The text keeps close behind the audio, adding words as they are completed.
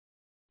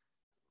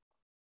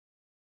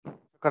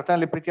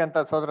ಕರ್ತನಲ್ಲಿ ಪ್ರೀತಿ ಅಂತ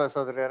ಸೋದರ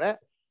ಸೋದರಿಯರೇ,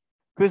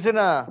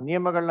 ಕ್ವಿಜಿನ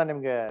ನಿಯಮಗಳನ್ನ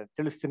ನಿಮ್ಗೆ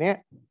ತಿಳಿಸ್ತೀನಿ.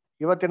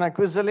 ಇವತ್ತಿನ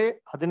ಕ್ವಿಜ್ ಅಲ್ಲಿ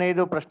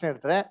 15 ಪ್ರಶ್ನೆ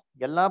ಇರ್ತದೆ.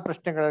 ಎಲ್ಲಾ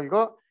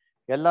ಪ್ರಶ್ನೆಗಳಿಗೂ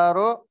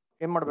ಎಲ್ಲಾರು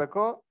ಏನ್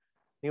ಮಾಡ್ಬೇಕು,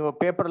 ನೀವು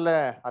ಪೇಪರ್ಲ್ಲೇ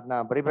ಅದನ್ನ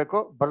ಬರಿಬೇಕು.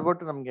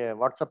 ಬರ್ಬಿಟ್ಟು ನಮ್ಗೆ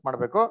ವಾಟ್ಸಪ್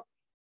ಮಾಡ್ಬೇಕು.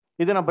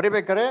 ಇದನ್ನ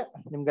ಬರಿಬೇಕಾದ್ರೆ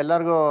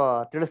ನಿಮ್ಗೆಲ್ಲರಿಗೂ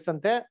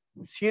ತಿಳಿಸ್ತಂತೆ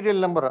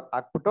ಸೀರಿಯಲ್ ನಂಬರ್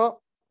ಹಾಕ್ಬಿಟ್ಟು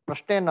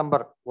ಪ್ರಶ್ನೆ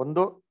ನಂಬರ್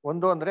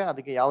ಒಂದು ಅಂದ್ರೆ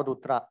ಅದಕ್ಕೆ ಯಾವ್ದು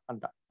ಉತ್ತರ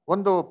ಅಂತ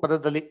ಒಂದು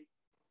ಪದದಲ್ಲಿ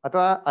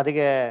ಅಥವಾ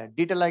ಅದಕ್ಕೆ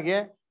ಡೀಟೇಲ್ ಆಗಿ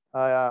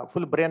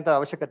ಫುಲ್ ಬರೆಯಂತ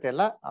ಅವಶ್ಯಕತೆ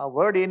ಇಲ್ಲ. ಆ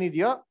ವರ್ಡ್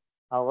ಏನಿದೆಯೋ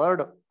ಆ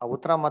ವರ್ಡ್ ಆ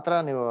ಉತ್ತರ ಮಾತ್ರ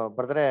ನೀವು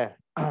ಬರೆದ್ರೆ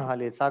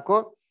ಅಲ್ಲಿ ಸಾಕು.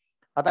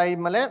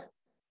 ಅದಾದ್ಮೇಲೆ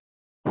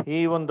ಈ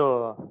ಒಂದು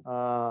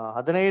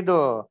 15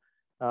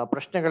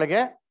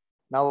 ಪ್ರಶ್ನೆಗಳಿಗೆ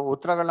ನಾವು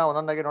ಉತ್ತರಗಳನ್ನ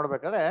ಒಂದೊಂದಾಗಿ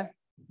ನೋಡ್ಬೇಕಾದ್ರೆ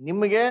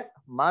ನಿಮಗೆ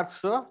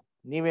ಮಾರ್ಕ್ಸ್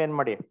ನೀವೇನ್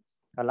ಮಾಡಿ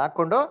ಅಲ್ಲಿ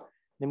ಹಾಕೊಂಡು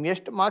ನಿಮ್ಗೆ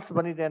ಎಷ್ಟು ಮಾರ್ಕ್ಸ್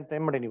ಬಂದಿದೆ ಅಂತ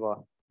ಏನ್ ಮಾಡಿ ನೀವು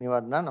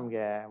ಅದನ್ನ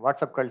ನಮ್ಗೆ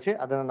ವಾಟ್ಸಪ್ ಕಳಿಸಿ,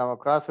 ಅದನ್ನ ನಾವು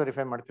ಕ್ರಾಸ್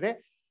ವೆರಿಫೈ ಮಾಡ್ತೀವಿ.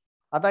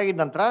 ಅದಾಗಿದ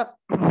ನಂತರ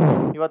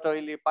ಇವತ್ತು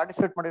ಇಲ್ಲಿ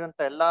ಪಾರ್ಟಿಸಿಪೇಟ್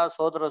ಮಾಡಿರೋಂಥ ಎಲ್ಲಾ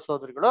ಸೋದರ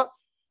ಸೋದರಿಗಳು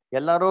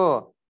ಎಲ್ಲರೂ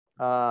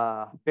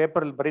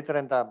ಪೇಪರ್ ಬರೀತಾರೆ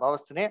ಅಂತ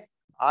ಭಾವಿಸ್ತೀನಿ.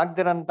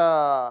 ಆಗ್ದಿರಂತ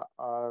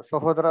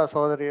ಸಹೋದರ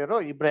ಸಹೋದರಿಯರು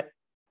ಇಬ್ರೆ,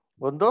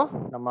 ಒಂದು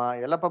ನಮ್ಮ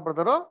ಯಲ್ಲಪ್ಪ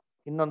ಬ್ರದರು,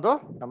 ಇನ್ನೊಂದು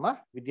ನಮ್ಮ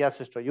ವಿದ್ಯಾ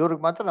ಸಿಸ್ಟರ್.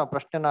 ಇವ್ರಿಗೆ ಮಾತ್ರ ನಾವು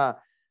ಪ್ರಶ್ನೆನ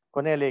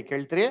ಕೊನೆಯಲ್ಲಿ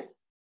ಕೇಳ್ತೀರಿ.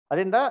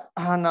 ಅದರಿಂದ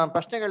ನಾ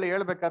ಪ್ರಶ್ನೆಗಳು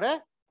ಹೇಳ್ಬೇಕಾದ್ರೆ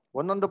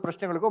ಒಂದೊಂದು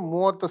ಪ್ರಶ್ನೆಗಳಿಗೂ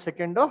 30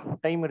 ಸೆಕೆಂಡು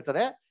ಟೈಮ್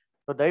ಇರ್ತದೆ.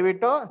 ಸೊ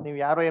ದಯವಿಟ್ಟು ನೀವು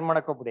ಯಾರು ಏನ್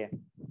ಮಾಡಕ್ ಹೋಗ್ಬಿಡಿ,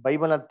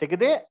 ಬೈಬಲ್ ಅನ್ನ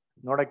ತೆಗೆದು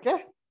ನೋಡಕ್ಕೆ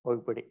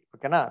ಹೋಗ್ಬಿಡಿ.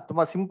 ಓಕೆನಾ?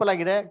 ತುಂಬಾ ಸಿಂಪಲ್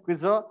ಆಗಿದೆ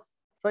ಕ್ವಿಜ್.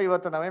 ಸೊ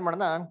ಇವತ್ತು ನಾವೇನ್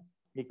ಮಾಡೋಣ,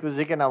 ಈ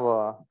ಕ್ವಿಜ್ಗೆ ನಾವು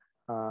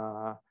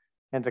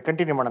ಎಂತ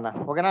ಕಂಟಿನ್ಯೂ ಮಾಡೋಣ.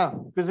 ಓಕೆನಾ?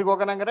 ಕ್ವಿಜ್ಗೆ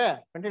ಹೋಗೋಣ, ಹಂಗಾರೆ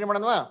ಕಂಟಿನ್ಯೂ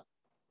ಮಾಡೋಣವಾ?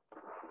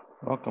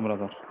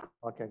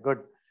 Okay,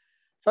 good.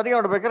 ಸೊ ಅದಕ್ಕೆ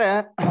ನೋಡ್ಬೇಕಾರೆ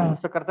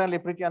ಸೊ ಕರ್ತನಲ್ಲಿ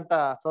ಪ್ರೀತಿ ಅಂತ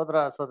ಸೋದರ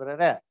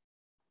ಸೋದರರೇ,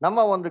 ನಮ್ಮ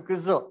ಒಂದು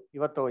ಕ್ವಿಜ್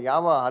ಇವತ್ತು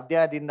ಯಾವ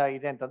ಅಧ್ಯಾಯದಿಂದ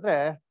ಇದೆ ಅಂತಂದ್ರೆ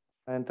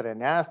ಅಂತಾರೆ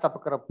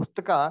ನ್ಯಾಯಸ್ಥಾಪಕರ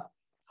ಪುಸ್ತಕ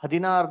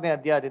 16ನೇ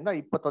ಅಧ್ಯಾಯದಿಂದ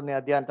 21ನೇ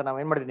ಅಧ್ಯಾಯ ಅಂತ ನಾವ್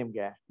ಏನ್ ಮಾಡಿದ್ವಿ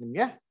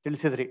ನಿಮ್ಗೆ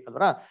ತಿಳಿಸಿದ್ರಿ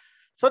ಅಲ್ವಾ?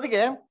 ಸೊ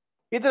ಅದಕ್ಕೆ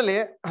ಇದರಲ್ಲಿ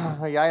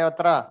ಯಾವ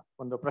ತರ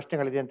ಒಂದು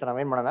ಪ್ರಶ್ನೆಗಳಿದೆ ಅಂತ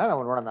ನಾವೇನ್ ಮಾಡೋಣ,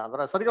 ನಾವು ನೋಡೋಣ ಅದರ.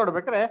 ಸೊ ಅದಕ್ಕೆ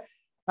ನೋಡ್ಬೇಕಾದ್ರೆ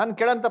ನಾನು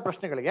ಕೇಳಂತ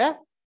ಪ್ರಶ್ನೆಗಳಿಗೆ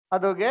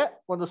ಅದಕ್ಕೆ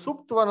ಒಂದು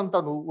ಸೂಕ್ತವಾದಂತ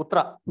ಉತ್ತರ,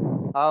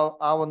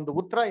 ಆ ಒಂದು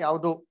ಉತ್ತರ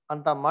ಯಾವುದು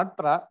ಅಂತ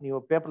ಮಾತ್ರ ನೀವು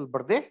ಪೇಪರ್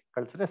ಬರ್ದಿ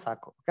ಕಳ್ಸಿದ್ರೆ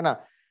ಸಾಕು. ಓಕೆನಾ?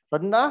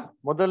 ಅದನ್ನ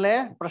ಮೊದಲನೇ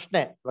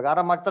ಪ್ರಶ್ನೆ ಇವಾಗ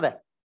ಆರಂಭ ಆಗ್ತದೆ.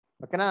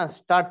 ಓಕೆನಾ?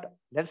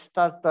 Let's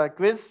start the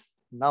quiz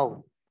now.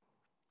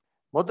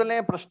 ಮೊದಲನೇ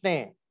ಪ್ರಶ್ನೆ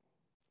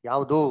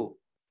ಯಾವುದು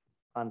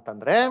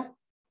ಅಂತಂದ್ರೆ,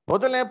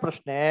 ಮೊದಲನೇ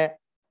ಪ್ರಶ್ನೆ,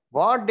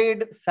 what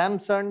did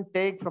Samson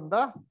take from the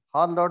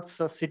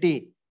ಹಾರ್ಲಾಟ್ಸ್ city?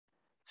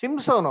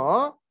 ಸಿಂಸೋನು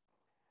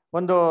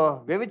ಒಂದು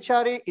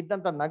ವ್ಯಭಿಚಾರಿ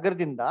ಇದ್ದಂತ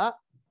ನಗರದಿಂದ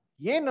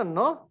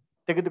ಏನನ್ನು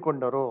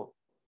ತೆಗೆದುಕೊಂಡರು?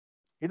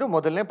 ಇದು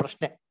ಮೊದಲನೇ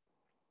ಪ್ರಶ್ನೆ.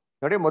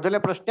 ನೋಡಿ, ಮೊದಲನೇ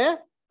ಪ್ರಶ್ನೆ,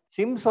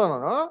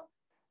 ಸಿಂಸೋನು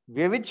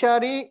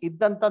ವ್ಯಭಿಚಾರಿ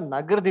ಇದ್ದಂತ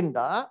ನಗರದಿಂದ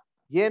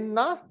ಏನ್ನ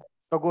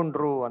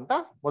ತಗೊಂಡ್ರು ಅಂತ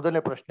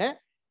ಮೊದಲನೇ ಪ್ರಶ್ನೆ.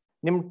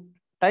 ನಿಮ್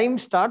ಟೈಮ್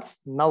ಸ್ಟಾರ್ಟ್ಸ್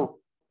ನೌ.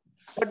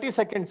 30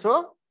 ಸೆಕೆಂಡ್ಸ್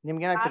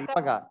ನಿಮ್ಗೆ ಏನಾಗ್ತದೆ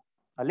ಇವಾಗ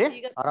ಅಲ್ಲಿ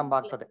ಆರಂಭ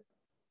ಆಗ್ತದೆ.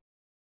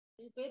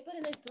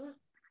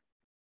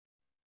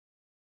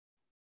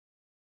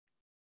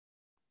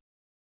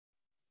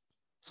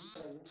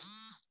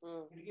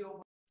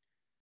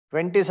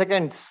 Twenty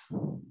seconds.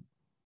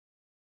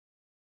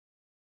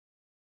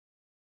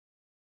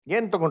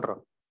 ಏನ್ ತಗೊಂಡ್ರು?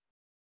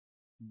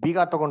 ಬೀಗ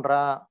ತಗೊಂಡ್ರ,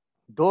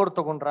 ಡೋರ್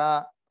ತಗೊಂಡ್ರ,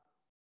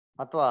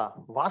 ಅಥವಾ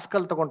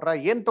ವಾಸ್ಕಲ್ ತಗೊಂಡ್ರ?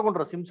 ಏನ್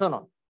ತಗೊಂಡ್ರು ಸಿಂಸೋನು?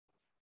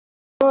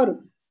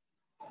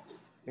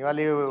 ನೀವು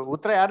ಅಲ್ಲಿ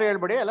ಉತ್ತರ ಯಾರು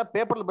ಹೇಳ್ಬೇಡಿ, ಎಲ್ಲ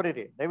ಪೇಪರ್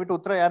ಬರೀರಿ ದಯವಿಟ್ಟು.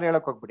 ಉತ್ತರ ಯಾರು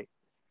ಹೇಳಕ್ ಹೋಗ್ಬಿಡಿ.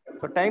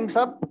 So times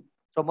up.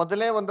 ಸೊ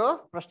ಮೊದಲೇ ಒಂದು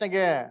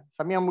ಪ್ರಶ್ನೆಗೆ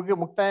ಸಮಯ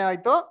ಮುಕ್ತಾಯ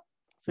ಆಯ್ತು.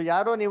 ಸೊ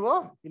ಯಾರು ನೀವು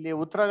ಇಲ್ಲಿ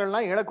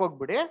ಉತ್ತರಗಳನ್ನ ಹೇಳಕ್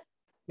ಹೋಗ್ಬಿಡಿ,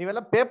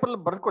 ನೀವೆಲ್ಲ ಪೇಪರ್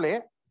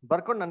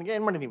ಬರ್ಕೊಂಡು ನನಗೆ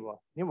ಏನ್ ಮಾಡಿ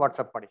ನೀವು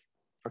ವಾಟ್ಸಪ್ ಮಾಡಿ.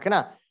 ಓಕೆನಾ?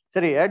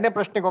 ಸರಿ, ಎರಡನೇ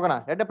ಪ್ರಶ್ನೆಗೆ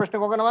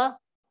ಹೋಗೋಣವಾ?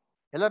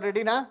 ಎಲ್ಲ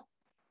ರೆಡಿನಾ?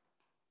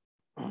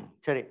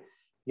 ಸರಿ,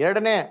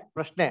 ಎರಡನೇ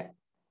ಪ್ರಶ್ನೆ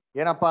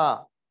ಏನಪ್ಪಾ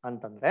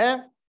ಅಂತಂದ್ರೆ,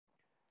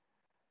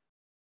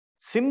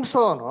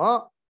 ಸಿಂಸೋನು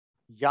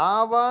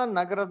ಯಾವ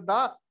ನಗರದ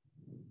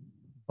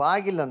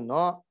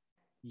ಬಾಗಿಲನ್ನು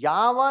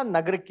ಯಾವ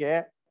ನಗರಕ್ಕೆ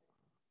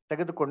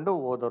ತೆಗೆದುಕೊಂಡು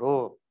ಹೋದರು?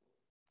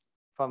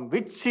 From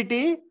which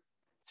city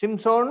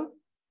ಸಿಂಸೋನ್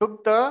took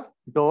the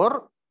door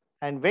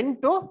and went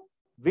to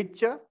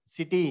which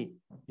city?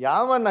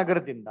 ಯಾವ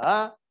ನಗರದಿಂದ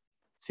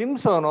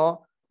ಸಿಂಸೋನು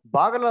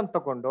ಬಾಗಿಲನ್ನು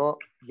ತಗೊಂಡು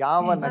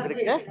ಯಾವ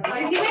ನಗರಕ್ಕೆ?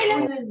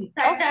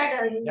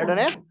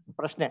 ಎರಡನೇ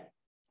ಪ್ರಶ್ನೆ.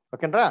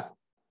 ಓಕೆನ್ರಾ?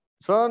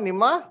 ಸೊ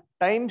ನಿಮ್ಮ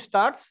ಟೈಮ್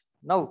ಸ್ಟಾರ್ಟ್ಸ್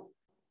ನೌ.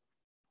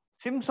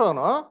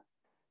 ಸಿಂಸೋನು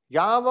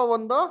ಯಾವ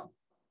ಒಂದು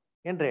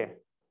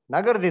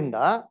ನಗರದಿಂದ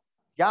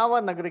ಯಾವ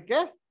ನಗರಕ್ಕೆ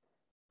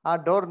ಆ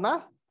ಡೋರ್ನ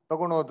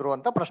ತಗೊಂಡು ಹೋದ್ರು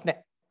ಅಂತ ಪ್ರಶ್ನೆ.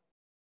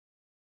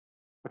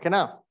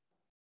 ಓಕೆನಾ?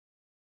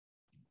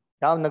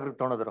 ಯಾವ ನಗರಕ್ಕೆ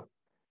ತಗೊಂಡೋದ್ರು?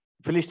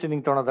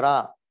 ಫಿಲಿಸ್ತೀನಿಗೆ ತಗೊಂಡೋದ್ರ,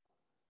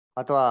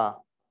 ಅಥವಾ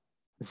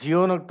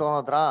ಜಿಯೋನಿಗೆ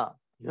ತಗೊಂಡೋದ್ರ,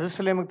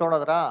 ಯೆರೂಸಲೇಮಿಗೆ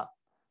ತಗೊಂಡೋದ್ರ?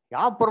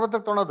 ಯಾವ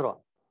ಪರ್ವತಕ್ಕೆ ತಗೊಂಡೋದ್ರು?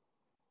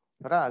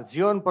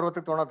 ಜಿಯೋನ್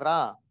ಪರ್ವತಕ್ಕೆ ತಗೊಂಡೋದ್ರ,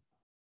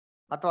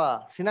 ಅಥವಾ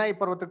ಸಿನಾಯಿ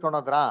ಪರ್ವತಕ್ಕೆ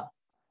ತಗೊಂಡೋದ್ರ,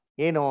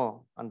 ಏನು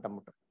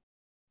ಅಂತಂದ್ಬಿಟ್ಟು.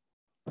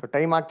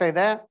 ಟೈಮ್ ಆಗ್ತಾ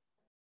ಇದೆ.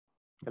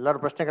 ಎಲ್ಲರ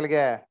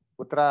ಪ್ರಶ್ನೆಗಳಿಗೆ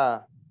ಉತ್ತರ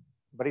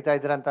ಬರಿತಾ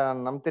ಇದ್ದೀರಾ ಅಂತ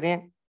ನಾನು ನಂಬ್ತೀನಿ.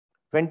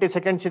 20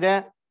 ಸೆಕೆಂಡ್ಸ್ ಇದೆ.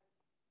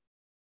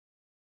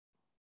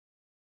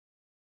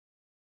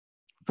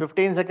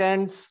 15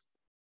 seconds.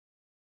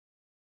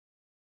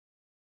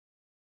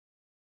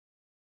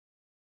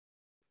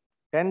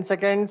 10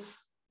 seconds,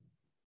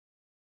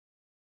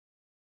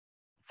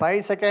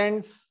 5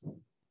 seconds,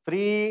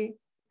 3,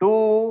 2,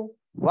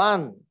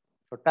 1.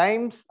 So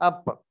times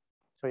up.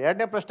 So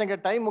ಎರಡನೇ ಪ್ರಶ್ನೆಗೆ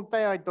ಟೈಮ್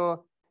ಮುಕ್ತಾಯ ಆಯ್ತು.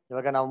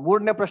 ಇವಾಗ ನಾವು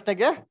ಮೂರನೇ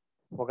ಪ್ರಶ್ನೆಗೆ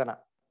ಹೋಗೋಣ.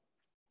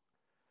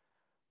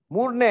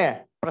 ಮೂರನೇ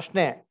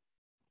ಪ್ರಶ್ನೆ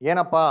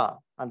ಏನಪ್ಪಾ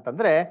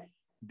ಅಂತಂದ್ರೆ,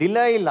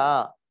 ದಿಲೈಲಾ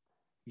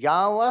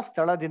ಯಾವ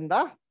ಸ್ಥಳದಿಂದ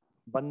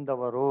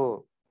ಬಂದವರು?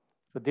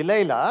 ಸೊ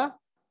ದಿಲೈಲಾ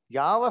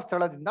ಯಾವ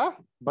ಸ್ಥಳದಿಂದ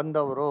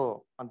ಬಂದವರು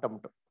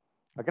ಅಂತಂದ್ಬಿಟ್ಟು.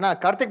 ಓಕೆನಾ?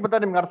 ಕಾರ್ತಿಕ್ ಬತ್ತ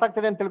ನಿಮ್ಗೆ ಅರ್ಥ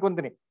ಆಗ್ತಿದೆ ಅಂತ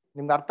ತಿಳ್ಕೊಂತೀನಿ.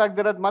 ನಿಮ್ಗೆ ಅರ್ಥ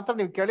ಆಗ್ದಿರೋದು ಮಾತ್ರ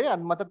ನೀವು ಕೇಳಿ,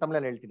 ಅದ್ ಮಾತ್ರ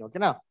ತಮಿಳಲ್ಲಿ ಹೇಳ್ತೀನಿ.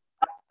 ಓಕೆನಾ?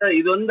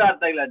 ಇದೊಂದು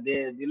ಅರ್ಥ ಇಲ್ಲ,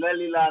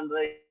 ದಿಲೈಲಾ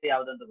ಅಂದ್ರೆ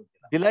ಯಾವ್ದಂತ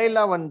ಗೊತ್ತಿಲ್ಲ.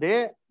 ದಿಲೈಲಾ ಒಂದೇ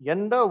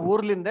ಎಂದ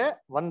ಊರ್ಲಿಂದೆ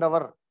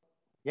ಒಂದವರ್,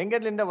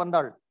 ಎಂಗೆದ್ಲಿಂದ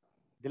ಒಂದಾಳ್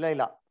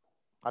ದಿಲೈಲಾ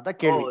ಅದ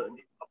ಕೇಳಿ.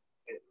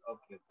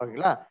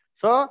 ಓಕೆನಾ?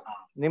 ಸೊ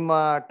ನಿಮ್ಮ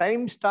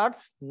ಟೈಮ್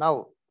ಸ್ಟಾರ್ಟ್ಸ್ ನೌ.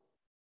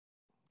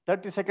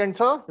 30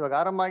 ಸೆಕೆಂಡ್ಸ್ ಇವಾಗ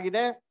ಆರಂಭ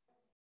ಆಗಿದೆ.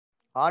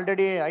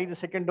 ಆಲ್ರೆಡಿ 5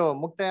 ಸೆಕೆಂಡ್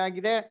ಮುಕ್ತಾಯ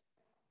ಆಗಿದೆ.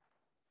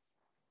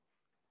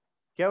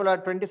 ಕೇವಲ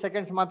 20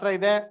 ಸೆಕೆಂಡ್ಸ್ ಮಾತ್ರ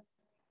ಇದೆ.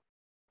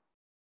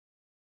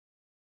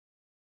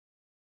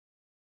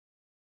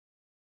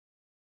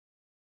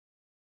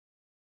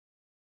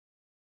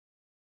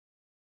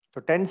 So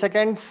 10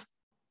 seconds,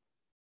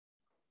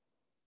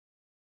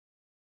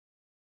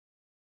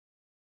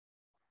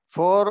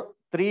 4,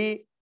 3,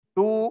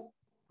 2,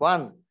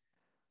 1.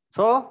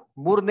 ಸೊ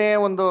ಮೂರನೇ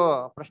ಒಂದು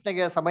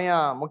ಪ್ರಶ್ನೆಗೆ ಸಮಯ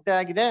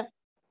ಮುಕ್ತಾಯ ಆಗಿದೆ.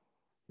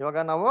 ಇವಾಗ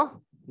ನಾವು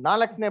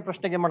 4ನೇ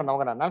ಪ್ರಶ್ನೆಗೆ ಮಾಡೋಣ.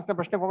 ಹೋಗೋಣ 4ನೇ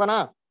ಪ್ರಶ್ನೆಗೆ ಹೋಗೋಣ.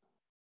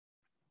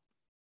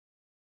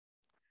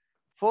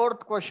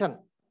 4th ಕ್ವಶನ್,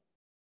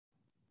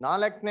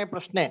 4ನೇ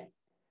ಪ್ರಶ್ನೆ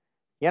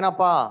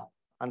ಏನಪ್ಪಾ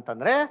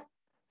ಅಂತಂದ್ರೆ,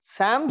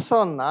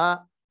 ಸ್ಯಾಮ್ಸನ್ನ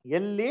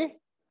ಎಲ್ಲಿ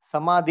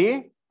ಸಮಾಧಿ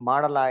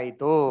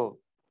ಮಾಡಲಾಯಿತು?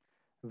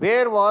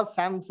 Where was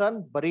Samson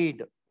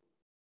buried?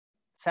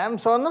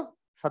 Samson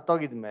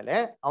ಸತ್ತೋಗಿದ್ಮೇಲೆ,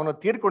 ಅವನು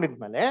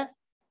ತೀರ್ಕೊಂಡಿದ್ಮೇಲೆ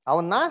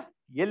ಅವನ್ನ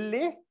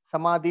ಎಲ್ಲಿ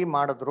ಸಮಾಧಿ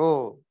ಮಾಡಿದ್ರು?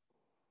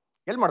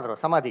 ಎಲ್ಲಿ ಮಾಡಿದ್ರು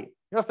ಸಮಾಧಿ?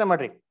 ಯೋಚನೆ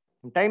ಮಾಡ್ರಿ.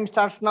 ಟೈಮ್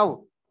ಸ್ಟಾರ್ಟ್ಸ್ ನಾವು.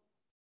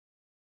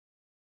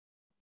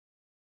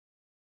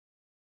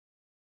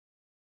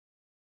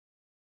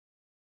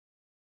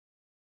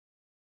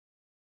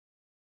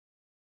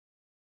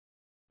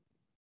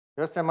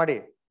 ಯೋಚನೆ ಮಾಡಿ.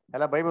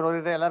 ಎಲ್ಲ ಬೈಬಲ್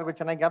ಓದಿದ್ರೆ ಎಲ್ಲರಿಗೂ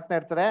ಚೆನ್ನಾಗಿ ಜ್ಞಾಪನ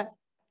ಇರ್ತಾರೆ.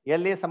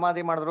 ಎಲ್ಲಿ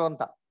ಸಮಾಧಿ ಮಾಡಿದ್ರು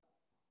ಅಂತ.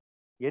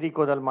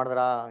 ಎರಿಕೋದಲ್ಲಿ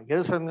ಮಾಡಿದ್ರ,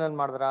 ಯೆರೂಸಲೇಮಿನಲ್ಲಿ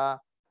ಮಾಡಿದ್ರ,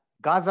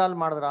 ಗಾಜಾಲ್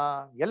ಮಾಡಿದ್ರ,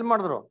 ಎಲ್ಲಿ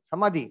ಮಾಡಿದ್ರು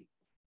ಸಮಾಧಿ?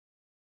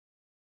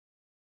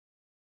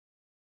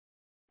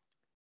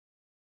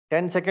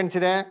 10 ಸೆಕೆಂಡ್ಸ್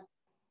ಇದೆ.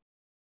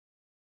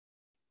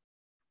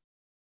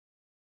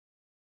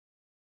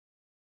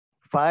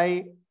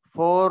 5,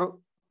 4,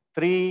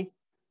 3,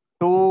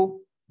 2,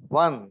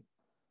 1.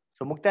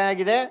 ಸೊ ಮುಕ್ತಾಯ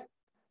ಆಗಿದೆ.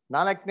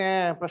 4ನೇ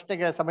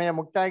ಪ್ರಶ್ನೆಗೆ ಸಮಯ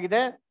ಮುಕ್ತಾಯ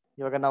ಆಗಿದೆ.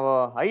 ಇವಾಗ ನಾವು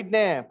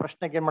 5ನೇ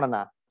ಪ್ರಶ್ನೆಗೆ ಏನ್ ಮಾಡೋಣ?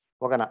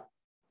 ಹೋಗೋಣ.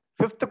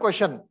 5th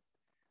ಕ್ವಶನ್,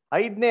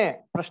 5ನೇ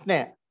ಪ್ರಶ್ನೆ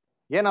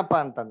ಏನಪ್ಪಾ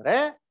ಅಂತಂದ್ರೆ,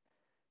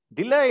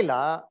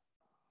 ದಿಲೈಲಾ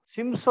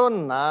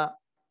ಸಿಮ್ಸೋನ್ನ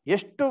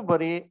ಎಷ್ಟು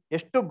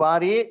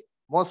ಬಾರಿ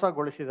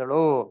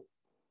ಮೋಸಗೊಳಿಸಿದಳು?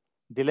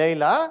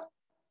 ದಿಲೈಲಾ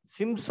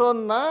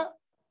ಸಿಮ್ಸೋನ್ನ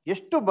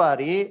ಎಷ್ಟು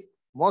ಬಾರಿ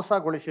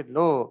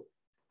ಮೋಸಗೊಳಿಸಿದ್ಲು?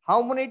 How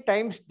many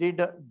times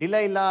did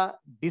ಡಿಲೈಲಾ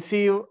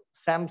deceive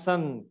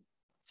Samson?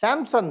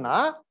 ಸ್ಯಾಮ್ಸನ್ನ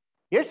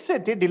ಎಷ್ಟು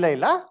ಸತಿ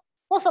ಡಿಲೈಲಾ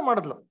ಮೋಸ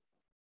ಮಾಡಿದ್ಲು?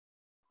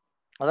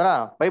 ಅದರ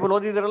ಬೈಬಲ್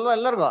ಓದಿದಿರಲ್ವ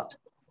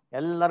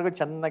ಎಲ್ಲರಿಗೂ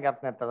ಚೆನ್ನಾಗಿ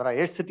ಜ್ಞಾಪನ ಇರ್ತದರ.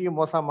 ಎಷ್ಟು ಸತಿ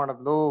ಮೋಸ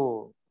ಮಾಡಿದ್ಲು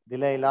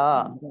ದಿಲೈಲಾ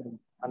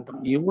ಅಂತ?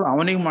 ಇವಳು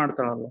ಅವನಿಗೆ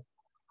ಮಾಡ್ತಾಳಲ್ಲ,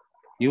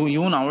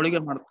 ಇವನ್ ಅವಳಿಗೆ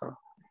ಮಾಡ್ತಾಳ.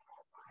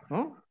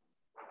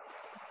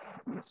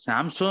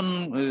 ಸ್ಯಾಮ್ಸನ್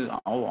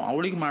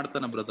ಅವಳಿಗೆ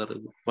ಮಾಡ್ತಾನೆ ಬ್ರದರ್.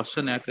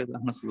 ಕ್ವಶನ್ ಯಾಕೆ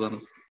ಅನಿಸ್ತದ?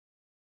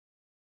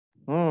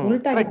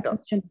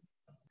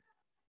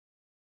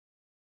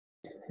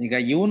 ಈಗ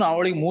ಇವನು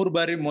ಅವಳಿಗೆ 3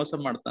 ಬಾರಿ ಮೋಸ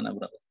ಮಾಡ್ತಾನೆ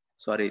ಬ್ರದರ್.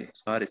 ಸಾರಿ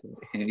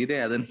ಇದೆ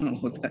ಅದನ್ನು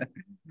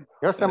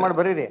ಯೋಚನೆ ಮಾಡಿ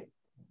ಬರೀರಿ.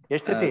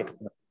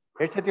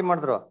 ಎಷ್ಟು ಸತಿ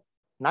ಮಾಡಿದ್ರು?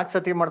 4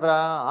 ಸತಿ ಮಾಡಿದ್ರ,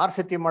 6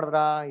 ಸತಿ ಮಾಡಿದ್ರ,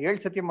 7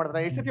 ಸತಿ ಮಾಡಿದ್ರ,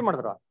 ಎಷ್ಟು ಸತಿ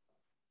ಮಾಡಿದ್ರು?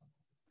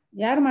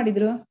 ಯಾರು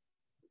ಮಾಡಿದ್ರು?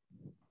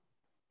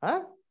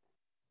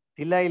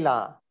 ದಿಲೈಲಾ.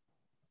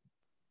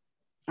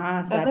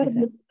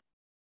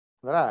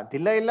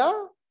 ದಿಲೈಲಾ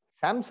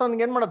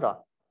ಸ್ಯಾಮ್ಸನ್ಗೆ ಏನ್ ಮಾಡೋದು?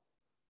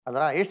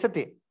 ಅದ್ರ ಎಷ್ಟು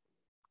ಸತಿ?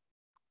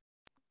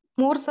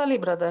 3 ಸಲ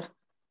ಬ್ರದರ್.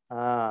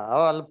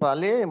 ಅಲ್ಪ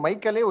ಅಲ್ಲಿ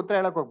ಮೈಕಲ್ಲಿ ಉತ್ತರ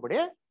ಹೇಳಕ್ ಹೋಗ್ಬಿಡಿ.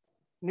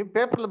 ನೀವು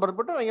ಪೇಪರ್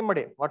ಬರ್ದ್ಬಿಟ್ಟು ಏನ್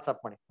ಮಾಡಿ,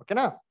 ವಾಟ್ಸ್ಆಪ್ ಮಾಡಿ.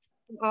 ಓಕೆನಾ?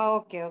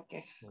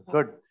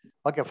 ಗುಡ್.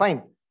 Okay, fine.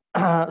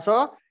 ಸೊ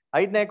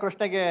 5ನೇ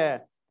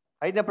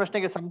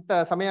ಪ್ರಶ್ನೆಗೆ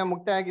ಸಮಯ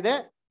ಮುಕ್ತಾಯ ಆಗಿದೆ.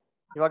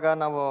 ಇವಾಗ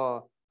ನಾವು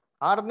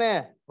 6ನೇ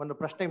ಒಂದು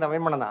ಪ್ರಶ್ನೆಗೆ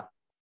ನಾವೇನ್ ಮಾಡೋಣ?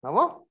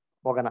 ನಾವು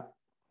ಹೋಗೋಣ.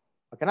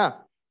 ಓಕೆನಾ?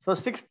 ಸೊ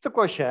 6th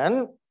ಕ್ವಶನ್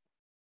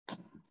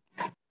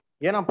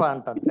ಏನಪ್ಪಾ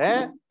ಅಂತಂದ್ರೆ,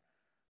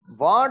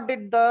 what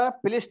did the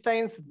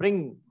Philistines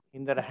bring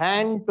in their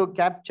hand to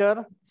capture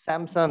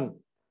Samson?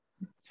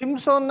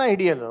 ಸಿಮ್ಸೋನ್ನ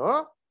ಹಿಡಿಯಲು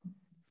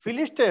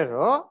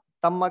ಫಿಲಿಸ್ಟೇರು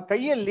ತಮ್ಮ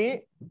ಕೈಯಲ್ಲಿ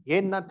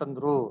ಏನ್ನ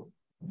ತಂದ್ರು?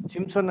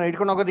 ಸಿಮ್ಸೋನ್ನ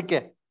ಹಿಡ್ಕೊಂಡು ಹೋಗೋದಿಕ್ಕೆ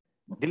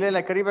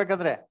ದಿಲೈಲಾ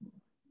ಕರಿಬೇಕಾದ್ರೆ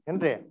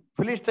ಏನ್ರಿ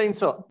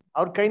ಫಿಲಿಸ್ಟೈನ್ಸ್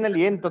ಅವ್ರ ಕೈನಲ್ಲಿ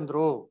ಏನ್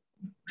ತಂದ್ರು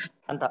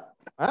ಅಂತ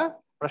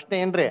ಪ್ರಶ್ನೆ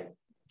ಏನ್ರಿ?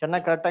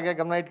 ಚೆನ್ನಾಗಿ ಕರೆಕ್ಟಾಗಿ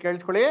ಗಮನ ಇಟ್ಟು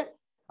ಕೇಳಿಸ್ಕೊಳ್ಳಿ.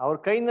 ಅವ್ರ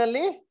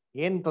ಕೈನಲ್ಲಿ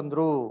ಏನ್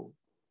ತಂದ್ರು?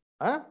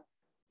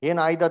 ಏನ್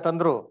ಆಯುಧ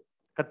ತಂದ್ರು?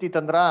 ಕತ್ತಿ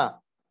ತಂದ್ರ,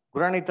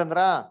 ಗುರಾಣಿ ತಂದ್ರ,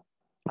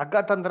 ಹಗ್ಗ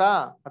ತಂದ್ರ,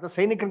 ಅಥವಾ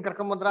ಸೈನಿಕನ್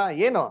ಕರ್ಕೊಂಬಂದ್ರ?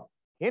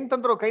 ಏನ್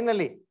ತಂದ್ರು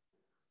ಕೈನಲ್ಲಿ?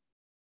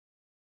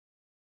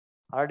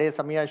 ಆಲ್ರೆಡಿ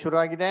ಸಮಯ ಶುರು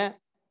ಆಗಿದೆ.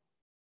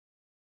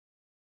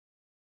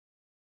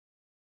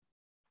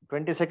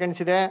 20 seconds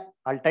ಇದೆ.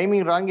 ಅಲ್ಲಿ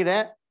ಟೈಮಿಂಗ್ ರಾಂಗ್ ಇದೆ.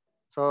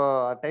 ಸೊ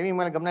ಆ ಟೈಮಿಂಗ್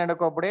ಮೇಲೆ ಗಮನ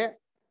ಇಡಕ್ಕೆ ಹೋಗ್ಬಿಡಿ.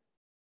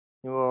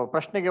 ನೀವು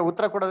ಪ್ರಶ್ನೆಗೆ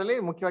ಉತ್ತರ ಕೊಡೋದ್ರಲ್ಲಿ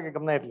ಮುಖ್ಯವಾಗಿ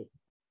ಗಮನ ಇರಲಿ.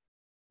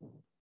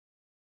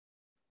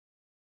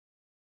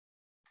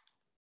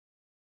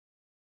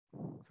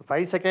 So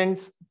 5 seconds.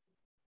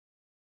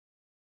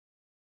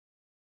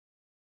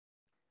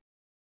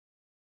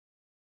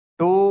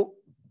 2,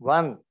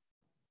 1.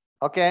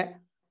 ಓಕೆ,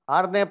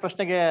 6ನೇ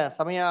ಪ್ರಶ್ನೆಗೆ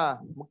ಸಮಯ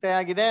ಮುಕ್ತಾಯ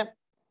ಆಗಿದೆ.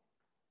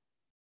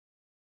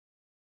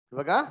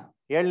 ಇವಾಗ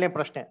 7ನೇ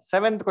ಪ್ರಶ್ನೆ,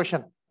 7th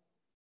question.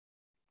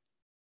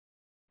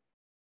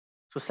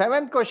 So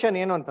 7th question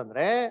ಏನು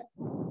ಅಂತಂದ್ರೆ,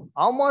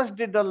 how much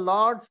did the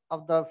Lord's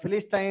of the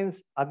Philistines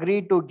agree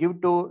to give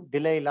to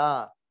ಡಿಲೈಲಾ?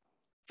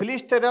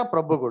 ಫಿಲಿಸ್ಟರ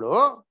ಪ್ರಭುಗಳು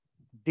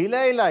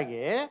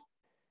ಡಿಲೈಲಾಗೆ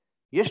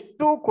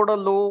ಎಷ್ಟು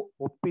ಕೊಡಲು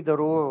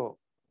ಒಪ್ಪಿದರು?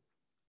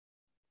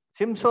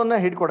 ಸಿಮ್ಸೋನ್ನ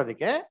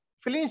ಹಿಡ್ಕೊಡೋದಕ್ಕೆ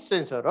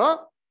ಫಿಲಿಸ್ಟೈನ್ಸ್ ಅವರು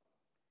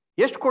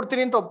ಎಷ್ಟು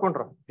ಕೊಡ್ತೀನಿ ಅಂತ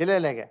ಒಪ್ಕೊಂಡ್ರು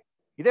ಡಿಲೈಲಾಗೆ?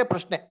 ಇದೇ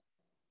ಪ್ರಶ್ನೆ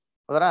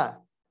ಹೌದಾ?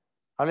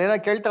 ಅವ್ರೇನೋ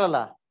ಕೇಳ್ತಾರಲ್ಲ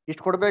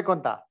ಇಷ್ಟು ಕೊಡ್ಬೇಕು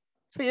ಅಂತ.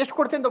 ಸೊ ಎಷ್ಟು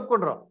ಕೊಡ್ತೀನಿ ಅಂತ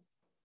ಒಪ್ಕೊಂಡ್ರು?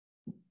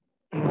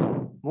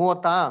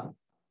 30,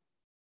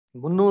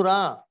 300,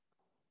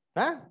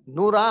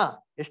 100?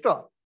 ಎಷ್ಟು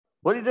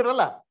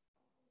ಓದಿದಿರಲ್ಲ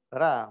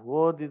ಸರ?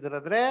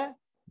 ಓದಿದ್ರಾದ್ರೆ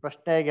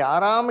ಪ್ರಶ್ನೆಗೆ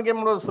ಆರಾಮಾಗಿ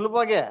ಮಾಡೋದು,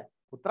 ಸುಲಭವಾಗಿ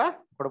ಉತ್ತರ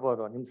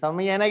ಕೊಡ್ಬೋದು. ನಿಮ್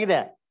ಸಮಯ ಏನಾಗಿದೆ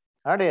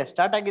ನೋಡಿ,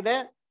 ಸ್ಟಾರ್ಟ್ ಆಗಿದೆ.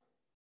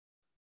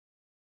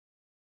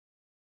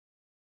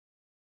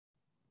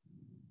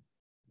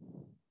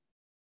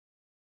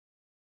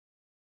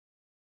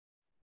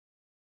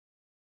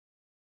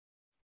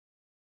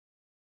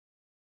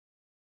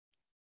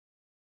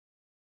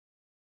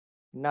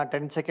 ಇನ್ನ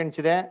 10 seconds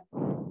ಇದೆ.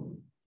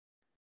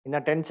 ಇನ್ನ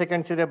 10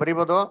 seconds ಇದೆ,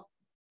 ಬರಿಬೋದು.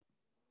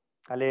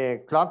 ಅಲ್ಲಿ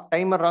ಕ್ಲಾಕ್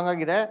ಟೈಮರ್ ರಾಂಗ್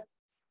ಆಗಿದೆ.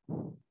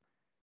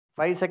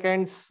 5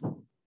 seconds.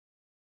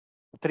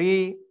 3,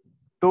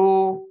 2,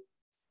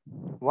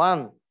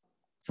 1.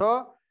 ಸೊ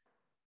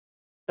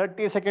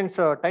 30 seconds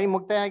ಟೈಮ್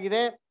ಮುಕ್ತಾಯ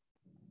ಆಗಿದೆ.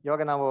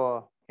 ಇವಾಗ ನಾವು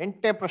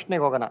 8ನೇ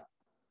ಪ್ರಶ್ನೆಗೆ ಹೋಗೋಣ.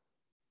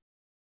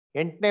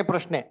 8ನೇ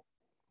ಪ್ರಶ್ನೆ.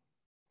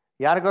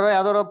 ಯಾರಿಗಾರೋ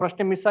ಯಾವ್ದಾರೋ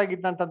ಪ್ರಶ್ನೆ ಮಿಸ್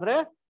ಆಗಿತ್ತಂತಂದ್ರೆ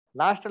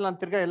ಲಾಸ್ಟ್ ಅಲ್ಲಿ ನಾನು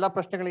ತಿರ್ಗಾ ಎಲ್ಲಾ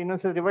ಪ್ರಶ್ನೆಗಳು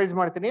ಇನ್ನೊಂದ್ಸರಿ ರಿವೈಸ್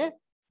ಮಾಡ್ತೀನಿ.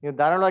 ನೀವು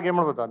ಧಾರಾಳವಾಗಿ ಏನ್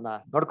ಮಾಡ್ಬೋದು, ಅದನ್ನ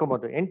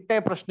ನೋಡ್ಕೊಬಹುದು. 8ನೇ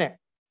ಪ್ರಶ್ನೆ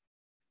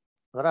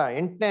ಅದರ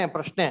 8ನೇ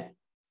ಪ್ರಶ್ನೆ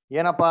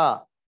ಏನಪ್ಪಾ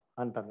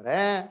ಅಂತಂದ್ರೆ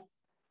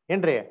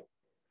ಏನ್ರಿ,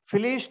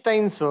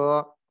 ಫಿಲಿಸ್ಟೈನ್ಸು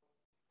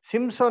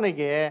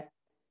ಸಿಮ್ಸೋನಿಗೆ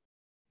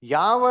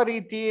ಯಾವ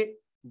ರೀತಿ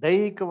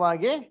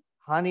ದೈಹಿಕವಾಗಿ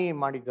ಹಾನಿ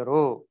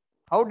ಮಾಡಿದರು?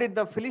 How did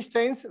the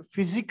Philistines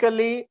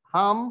physically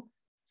harm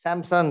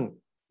Samson?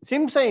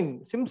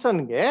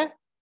 ಸಿಮ್ಸನ್ಗೆ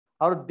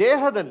ಅವ್ರ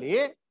ದೇಹದಲ್ಲಿ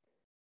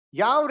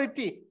ಯಾವ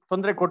ರೀತಿ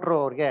ತೊಂದರೆ ಕೊಟ್ರು?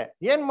 ಅವ್ರಿಗೆ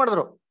ಏನ್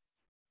ಮಾಡಿದ್ರು?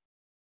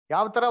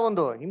 ಯಾವ ತರ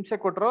ಒಂದು ಹಿಂಸೆ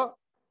ಕೊಟ್ರು?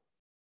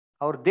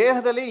 ಅವ್ರ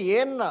ದೇಹದಲ್ಲಿ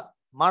ಏನ್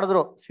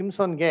ಮಾಡಿದ್ರು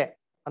ಸಿಮ್ಸೋನ್ಗೆ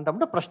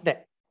ಅಂತಂದ್ಬಿಟ್ಟು ಪ್ರಶ್ನೆ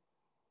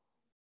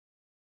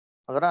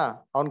ಅದರ.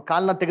 ಅವನ್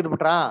ಕಾಲ್ನ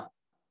ತೆಗೆದ್ಬಿಟ್ರಾ,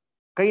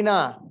 ಕೈನ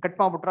ಕಟ್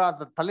ಮಾಡ್ಬಿಟ್ರಾ,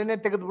 ಅಥವಾ ತಲೆನೇ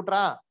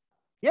ತೆಗೆದ್ಬಿಟ್ರಾ,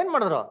 ಏನ್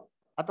ಮಾಡಿದ್ರು?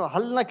 ಅಥವಾ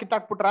ಹಲ್ಲನ್ನ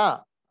ಕಿತ್ತಾಕ್ಬಿಟ್ರಾ?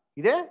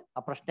 ಇದೇ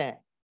ಆ ಪ್ರಶ್ನೆ.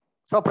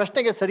 ಸೊ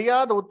ಪ್ರಶ್ನೆಗೆ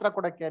ಸರಿಯಾದ ಉತ್ತರ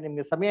ಕೊಡಕ್ಕೆ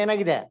ನಿಮ್ಗೆ ಸಮಯ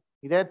ಏನಾಗಿದೆ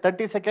ಇದೆ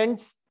 30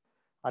 seconds.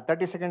 ಆ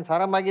 30 seconds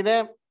ಆರಾಮಾಗಿದೆ.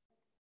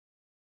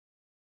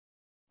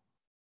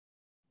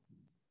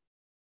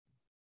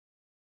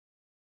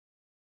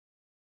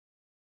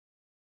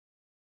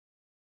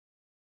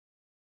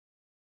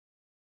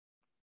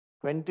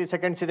 ಟ್ವೆಂಟಿ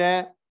seconds ಇದೆ.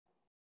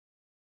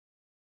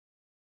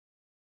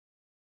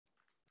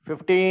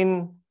 15,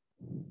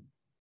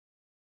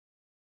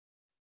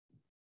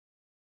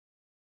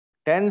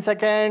 10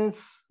 seconds.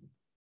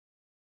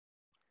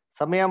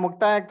 ಸಮಯ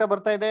ಮುಕ್ತಾಯ ಆಗ್ತಾ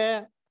ಬರ್ತಾ ಇದೆ.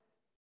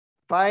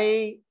 5,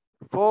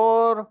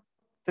 4,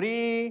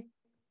 3,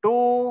 2,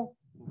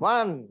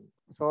 1.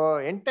 ಸೊ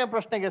 8ನೇ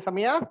ಪ್ರಶ್ನೆಗೆ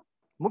ಸಮಯ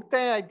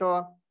ಮುಕ್ತಾಯ ಆಯ್ತು.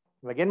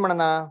 ಇವಾಗ ಏನ್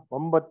ಮಾಡೋಣ,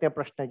 9ನೇ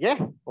ಪ್ರಶ್ನೆಗೆ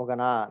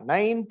ಹೋಗೋಣ.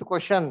 9th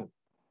question.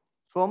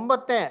 ಸೊ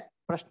 9ನೇ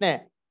ಪ್ರಶ್ನೆ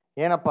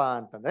ಏನಪ್ಪಾ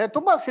ಅಂತಂದ್ರೆ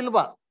ತುಂಬಾ ಸುಲಭ.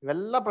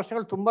 ಇವೆಲ್ಲ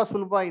ಪ್ರಶ್ನೆಗಳು ತುಂಬಾ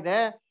ಸುಲಭ ಇದೆ.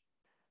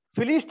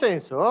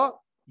 ಫಿಲಿಸ್ಟೈನ್ಸು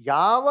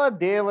ಯಾವ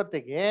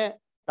ದೇವತೆಗೆ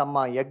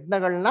ತಮ್ಮ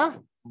ಯಜ್ಞಗಳನ್ನ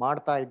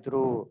ಮಾಡ್ತಾ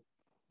ಇದ್ರು?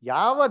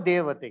 ಯಾವ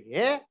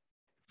ದೇವತೆಗೆ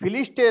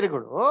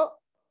ಫಿಲಿಸ್ಟೇರ್ಗಳು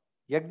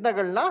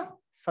ಯಜ್ಞಗಳನ್ನ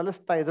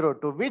ಸಲ್ಲಿಸ್ತಾ ಇದ್ರು?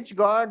 To which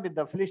god did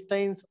the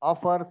Philistines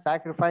offer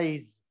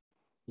sacrifice?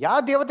 ಯಾವ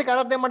ದೇವತೆಗೆ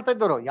ಆರಾಧನೆ ಮಾಡ್ತಾ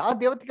ಇದ್ರು? ಯಾವ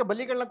ದೇವತೆಗೆ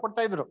ಬಲಿಗಳನ್ನ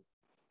ಕೊಡ್ತಾ ಇದ್ರು?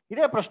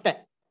 ಇದೇ ಪ್ರಶ್ನೆ.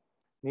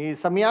 ಈ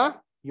ಸಮಯ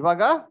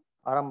ಇವಾಗ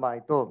ಆರಂಭ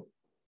ಆಯ್ತು.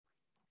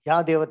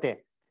 ಯಾವ ದೇವತೆ?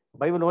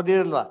 ಬೈಬಲ್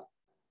ಓದಿರಲ್ವಾ?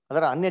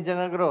 ಅದರ ಅನ್ಯ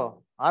ಜನರು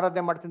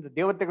ಆರಾಧನೆ ಮಾಡ್ತಿದ್ದ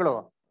ದೇವತೆಗಳು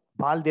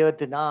ಬಾಲ್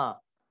ದೇವತೆನಾ,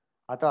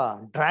 ಅಥವಾ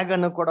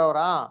ಡ್ರ್ಯಾಗನ್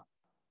ಕೊಡೋರಾ,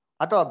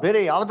 ಅಥವಾ ಬೇರೆ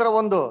ಯಾವ್ದಾರ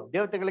ಒಂದು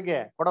ದೇವತೆಗಳಿಗೆ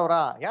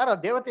ಕೊಡೋರಾ? ಯಾರ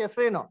ದೇವತೆ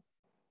ಹೆಸರೇನು?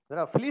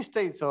 ಅದರ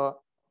ಫಿಲಿಸ್ಟೈನ್ಸ್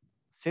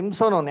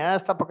ಸಿಮ್ಸೋನು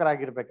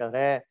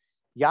ನ್ಯಾಯಸ್ಥಾಪಕರಾಗಿರ್ಬೇಕಾದ್ರೆ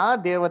ಯಾವ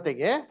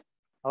ದೇವತೆಗೆ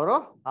ಅವರು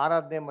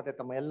ಆರಾಧನೆ ಮತ್ತೆ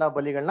ತಮ್ಮ ಎಲ್ಲಾ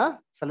ಬಲಿಗಳನ್ನ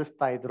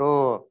ಸಲ್ಲಿಸ್ತಾ ಇದ್ರು?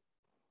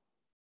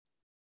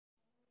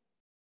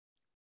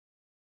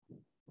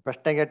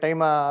 ಪ್ರಶ್ನೆಗೆ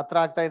ಟೈಮ್ ಹತ್ರ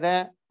ಆಗ್ತಾ ಇದೆ.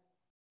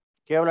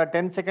 ಕೇವಲ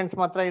 10 seconds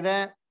ಮಾತ್ರ ಇದೆ.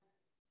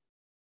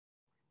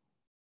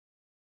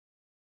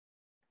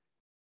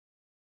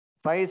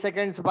 5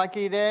 seconds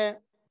ಬಾಕಿ ಇದೆ.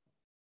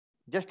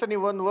 ಜಸ್ಟ್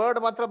ನೀವು ಒಂದು ವರ್ಡ್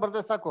ಮಾತ್ರ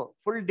ಬರೆದ್ರೆ ಸಾಕು.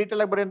 ಫುಲ್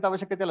ಡೀಟೇಲ್ ಆಗಿ ಬರೆಯುವಂತ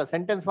ಅವಶ್ಯಕತೆ ಇಲ್ಲ.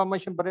 ಸೆಂಟೆನ್ಸ್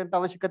ಫಾರ್ಮೇಶನ್ ಬರೆಯುವಂತ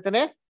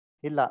ಅವಶ್ಯಕತೆನೇ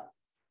ಇಲ್ಲ.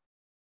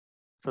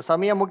 ಸೊ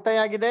ಸಮಯ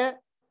ಮುಕ್ತಾಯ ಆಗಿದೆ.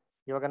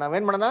 ಇವಾಗ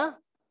ನಾವೇನ್ ಮಾಡೋಣ,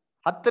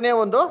 10ನೇ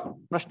ಒಂದು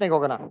ಪ್ರಶ್ನೆಗೆ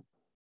ಹೋಗೋಣ.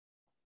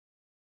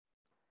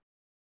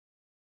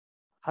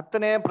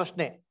 10ನೇ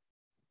ಪ್ರಶ್ನೆ,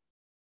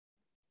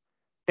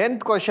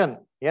 10th ಕ್ವಶನ್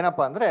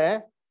ಏನಪ್ಪಾ ಅಂದ್ರೆ,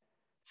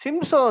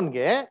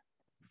 ಸಿಂಸೋನ್ಗೆ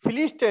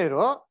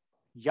ಫಿಲಿಸ್ಟಿಯರು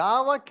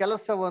ಯಾವ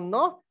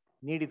ಕೆಲಸವನ್ನು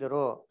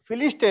ನೀಡಿದರು?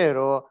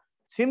 ಫಿಲಿಸ್ಟಿಯರು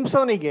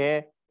ಸಿಂಸೋನಿಗೆ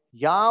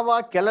ಯಾವ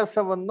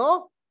ಕೆಲಸವನ್ನು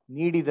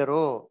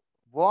ನೀಡಿದರು?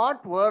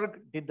 What work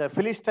did the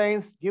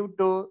Philistines give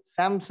to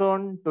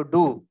ಸ್ಯಾಮ್ಸೋನ್ to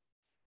do?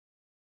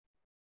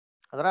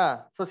 ಅದರ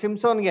ಸೊ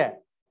ಸಿಂಸೋನ್ಗೆ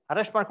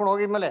ಅರೆಸ್ಟ್ ಮಾಡ್ಕೊಂಡು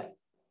ಹೋಗಿದ್ಮೇಲೆ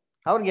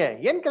ಅವ್ರಿಗೆ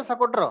ಏನ್ ಕೆಲಸ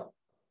ಕೊಟ್ರು?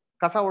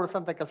 ಕಸ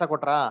ಓಡಿಸಂತ ಕೆಲಸ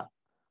ಕೊಟ್ರಾ,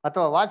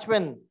 ಅಥವಾ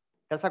ವಾಚ್ಮೆನ್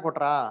ಕೆಲಸ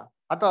ಕೊಟ್ರಾ,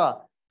 ಅಥವಾ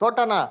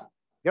ತೋಟನ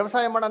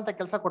ವ್ಯವಸಾಯ ಮಾಡಂತ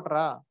ಕೆಲಸ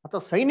ಕೊಟ್ರಾ,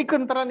 ಅಥವಾ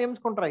ಸೈನಿಕನ ತರ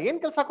ನೇಮಿಸ್ಕೊಂಡ್ರ? ಏನ್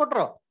ಕೆಲಸ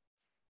ಕೊಟ್ರು?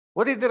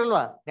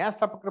 ಓದಿದ್ದೀರಲ್ವಾ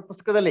ನ್ಯಾಯಸ್ಥಾಪಕರ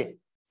ಪುಸ್ತಕದಲ್ಲಿ?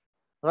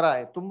 ಅದರ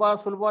ತುಂಬಾ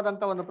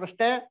ಸುಲಭವಾದಂತ ಒಂದು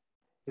ಪ್ರಶ್ನೆ.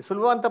 ಈ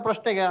ಸುಲಭವಾದಂತ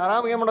ಪ್ರಶ್ನೆಗೆ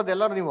ಆರಾಮಾಗಿ ಏನ್ ಮಾಡೋದು,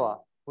 ಎಲ್ಲರೂ ನೀವು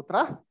ಉತ್ತರ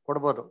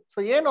ಕೊಡ್ಬೋದು. ಸೊ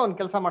ಏನು ಒಂದು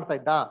ಕೆಲಸ ಮಾಡ್ತಾ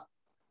ಇದ್ದ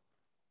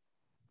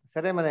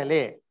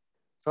ಸೆರೆಮನೆಯಲ್ಲಿ?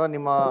 ಸೊ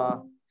ನಿಮ್ಮ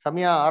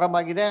ಸಮಯ ಆರಂಭ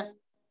ಆಗಿದೆ.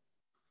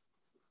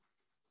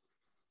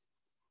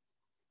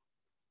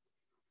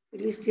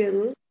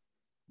 ಫಿಲಿಸ್ಟಿಯರು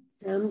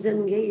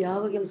ಸ್ಯಾಮ್ಸನ್ಗೆ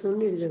ಯಾವ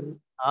ಕೆಲಸವನ್ನು ನೀಡಿದರು?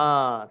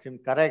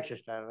 Correct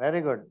sister,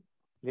 very good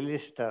lily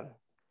sister.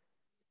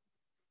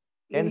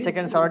 10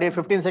 seconds already,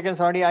 15 seconds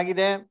already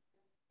ಆಗಿದೆ.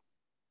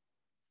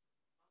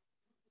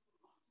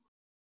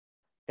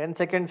 10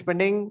 seconds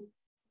ಪೆಂಡಿಂಗ್.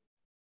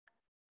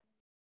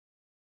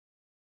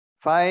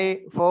 5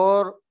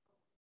 4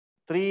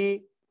 3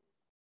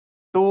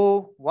 2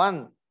 1.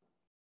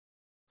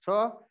 ಸೊ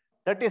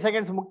 30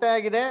 seconds ಮುಕ್ತಾಯ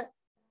ಆಗಿದೆ.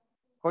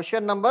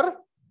 Question number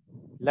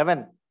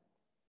 11.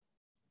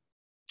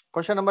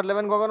 Question number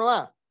 11 ಹೋಗೋಣವಾ?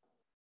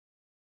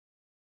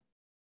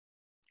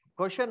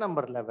 Question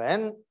number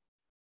 11.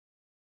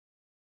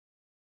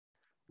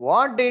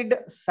 What did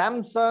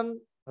Samson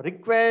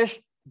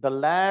request the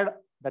lead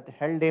that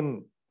held him?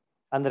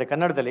 ಅಂದ್ರೆ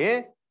ಕನ್ನಡದಲ್ಲಿ,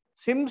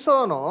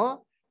 ಸಿಂಸೋನು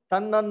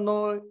ತನ್ನನ್ನು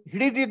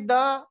ಹಿಡಿದಿದ್ದ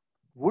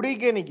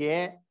ಹುಡುಗನಿಗೆ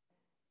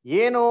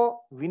ಏನು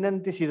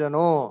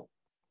ವಿನಂತಿಸಿದನು?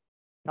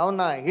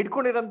 ಅವನ್ನ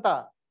ಹಿಡ್ಕೊಂಡಿರಂತ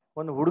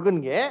ಒಂದು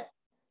ಹುಡುಗನ್ಗೆ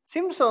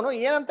ಸಿಂಸೋನು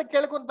ಏನಂತ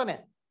ಕೇಳ್ಕೊಂತಾನೆ,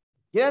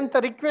 ಏನಂತ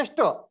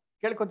ರಿಕ್ವೆಸ್ಟ್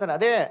ಕೇಳ್ಕೊಂತಾನೆ?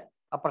 ಅದೇ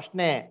ಆ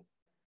ಪ್ರಶ್ನೆ.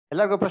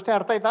 ಎಲ್ಲರಿಗೂ ಪ್ರಶ್ನೆ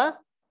ಅರ್ಥ ಆಯ್ತಾ?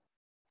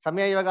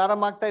 ಸಮಯ ಇವಾಗ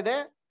ಆರಂಭ ಆಗ್ತಾ ಇದೆ.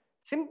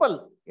 ಸಿಂಪಲ್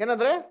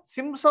ಏನಂದ್ರೆ,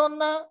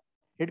 ಸಿಂಸೋನ್ನ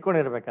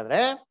ಹಿಡ್ಕೊಂಡಿರ್ಬೇಕಾದ್ರೆ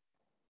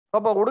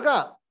ಒಬ್ಬ ಹುಡುಗ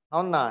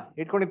ಅವನ್ನ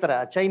ಹಿಡ್ಕೊಂಡಿರ್ತಾರೆ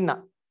ಆ ಚೈನ್ನ.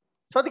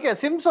 ಸೊ ಅದಕ್ಕೆ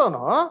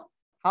ಸಿಂಸೋನು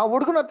ಆ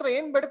ಹುಡುಗನ ಹತ್ರ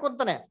ಏನ್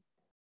ಬೇಡ್ಕೊಂತಾನೆ?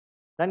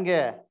 ನನ್ಗೆ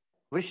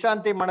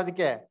ವಿಶ್ರಾಂತಿ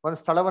ಮಾಡೋದಕ್ಕೆ ಒಂದು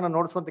ಸ್ಥಳವನ್ನ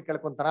ನೋಡ್ಸು ಅಂತ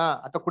ಕೇಳ್ಕೊಂತಾನ,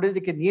 ಅಥವಾ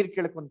ಕುಡಿಯೋದಕ್ಕೆ ನೀರ್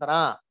ಕೇಳ್ಕೊಂತಾನ?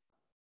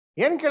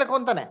 ಏನ್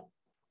ಕೇಳ್ಕೊಂತಾನೆ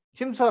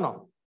ಸಿಂಸೋನು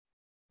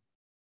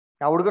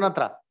ಆ ಹುಡುಗನ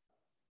ಹತ್ರ?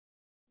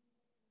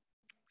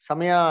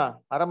 ಸಮಯ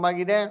ಆರಂಭ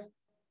ಆಗಿದೆ.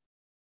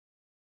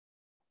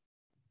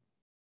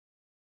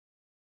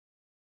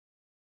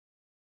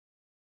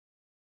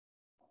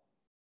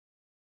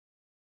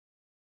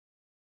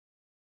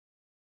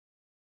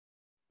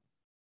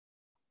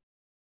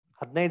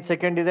 ಹದಿನೈದು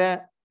ಸೆಕೆಂಡ್ ಇದೆ.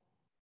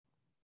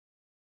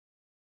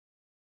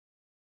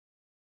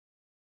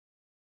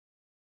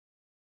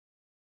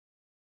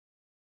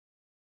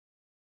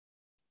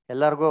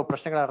 ಎಲ್ಲರಿಗೂ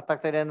ಪ್ರಶ್ನೆಗಳು ಅರ್ಥ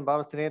ಆಗ್ತಾ ಇದೆ ಅಂತ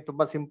ಭಾವಿಸ್ತೀನಿ.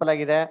 ತುಂಬಾ ಸಿಂಪಲ್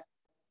ಆಗಿದೆ.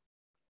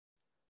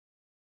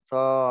 ಸೊ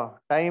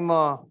ಟೈಮ್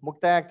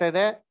ಮುಕ್ತಾಯ ಆಗ್ತಾ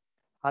ಇದೆ.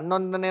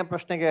 11ನೇ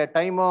ಪ್ರಶ್ನೆಗೆ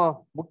ಟೈಮು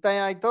ಮುಕ್ತಾಯ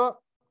ಆಯ್ತು.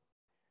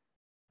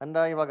 ಅಂದ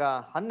ಇವಾಗ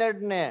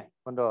 12ನೇ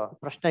ಒಂದು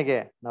ಪ್ರಶ್ನೆಗೆ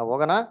ನಾವು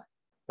ಹೋಗೋಣ.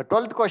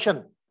 12th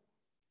question.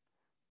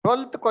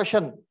 12th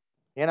ಕ್ವಶನ್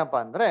ಏನಪ್ಪಾ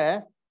ಅಂದ್ರೆ,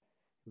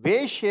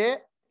 ವೇಶ್ಯೆ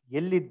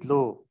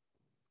ಎಲ್ಲಿದ್ಲು?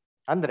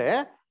 ಅಂದ್ರೆ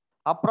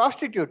ಆ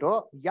ಪ್ರಾಸ್ಟಿಟ್ಯೂಟ್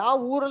ಯಾವ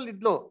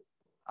ಊರಲ್ಲಿದ್ಲು?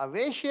 ಆ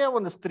ವೇಶ್ಯೆಯ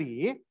ಒಂದು ಸ್ತ್ರೀ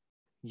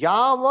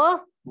ಯಾವ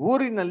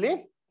ಊರಿನಲ್ಲಿ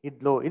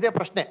ಇದ್ಲು? ಇದೇ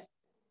ಪ್ರಶ್ನೆ.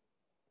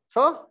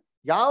 ಸೊ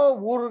ಯಾವ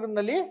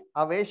ಊರಿನಲ್ಲಿ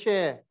ಆ ವೇಶ್ಯೆ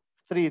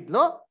ಸ್ತ್ರೀ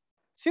ಇದ್ಲು?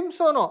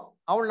 ಸಿಂಸೋನು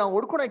ಅವಳನ್ನ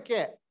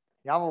ಹುಡ್ಕೊಳಕ್ಕೆ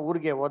ಯಾವ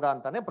ಊರಿಗೆ ಹೋದ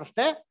ಅಂತಾನೆ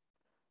ಪ್ರಶ್ನೆ.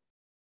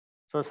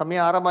 ಸೊ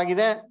ಸಮಯ ಆರಂಭ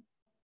ಆಗಿದೆ.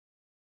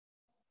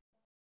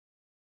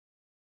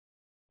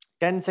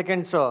 10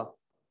 seconds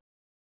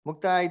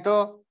ಮುಕ್ತಾಯ ಆಯ್ತು.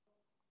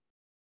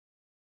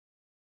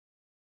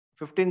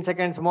 15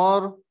 seconds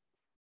more.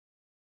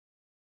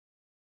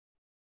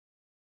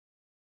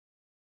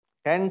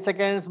 10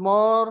 seconds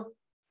more.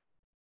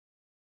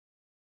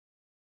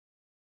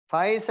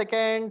 5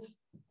 seconds.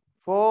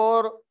 4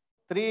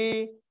 3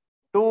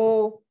 2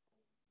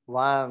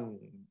 1.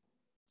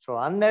 So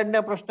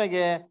 12ನೇ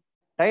ಪ್ರಶ್ನೆಗೆ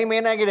ಟೈಮ್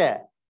ಏನಾಗಿದೆ?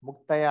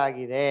 ಮುಕ್ತಾಯ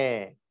ಆಗಿದೆ.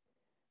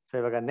 ಸೊ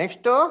ಇವಾಗ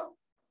ನೆಕ್ಸ್ಟ್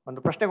ಒಂದು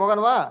ಪ್ರಶ್ನೆಗೆ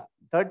ಹೋಗೋಣವಾ?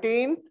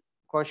 13th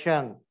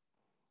question.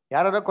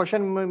 ಯಾರು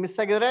ಕ್ವಶನ್ ಮಿಸ್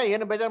ಆಗಿದ್ರೆ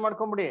ಏನು ಬೇಜಾರು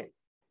ಮಾಡ್ಕೊಂಬಿಡಿ,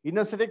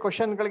 ಇನ್ನೊಂದ್ಸತಿ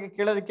ಕ್ವಶನ್ಗಳಿಗೆ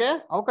ಕೇಳೋದಕ್ಕೆ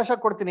ಅವಕಾಶ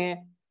ಕೊಡ್ತೀನಿ.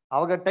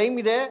 ಅವಾಗ ಟೈಮ್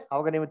ಇದೆ,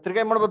 ಅವಾಗ ನೀವು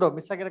ತಿರ್ಗಾ ಮಾಡ್ಬೋದು,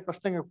 ಮಿಸ್ ಆಗಿರೋ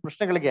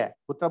ಪ್ರಶ್ನೆಗಳಿಗೆ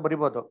ಉತ್ತರ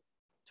ಬರಿಬೋದು.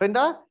 ಸೊ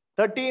ಇಂದ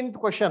 13th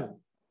ಕ್ವಶನ್,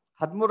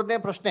 13ನೇ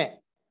ಪ್ರಶ್ನೆ.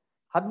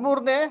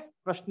 13ನೇ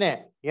ಪ್ರಶ್ನೆ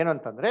ಏನು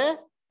ಅಂತಂದ್ರೆ,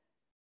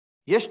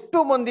 ಎಷ್ಟು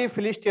ಮಂದಿ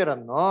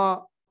ಫಿಲಿಸ್ಟಿಯರನ್ನು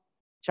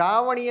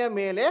ಚಾವಣಿಯ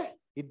ಮೇಲೆ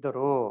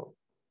ಇದ್ದರು?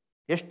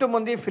 ಎಷ್ಟು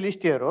ಮಂದಿ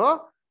ಫಿಲಿಸ್ಟಿಯರು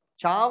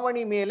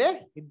ಚಾವಣಿ ಮೇಲೆ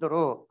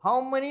ಇದ್ದರು? How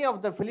many of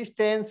the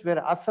Philistines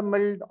wear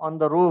assembled on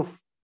the roof?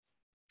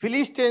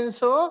 Philistines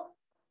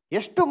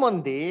ಎಷ್ಟು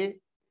ಮಂದಿ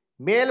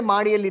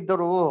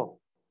ಮೇಲ್ಮಾಡಿಯಲ್ಲಿದ್ದರು?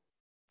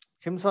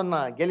 ಸಿಂಸೋನ್ನ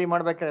ಗೇಲಿ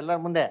ಮಾಡ್ಬೇಕಾರೆ ಎಲ್ಲರ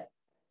ಮುಂದೆ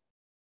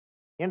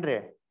ಏನ್ರಿ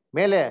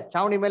ಮೇಲೆ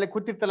ಚಾವಣಿ ಮೇಲೆ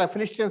ಕೂತಿರ್ತಲ್ಲ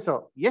ಫಿಲಿಸ್ಟಿಯನ್ಸ್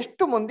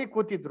ಎಷ್ಟು ಮಂದಿ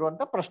ಕೂತಿದ್ರು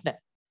ಅಂತ ಪ್ರಶ್ನೆ.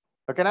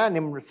 ಓಕೆನಾ?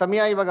 ನಿಮ್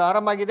ಸಮಯ ಇವಾಗ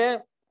ಆರಾಮಾಗಿದೆ.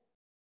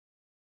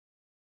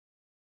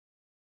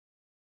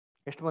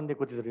 ಎಷ್ಟು ಮಂದಿ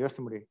ಕೂತಿದ್ರು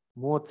ಯೋಚನೆ ಮಾಡಿ.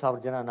 30,000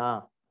 ಜನನಾ,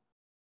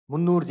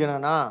 300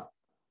 ಜನನಾ,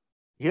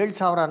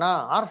 7,000ನಾ,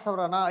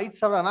 6,000ನಾ,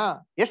 5,000ನಾ,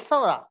 ಎಷ್ಟು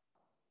ಸಾವಿರ?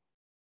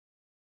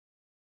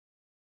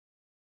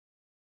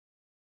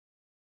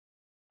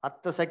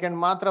 ಹತ್ತು ಸೆಕೆಂಡ್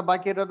ಮಾತ್ರ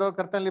ಬಾಕಿ ಇರೋದು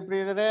ಕರ್ತನಲ್ಲಿ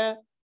ಪ್ರಿಯರೇ.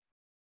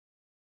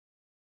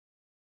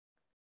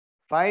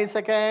 5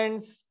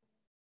 seconds.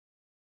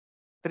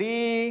 3,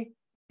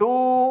 2,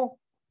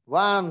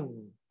 1.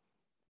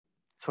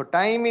 So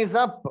time is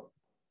up.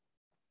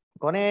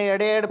 ಕೊನೆ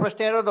 2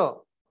 ಪ್ರಶ್ನೆ ಇರೋದು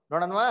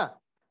ನೋಡೋಣವಾ?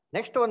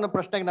 ನೆಕ್ಸ್ಟ್ ಒಂದು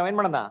ಪ್ರಶ್ನೆಗೆ ನಾವೇನ್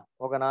ಮಾಡೋಣ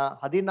ಹೋಗೋಣ.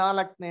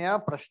 14ನೇ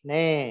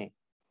ಪ್ರಶ್ನೆ.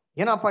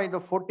 ಏನಪ್ಪಾ ಇದು?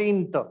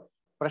 14th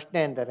ಪ್ರಶ್ನೆ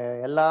ಅಂದರೆ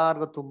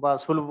ಎಲ್ಲಾರ್ಗು ತುಂಬಾ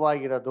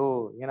ಸುಲಭವಾಗಿರೋದು.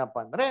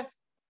 ಏನಪ್ಪಾ ಅಂದ್ರೆ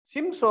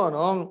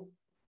ಸಿಂಸೋನು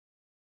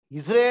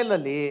ಇಸ್ರೇಲ್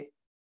ಅಲ್ಲಿ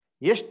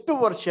ಎಷ್ಟು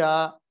ವರ್ಷ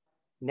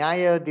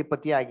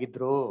ನ್ಯಾಯಾಧಿಪತಿ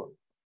ಆಗಿದ್ರು?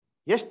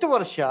 ಎಷ್ಟು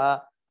ವರ್ಷ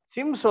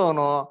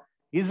ಸಿಂಸೋನು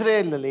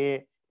ಇಸ್ರೇಲ್ ಅಲ್ಲಿ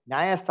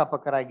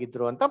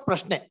ನ್ಯಾಯಸ್ಥಾಪಕರಾಗಿದ್ರು ಅಂತ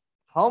ಪ್ರಶ್ನೆ.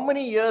 How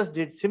many years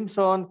did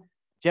ಸಿಂಸೋನ್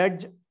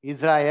judge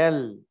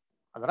Israel?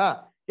 ಅದರ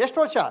ಎಷ್ಟು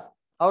ವರ್ಷ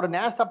ಅವರು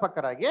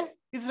ನ್ಯಾಯಸ್ಥಾಪಕರಾಗಿ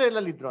ಇಸ್ರೇಲ್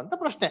ಅಲ್ಲಿ ಇದ್ರು ಅಂತ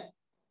ಪ್ರಶ್ನೆ.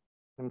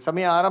 ನಿಮ್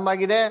ಸಮಯ ಆರಂಭ.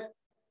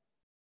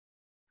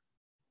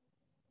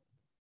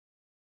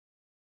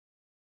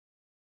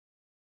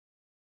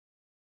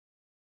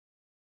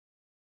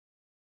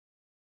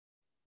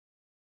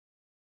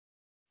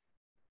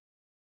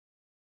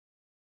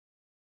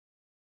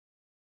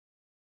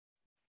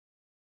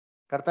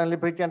 ಕರ್ತನಲ್ಲಿ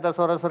ಪ್ರೀತಿ ಅಂತ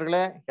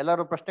ಸೋದರಗಳೇ,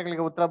 ಎಲ್ಲರೂ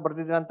ಪ್ರಶ್ನೆಗಳಿಗೆ ಉತ್ತರ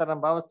ಬರ್ದಿದ್ದೀರ ಅಂತ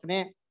ನಾನು ಭಾವಿಸ್ತೀನಿ.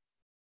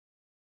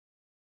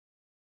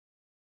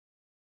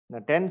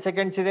 10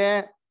 seconds ಇದೆ.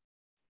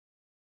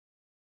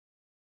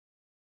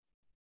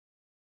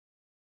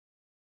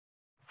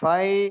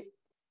 5,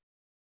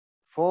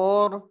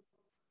 4,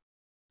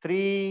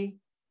 3,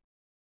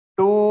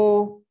 2,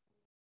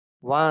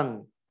 1.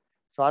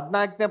 ಸೊ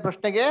 14ನೇ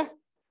ಪ್ರಶ್ನೆಗೆ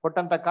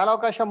ಕೊಟ್ಟಂತ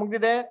ಕಾಲಾವಕಾಶ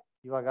ಮುಗಿದಿದೆ.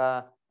 ಇವಾಗ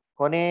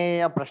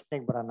ಕೊನೆಯ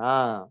ಪ್ರಶ್ನೆಗೆ ಬರೋಣ.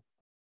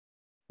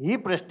 ಈ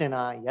ಪ್ರಶ್ನೆನ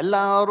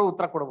ಎಲ್ಲರೂ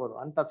ಉತ್ತರ ಕೊಡ್ಬೋದು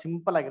ಅಂತ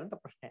ಸಿಂಪಲ್ ಆಗಿರೋಂಥ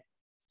ಪ್ರಶ್ನೆ.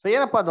 ಸೊ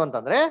ಏನಪ್ಪಾ ಅದು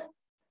ಅಂತಂದ್ರೆ,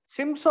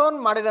 ಸಿಂಸೋನ್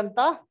ಮಾಡಿದಂತ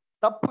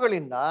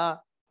ತಪ್ಪುಗಳಿಂದ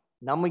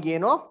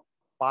ನಮಗೇನೋ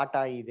ಪಾಠ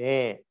ಇದೆ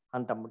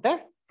ಅಂತಂದ್ಬಿಟ್ಟೆ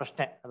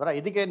ಪ್ರಶ್ನೆ. ಅದರ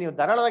ಇದಕ್ಕೆ ನೀವು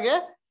ಧಾರಾಳವಾಗಿ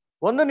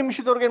 1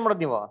 ನಿಮಿಷದವರೆಗೆ ಏನ್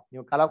ಮಾಡೋದು,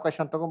 ನೀವು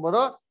ಕಾಲಾವಕಾಶ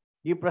ತಗೊಬೋದು.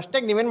 ಈ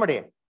ಪ್ರಶ್ನೆಗೆ ನೀವೇನ್ ಮಾಡಿ,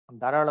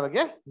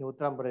 ಧಾರಾಳವಾಗಿ ನೀವು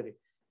ಉತ್ತರ ಬರೀರಿ.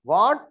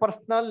 What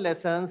personal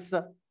lessons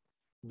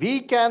we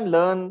can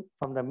learn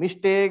from the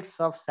mistakes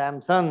of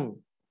Samson?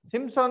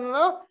 ಸಿಂಸನ್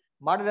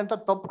ಮಾಡಿದಂತ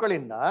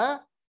ತಪ್ಪುಗಳಿಂದ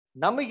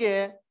ನಮಗೆ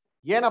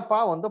ಏನಪ್ಪಾ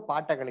ಒಂದು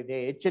ಪಾಠಗಳಿದೆ,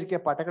 ಎಚ್ಚರಿಕೆ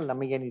ಪಾಠಗಳು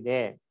ನಮಗೇನಿದೆ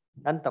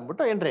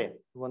ಅಂತಂದ್ಬಿಟ್ಟು ಏನ್ರಿ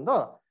ಒಂದು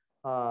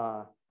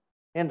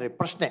ಏನ್ರಿ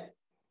ಪ್ರಶ್ನೆ.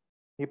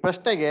 ಈ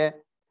ಪ್ರಶ್ನೆಗೆ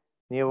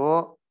ನೀವು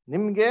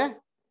ನಿಮ್ಗೆ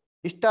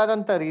ಇಷ್ಟ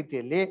ಆದಂತ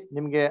ರೀತಿಯಲ್ಲಿ,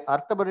 ನಿಮ್ಗೆ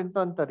ಅರ್ಥ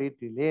ಬರುವಂತ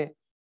ರೀತಿಯಲ್ಲಿ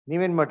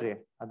ನೀವೇನ್ ಮಾಡ್ರಿ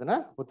ಅದನ್ನ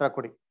ಉತ್ತರ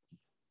ಕೊಡಿ.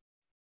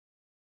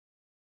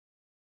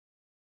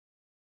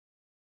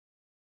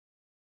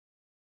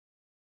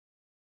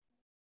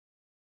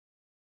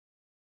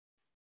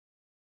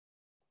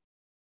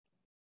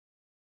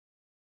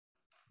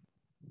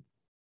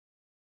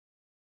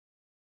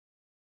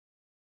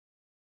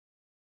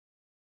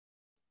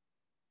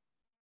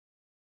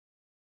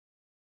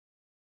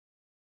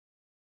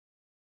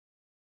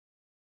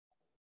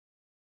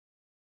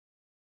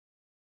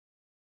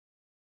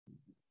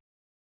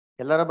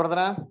 ಎಲ್ಲರೂ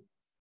ಬರ್ದ್ರ?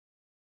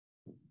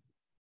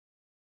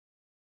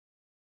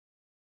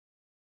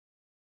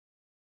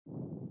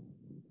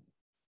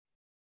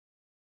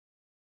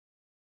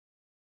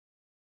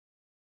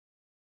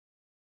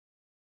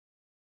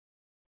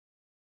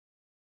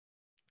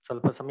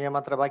 ಸ್ವಲ್ಪ ಸಮಯ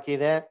ಮಾತ್ರ ಬಾಕಿ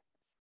ಇದೆ.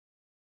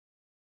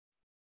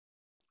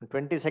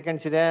 20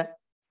 seconds ಇದೆ.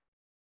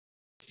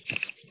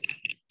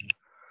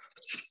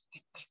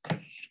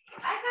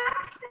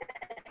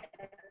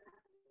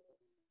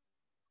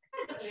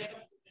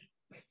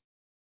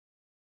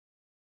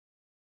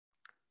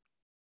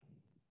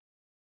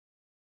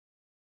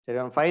 ಸರಿ,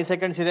 ಒಂದು 5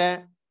 seconds ಇದೆ.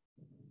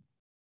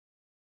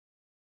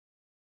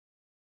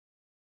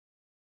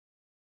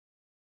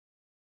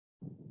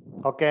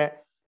 ಓಕೆ,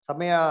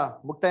 ಸಮಯ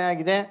ಮುಕ್ತಾಯ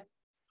ಆಗಿದೆ.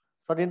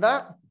 ಸೊ ಅದರಿಂದ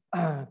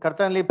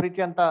ಕರ್ತನಲ್ಲಿ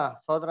ಪ್ರೀತಿ ಅಂತ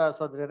ಸಹೋದರ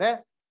ಸಹೋದರಿಯರೇ,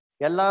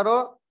 ಎಲ್ಲರೂ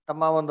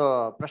ತಮ್ಮ ಒಂದು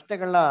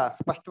ಪ್ರಶ್ನೆಗಳನ್ನ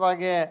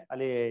ಸ್ಪಷ್ಟವಾಗಿ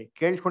ಅಲ್ಲಿ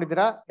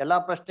ಕೇಳಿಸ್ಕೊಂಡಿದ್ದೀರಾ. ಎಲ್ಲಾ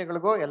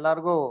ಪ್ರಶ್ನೆಗಳಿಗೂ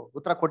ಎಲ್ಲರಿಗೂ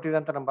ಉತ್ತರ ಕೊಟ್ಟಿದೆ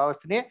ಅಂತ ನಾನು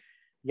ಭಾವಿಸ್ತೀನಿ.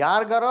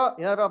 ಯಾರಿಗಾರೋ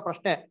ಏನಾರೋ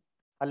ಪ್ರಶ್ನೆ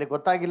ಅಲ್ಲಿ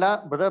ಗೊತ್ತಾಗಿಲ್ಲ,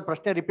 ಬ್ರದರ್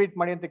ಪ್ರಶ್ನೆ ರಿಪೀಟ್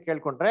ಮಾಡಿ ಅಂತ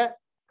ಕೇಳ್ಕೊಂಡ್ರೆ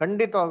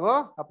ಖಂಡಿತವಾಗೂ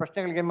ಆ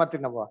ಪ್ರಶ್ನೆಗಳಿಗೆ ಏನ್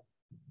ಮಾಡ್ತೀವಿ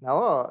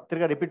ನಾವು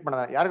ತಿರ್ಗಾ ರಿಪೀಟ್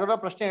ಮಾಡೋಣ. ಯಾರಿಗಾರೋ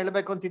ಪ್ರಶ್ನೆ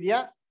ಹೇಳ್ಬೇಕು ಅಂತಿದ್ಯಾ,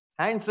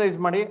 ಹ್ಯಾಂಡ್ಸ್ ರೈಸ್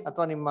ಮಾಡಿ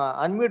ಅಥವಾ ನಿಮ್ಮ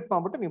ಅನ್ಮ್ಯೂಟ್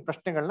ಮಾಡ್ಬಿಟ್ಟು ನೀವು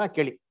ಪ್ರಶ್ನೆಗಳನ್ನ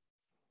ಕೇಳಿ.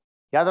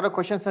 ಯಾವ್ದಾದ್ರು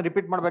ಕ್ವಶನ್ಸ್ ನ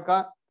ರಿಪೀಟ್ ಮಾಡ್ಬೇಕಾ?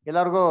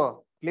 ಎಲ್ಲರಿಗೂ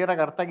ಕ್ಲಿಯರ್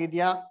ಆಗಿ ಅರ್ಥ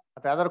ಆಗಿದ್ಯಾ?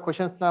 ಅಥವಾ ಯಾವ್ದಾದ್ರು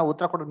ಕ್ವಶನ್ಸ್ ನ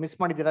ಉತ್ತರ ಕೊಡೋದು ಮಿಸ್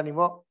ಮಾಡಿದ್ದೀರಾ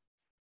ನೀವು?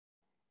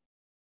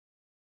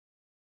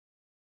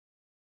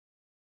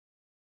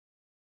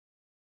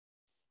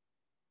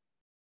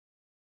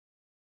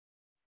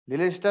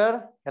 ಲಿಲಿಸ್ಟರ್,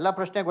 ಎಲ್ಲಾ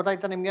ಪ್ರಶ್ನೆ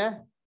ಗೊತ್ತಾಯ್ತಾ ನಿಮ್ಗೆ?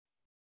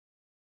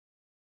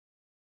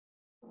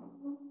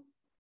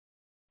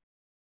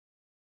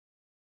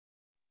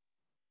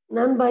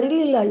 ನಾನು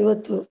ಬರೀಲಿಲ್ಲ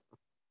ಇವತ್ತು.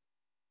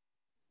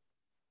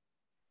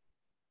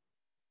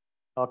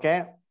 ಓಕೆ,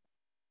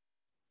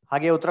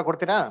 ಹಾಗೆ ಉತ್ತರ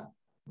ಕೊಡ್ತೀರಾ?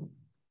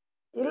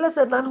 ಇಲ್ಲ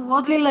ಸರ್, ನಾನು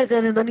ಓದ್ಲಿಲ್ಲ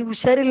ಸರ್, ನನಗೆ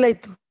ಹುಷಾರಿಲ್ಲ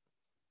ಇತ್ತು.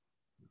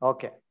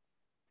 ಓಕೆ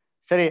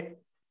ಸರಿ,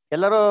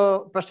 ಎಲ್ಲರೂ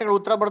ಪ್ರಶ್ನೆಗಳು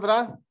ಉತ್ತರ ಬರೆದ್ರಾ?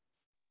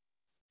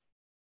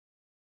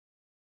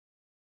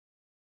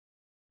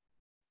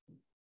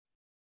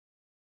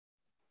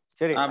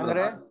 ಸರಿ, ಹಾ,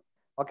 ಅಂದ್ರೆ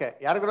ಓಕೆ,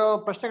 ಯಾರಿಗಾರು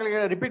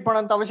ಪ್ರಶ್ನೆಗಳಿಗೆ ರಿಪೀಟ್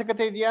ಮಾಡೋಂತ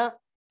ಅವಶ್ಯಕತೆ ಇದೆಯಾ?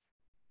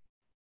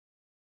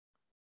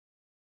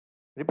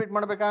 ರಿಪೀಟ್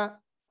ಮಾಡ್ಬೇಕಾ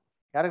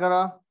ಯಾರಿಗಾರ?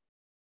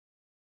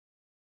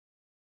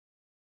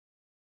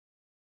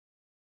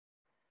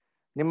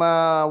 ನಿಮ್ಮ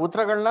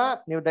ಉತ್ತರಗಳನ್ನ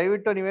ನೀವು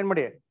ದಯವಿಟ್ಟು ನೀವೇನ್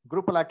ಮಾಡಿ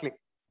ಗ್ರೂಪ್ ಅಲ್ಲಿ ಹಾಕ್ಲಿ.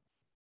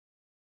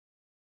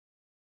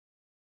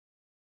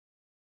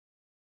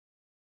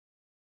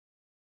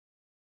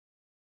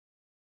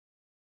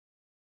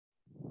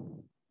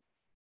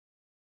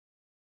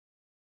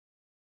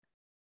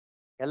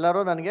 ಎಲ್ಲರೂ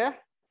ನನಗೆ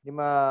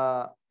ನಿಮ್ಮ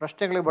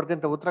ಪ್ರಶ್ನೆಗಳಿಗೆ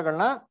ಬರ್ದಂತ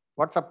ಉತ್ತರಗಳನ್ನ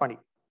ವಾಟ್ಸಪ್ ಮಾಡಿ.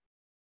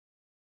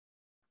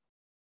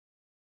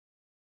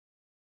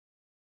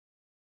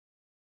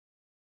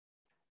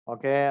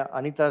 ಓಕೆ,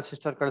 ಅನಿತಾ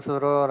ಸಿಸ್ಟರ್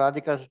ಕಳಿಸಿದ್ರು,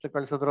 ರಾಧಿಕಾ ಸಿಸ್ಟರ್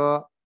ಕಳಿಸಿದ್ರು,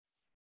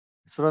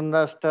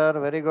 ಸುರಂದಾ sister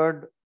very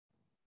good.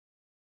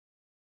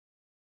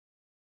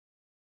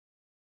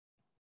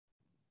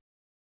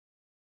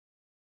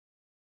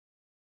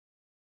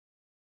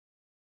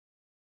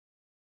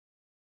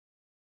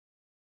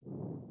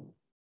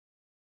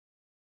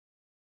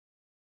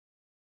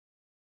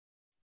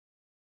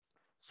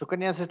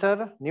 Sukanya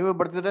sister ನೀವು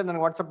ಬರ್ತಿದ್ರೆ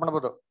ನನಗೆ ವಾಟ್ಸಪ್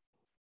ಮಾಡ್ಬೋದು.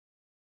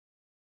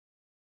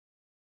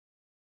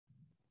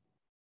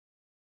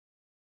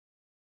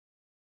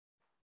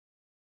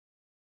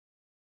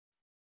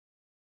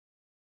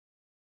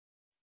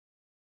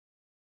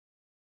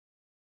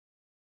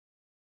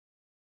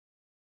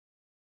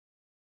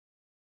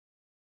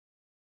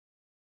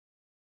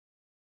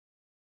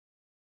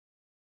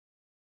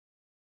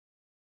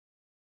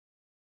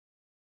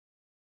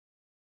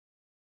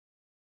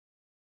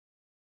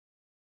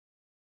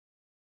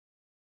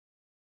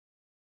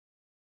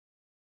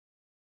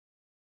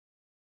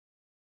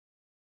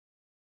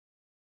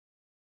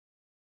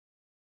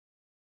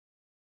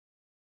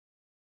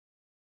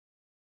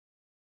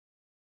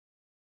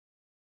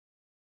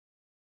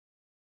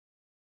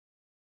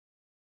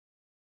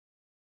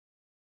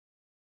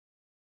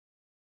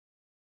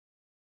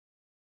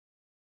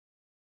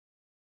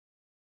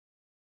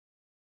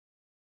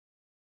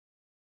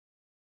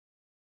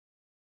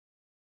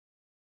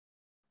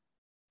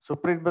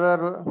 ಸುಪ್ರೀತ್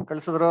ಬ್ರದರ್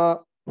ಕಳಿಸಿದ್ರು,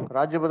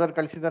 ರಾಜ್ಯ ಬ್ರದರ್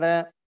ಕಳಿಸಿದ್ದಾರೆ.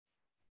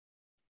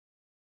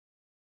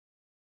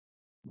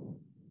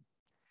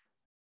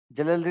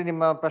 ಜಲ್ದಿ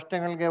ನಿಮ್ಮ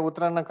ಪ್ರಶ್ನೆಗಳಿಗೆ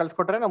ಉತ್ತರನ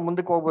ಕಳ್ಸಿಕೊಟ್ರೆ ನಾವು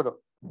ಮುಂದಕ್ಕೆ ಹೋಗ್ಬೋದು.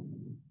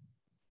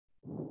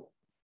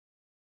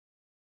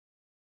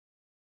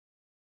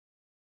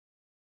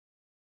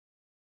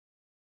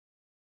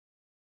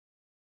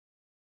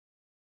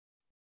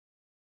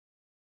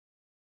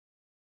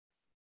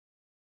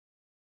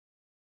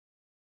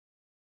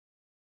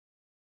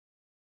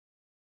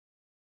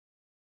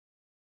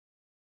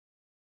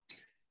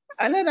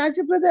 ಅಲ್ಲ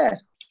ರಾಜು ಬ್ರದರ್,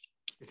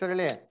 ಇಷ್ಟ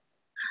ಹೇಳಿ.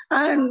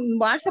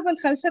 ವಾಟ್ಸಪ್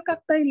ಅಲ್ಲಿ ಕಳ್ಸಕ್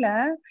ಆಗ್ತಾ ಇಲ್ಲ,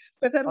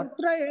 ಬೇಕಾದ್ರೆ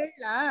ಉತ್ತರ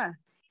ಹೇಳ.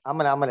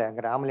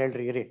 ಆಮೇಲೆ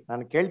ಹೇಳ್ರಿ, ಇರಿ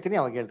ನಾನು ಕೇಳ್ತೀನಿ,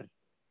 ಅವಾಗ ಹೇಳ್ರಿ.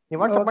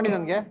 ನೀವು ವಾಟ್ಸಪ್ ಮಾಡಿ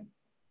ನನ್ಗೆ.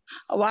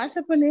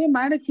 ವಾಟ್ಸಪ್ ಅಲ್ಲಿ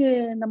ಮಾಡಕ್ಕೆ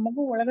ನಮ್ಮ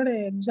ಮಗು ಒಳಗಡೆ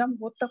ಎಕ್ಸಾಮ್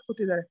ಓದ್ತಾ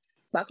ಕೂತಿದ್ದಾರೆ,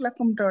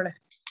 ಬಾಕ್ಲಾಕೊಂಬಿಟ್ಟವಳೆ.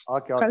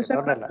 ಓಕೆ,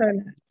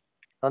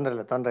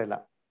 ತೊಂದ್ರೆ ಇಲ್ಲ.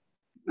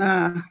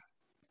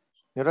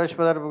 ನಿರೋಶ್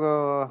ಬ್ರದರ್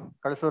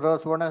ಕಳಿಸಿದ್ರು,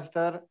 ಸುವರ್ಣ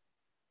ಸಿಸ್ಟರ್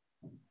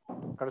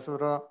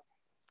ಕಳಿಸಿದ್ರು,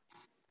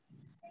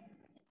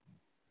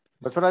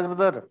 Basavaraj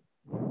brother,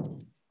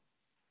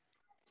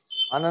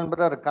 Anand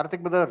brother,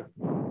 Karthik brother,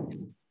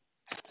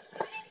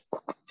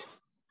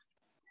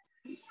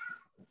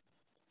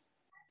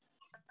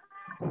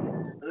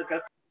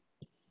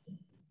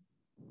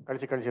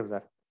 ಕಳಿಸಿ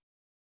ಬ್ರದರ್.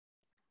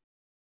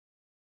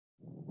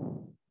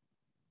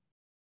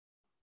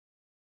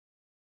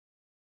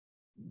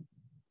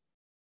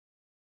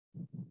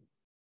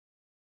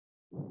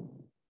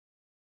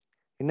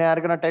 ಇನ್ನ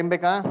ಯಾರಿಗಾನ ಟೈಮ್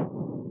ಬೇಕಾ?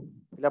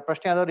 ಇಲ್ಲ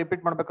ಪ್ರಶ್ನೆ ಯಾವ್ದಾದ್ರು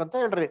ರಿಪೀಟ್ ಮಾಡ್ಬೇಕು ಅಂತ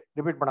ಹೇಳ್ರಿ,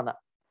 ರಿಪೀಟ್ ಮಾಡೋಣ.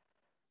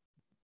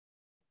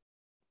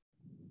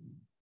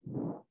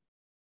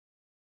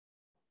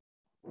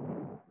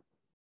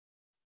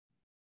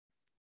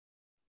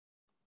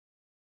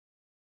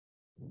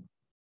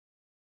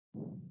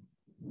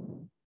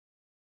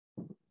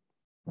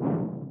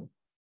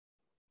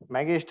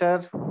 Maggi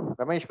sister,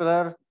 Ramesh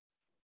brother,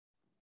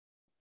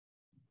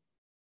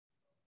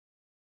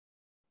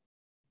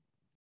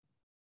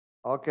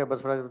 okay,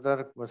 Basavaraj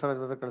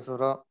brother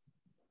ಕಳಿಸಿದ್ರು.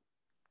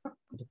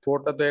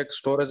 ಫೋಟೋ ತೆಗ್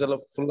ಸ್ಟೋರೇಜ್ ಎಲ್ಲ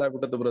ಫುಲ್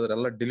ಆಗ್ಬಿಟ್ಟದ ಬ್ರದರ್,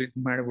 ಎಲ್ಲ ಡಿಲೀಟ್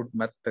ಮಾಡಿಬಿಟ್ಟು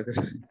ಮತ್ತೆ.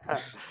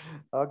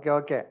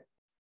 ಓಕೆ.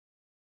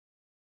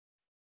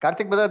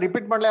 ಕಾರ್ತಿಕ್ ಬ್ರದರ್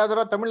ರಿಪೀಟ್ ಮಾಡ್ಲಾ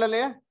ಯಾವ್ದಾರು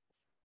ತಮಿಳಲ್ಲಿ?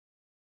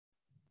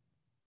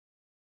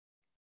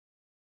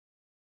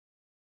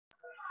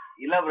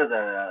 ಇಲ್ಲ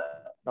ಬ್ರದರ್,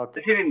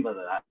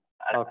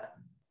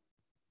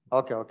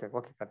 ಓಕೆ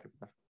ಕಾರ್ತಿಕ್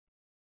ಬ್ರದರ್.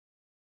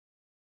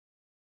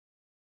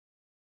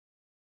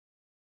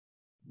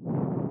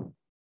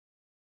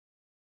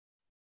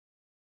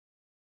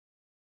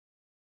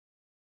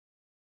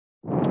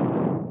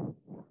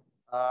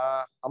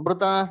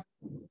 ಅಮೃತ,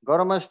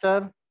 ಗೌರವ್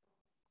ಮಾಸ್ಟರ್,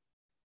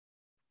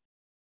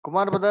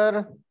 ಕುಮಾರ್ ಬ್ರದರ್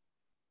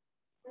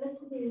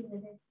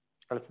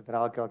ಕಳಿಸಿದ್ರ?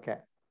 ಓಕೆ.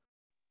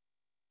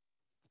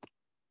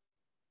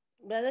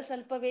 ಬ್ರದರ್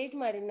ಸ್ವಲ್ಪ ವೇಟ್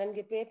ಮಾಡಿ,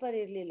 ನನ್ಗೆ ಪೇಪರ್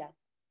ಇರ್ಲಿಲ್ಲ.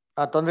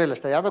 ತೊಂದ್ರೆ ಇಲ್ಲ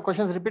ಅಷ್ಟೇ. ಯಾವ್ದೋ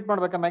ಕ್ವಶನ್ಸ್ ರಿಪೀಟ್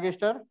ಮಾಡ್ಬೇಕಾ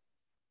ಮ್ಯಾಗಿಸ್ಟರ್?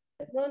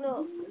 ನೋ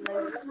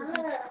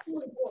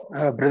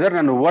ಬ್ರದರ್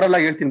ನಾನು ಓವರ್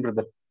ಆಗಿ ಹೇಳ್ತೀನಿ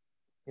ಬ್ರದರ್.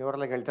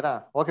 ಇವರೆಲ್ಲ ಹೇಳ್ತೀರಾ?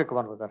 Okay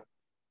Kumar brother.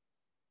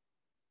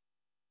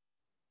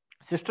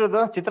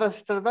 ಸಿಸ್ಟರ್ದು, ಚಿತ್ರ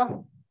ಸಿಸ್ಟರ್ದು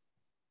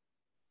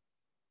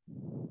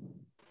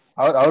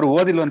ಅವ್ರು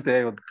ಓದಿಲ್ವಂತೆ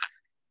ಇವತ್ತು.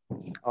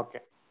 ಓಕೆ.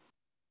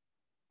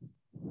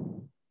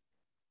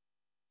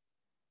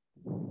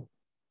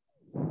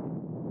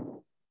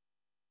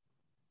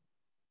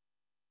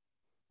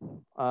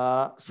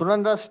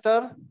 ಸುನಂದ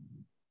ಸಿಸ್ಟರ್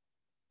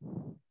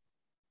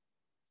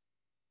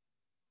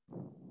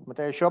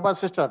ಮತ್ತೆ Shobha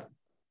sister.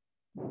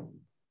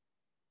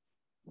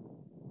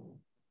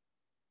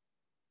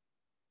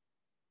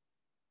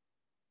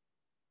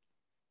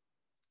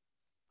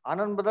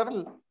 Anand brother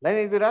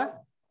line ಇದ್ದೀರಾ?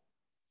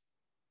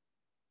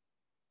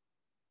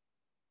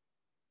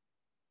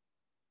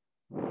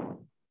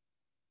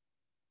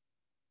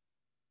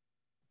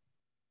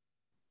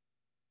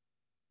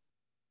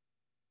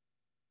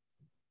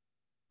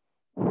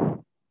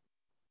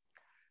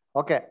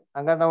 ಓಕೆ,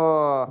 ಹಂಗಾರೆ ನಾವು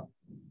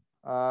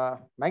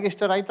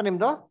ಮ್ಯಾಗಿಸ್ಟರ್ ಆಯ್ತಾ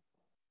ನಿಮ್ದು?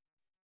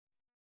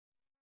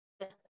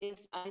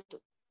 ಆಯ್ತು.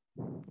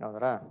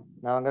 ಹೌದ್ರಾ?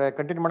 ನಾವ್ ಹಂಗಾರೆ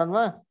ಕಂಟಿನ್ಯೂ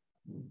ಮಾಡೋಣ.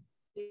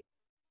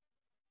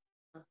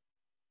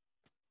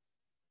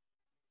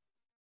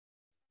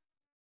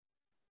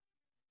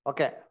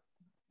 ಓಕೆ,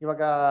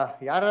 ಇವಾಗ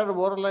ಯಾರ್ಯಾರು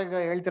ಓರಲ್ಲ ಈಗ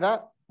ಹೇಳ್ತೀರಾ?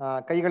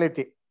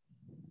 ಕೈಗಳೆತ್ತಿ.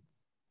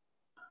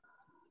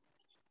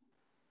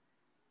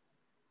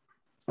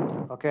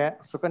 Okay,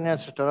 Sukanya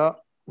sister,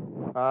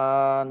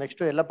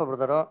 next Yallappa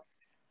brother.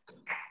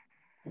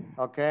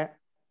 Okay,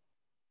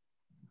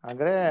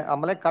 ಅಂದ್ರೆ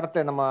ಆಮೇಲೆ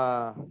ಕಾರ್ತೆ ನಮ್ಮ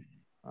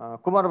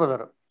ಕುಮಾರ್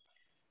ಬ್ರದರು.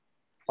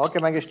 ಓಕೆ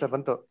ಮ್ಯಾಗಿಸ್ಟರ್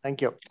ಬಂತು,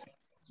 ಥ್ಯಾಂಕ್ ಯು.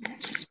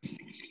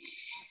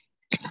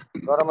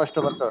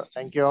 ಗೌರವಷ್ಟು ಬಂತು,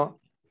 ಥ್ಯಾಂಕ್ ಯು.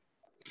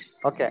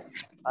 ಓಕೆ,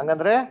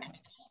 ಹಂಗಂದ್ರೆ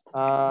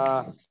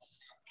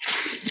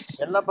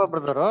ಯಲ್ಲಪ್ಪ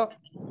ಬ್ರದರು,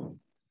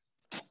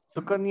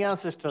 ಸುಕನ್ಯಾ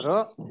ಸಿಸ್ಟರು,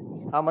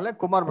 ಆಮೇಲೆ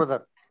ಕುಮಾರ್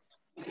ಬ್ರದರ್.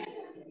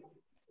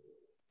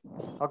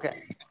 ಓಕೆ,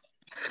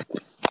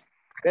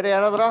 ಬೇರೆ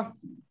ಯಾರಾದ್ರೂ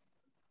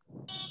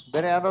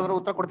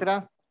ಉತ್ತರ ಕೊಡ್ತೀರಾ?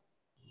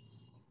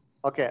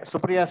 Okay,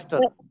 Supriya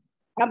sister.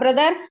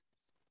 Brother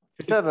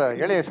sister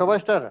ಹೇಳಿ. ಶೋಭಾ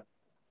ಸಿಸ್ಟರ್.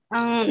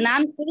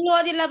 ನಾನ್ ಫುಲ್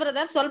ಓದಿಲ್ಲ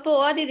ಬ್ರದರ್, ಸ್ವಲ್ಪ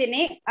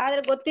ಓದಿದೀನಿ,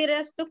 ಆದ್ರೆ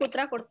ಗೊತ್ತಿರೋಷ್ಟು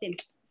ಉತ್ತರ ಕೊಡ್ತೀನಿ.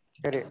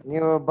 ಸರಿ,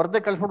 ನೀವು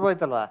ಬರ್ದೆ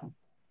ಕಳ್ಸ್ಬಿಡ್ಬೋಯ್ತಲ್ವಾ?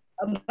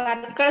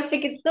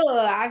 ಕಳಿಸ್ಬೇಕಿತ್ತು,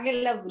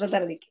 ಆಗಿಲ್ಲ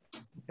ಬ್ರದರ್ ಅದಕ್ಕೆ.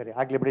 ಸರಿ,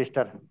 ಆಗ್ಲಿ ಬಿಡಿ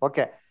ಸಿಸ್ಟರ್.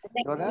 ಓಕೆ,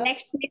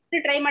 ನೆಕ್ಸ್ಟ್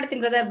ಟ್ರೈ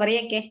ಮಾಡ್ತೀನಿ ಬ್ರದರ್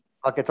ಬರೆಯಕ್ಕೆ.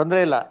 ಓಕೆ, ತೊಂದ್ರೆ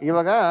ಇಲ್ಲ.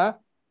 ಇವಾಗ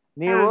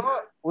ನೀವು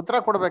ಉತ್ತರ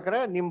ಕೊಡ್ಬೇಕಾದ್ರೆ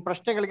ನಿಮ್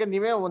ಪ್ರಶ್ನೆಗಳಿಗೆ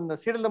ನೀವೇ ಒಂದು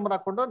ಸೀರಿಯಲ್ ನಂಬರ್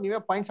ಹಾಕೊಂಡು ನೀವೇ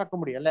ಪಾಯಿಂಟ್ಸ್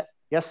ಹಾಕೊಂಡ್ಬಿಡಿ. ಅಲ್ಲೇ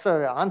ಎಸ್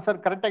ಆನ್ಸರ್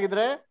ಕರೆಕ್ಟ್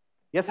ಆಗಿದ್ರೆ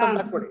ಎಸ್ ಅಂತ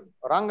ಹಾಕೊಳ್ಳಿ,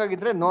 ರಾಂಗ್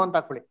ಆಗಿದ್ರೆ ನೋ ಅಂತ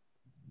ಹಾಕೊಳ್ಳಿ.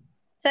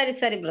 ಸರಿ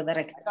ಸರಿ ಬ್ರದರ್.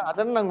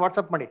 ಅದನ್ನ ನಂಗೆ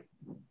ವಾಟ್ಸ್ಆಪ್ ಮಾಡಿ.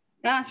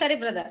 ಸರಿ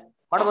ಬ್ರದರ್.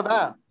 ಮಾಡ್ಬೋದಾ?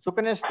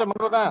 ಸುಕನ್ಯಾ ಸಿಸ್ಟರ್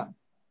ಮಾಡ್ಬೋದಾ?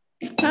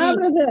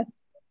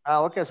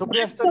 ಓಕೆ,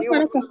 ಸುಪ್ರಿಯಾ ಸಿಸ್ಟರ್ ನೀವು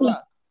ಮಾಡ್ಬೋದಾ?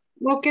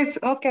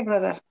 Okay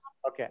brother.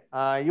 ಓಕೆ,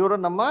 ಇವರು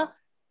ನಮ್ಮ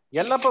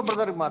ಯಲ್ಲಪ್ಪ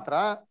ಬ್ರದರ್ ಮಾತ್ರ.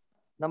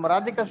 ನಮ್ಮ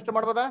ರಾಧಿಕಾ ಸಿಸ್ಟರ್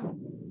ಮಾಡ್ಬೋದಾ?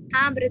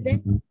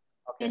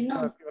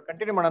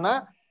 ಕಂಟಿನ್ಯೂ ಮಾಡೋಣ.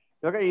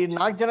 ಇವಾಗ ಈ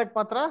 4 ಜನಕ್ಕೆ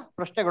ಮಾತ್ರ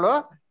ಪ್ರಶ್ನೆಗಳು.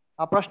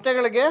 ಆ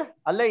ಪ್ರಶ್ನೆಗಳಿಗೆ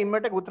ಅಲ್ಲೇ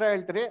ಇಮ್ಮಿಡಿಯೇಟ್ ಉತ್ತರ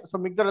ಹೇಳ್ತೀರಿ. ಸೊ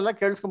ಮಿಕ್ದವರೆಲ್ಲ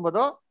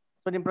ಕೇಳಿಸ್ಕೊಬಹುದು.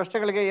 ಸೊ ನಿಮ್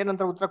ಪ್ರಶ್ನೆಗಳಿಗೆ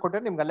ಏನಂತ ಉತ್ತರ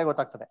ಕೊಟ್ಟರೆ ನಿಮ್ಗೆ ಅಲ್ಲೇ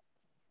ಗೊತ್ತಾಗ್ತದೆ.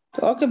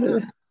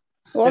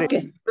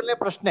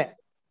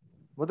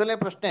 ಮೊದಲನೇ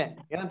ಪ್ರಶ್ನೆ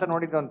ಏನಂತ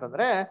ನೋಡಿದ್ದು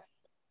ಅಂತಂದ್ರೆ,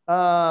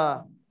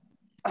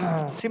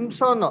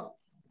 ಸಿಂಸೋನ್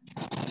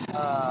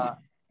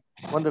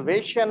ಒಂದು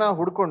ವೇಶ್ಯನ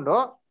ಹುಡ್ಕೊಂಡು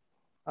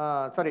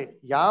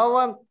ಯಾವ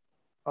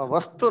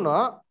ವಸ್ತುನ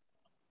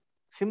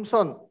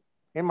ಸಿಂಸೋನ್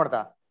ಏನ್ ಮಾಡ್ದ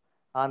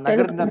ಆ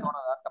ನಗರದಿಂದ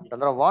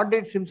ತಗೊಂಡ. What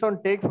did ಸಿಂಸೋನ್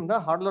take from the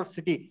ಹಾರ್ಡ್ಲರ್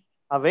city?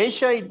 ಆ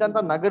ವೇಶ್ಯ ಇದ್ದಂತ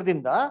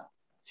ನಗರದಿಂದ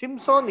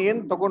ಸಿಂಸೋನ್ ಏನ್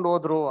ತಗೊಂಡು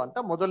ಹೋದ್ರು ಅಂತ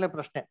ಮೊದಲನೇ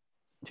ಪ್ರಶ್ನೆ.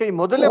 ಈ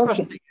ಮೊದಲನೇ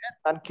ಪ್ರಶ್ನೆಗೆ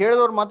ನಾನು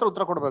ಕೇಳಿದವ್ರು ಮಾತ್ರ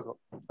ಉತ್ತರ ಕೊಡ್ಬೇಕು.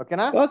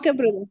 ಓಕೆನಾ?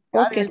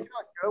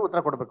 ಉತ್ತರ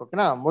ಕೊಡ್ಬೇಕು.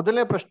 ಓಕೆನಾ?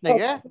 ಮೊದಲನೇ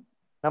ಪ್ರಶ್ನೆಗೆ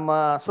ನಮ್ಮ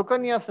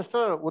ಸುಕನ್ಯಾ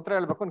ಸಿಸ್ಟರ್ ಉತ್ತರ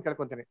ಹೇಳ್ಬೇಕು ಅಂತ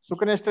ಕೇಳ್ಕೊಂತೀನಿ.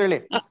 ಸುಕನ್ಯಾ ಸಿಸ್ಟರ್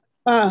ಹೇಳಿ.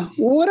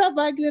 ಊರ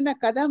ಬಾಗಿಲಿನ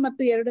ಕದ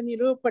ಮತ್ತು 2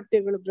 ನಿಲುವು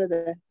ಪಟ್ಟಿಗಳು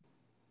ಬ್ರದರ್.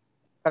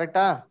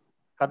 ಕರೆಕ್ಟಾ?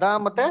 ಕದ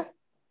ಮತ್ತೆ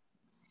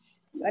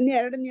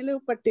 2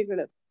 ನಿಲುವು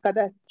ಪಟ್ಟಿಗಳು. ಕದ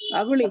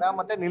ಅಗುಳಿ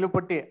ಮತ್ತೆ ನಿಲುವು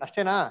ಪಟ್ಟಿ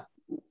ಅಷ್ಟೇನಾ?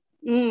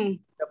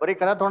 ಬರೀ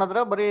ಕದ ತೊಗೊಂಡ್ರ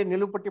ಬರೀ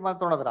ನಿಲುವು ಪಟ್ಟಿ ಮಾತ್ರ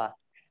ತೊಗೊಂಡ್ರ?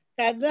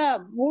 ಕದ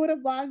 3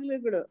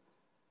 ಬಾಗಿಲುಗಳು.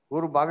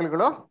 3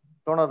 ಬಾಗಿಲುಗಳು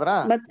ತೊಗೊಂಡ್ರ?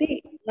 ಮತ್ತೆ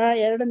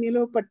 2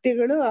 ನಿಲುವು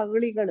ಪಟ್ಟಿಗಳು,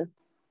 ಅಗುಳಿಗಳು.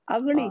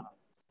 ಅಗುಳಿ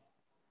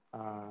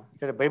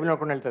ಸರಿ, ಬೈಬಲ್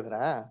ನೋಡ್ಕೊಂಡು ಹೇಳ್ತಾ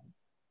ಇದ್ರಾ?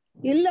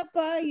 ಇಲ್ಲಪ್ಪ,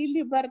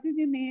 ಇಲ್ಲಿ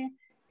ಬರ್ದಿದ್ದೀನಿ.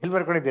 ಎಲ್ಲಿ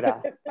ಬರ್ಕೊಂಡಿದ್ದೀರಾ?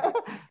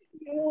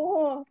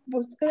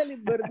 ಪುಸ್ತಕದಲ್ಲಿ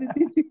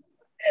ಬರ್ದಿದ್ದೀನಿ.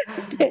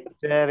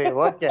 ಸರಿ,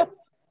 ಓಕೆ.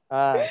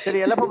 ಸರಿ,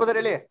 ಯಲ್ಲಪ್ಪ ಬ್ರದರ್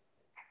ಹೇಳಿ.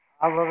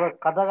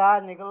 ಕದಗ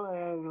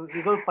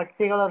ಇಗಳು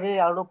ಪಟ್ಟಿಗಳು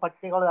 2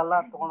 ಪಟ್ಟಿಗಳು ಎಲ್ಲ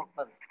ತಗೊಂಡ್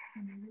ಹೋಗ್ತಾರೆ.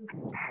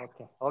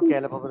 Okay okay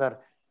Yallappa brother.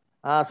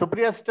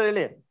 Supriya sister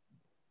ಹೇಳಿ.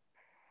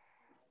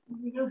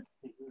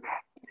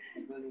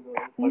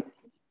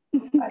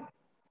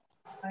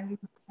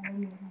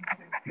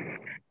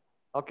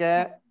 ಓಕೆ,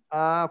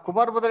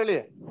 ಕುಮಾರ್ ಬ್ರದರ್ ಹೇಳಿ.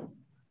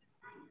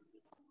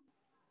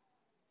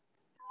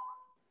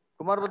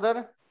 ಕುಮಾರ್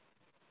ಬ್ರದರ್.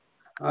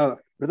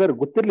 ಬ್ರದರ್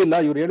ಗೊತ್ತಿರ್ಲಿಲ್ಲ,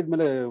 ಇವ್ರು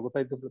ಹೇಳಿದ್ಮೇಲೆ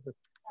ಗೊತ್ತಾಯ್ತು ಬ್ರದರ್.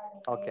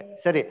 ಓಕೆ,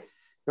 ಸರಿ.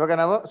 ಇವಾಗ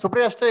ನಾವು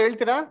ಸುಪ್ರಿಯಾ ಅಷ್ಟೇ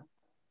ಹೇಳ್ತೀರಾ?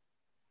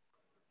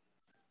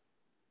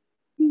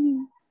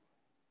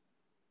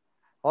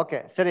 ಓಕೆ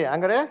ಸರಿ,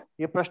 ಹಂಗಾರೆ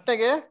ಈ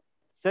ಪ್ರಶ್ನೆಗೆ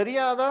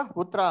ಸರಿಯಾದ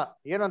ಉತ್ತರ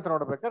ಏನು ಅಂತ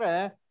ನೋಡ್ಬೇಕಾರೆ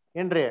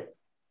ಏನ್ರಿ,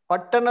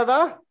 ಪಟ್ಟಣದ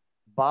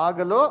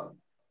ಬಾಗಲು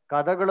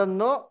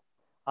ಕದಗಳನ್ನು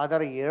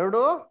ಅದರ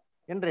 2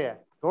 ಏನ್ರಿ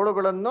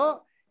ತೋಳುಗಳನ್ನು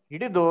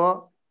ಹಿಡಿದು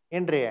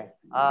ಏನ್ರಿ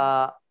ಆ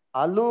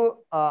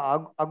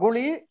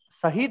ಅಗುಳಿ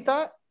ಸಹಿತ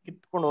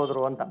ಕಿತ್ಕೊಂಡು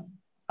ಹೋದ್ರು ಅಂತ.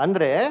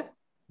 ಅಂದ್ರೆ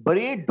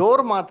ಬರೀ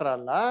ಡೋರ್ ಮಾತ್ರ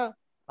ಅಲ್ಲ,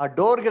 ಆ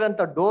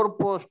ಡೋರ್ಗಿರಂತ ಡೋರ್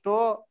ಪೋಸ್ಟ್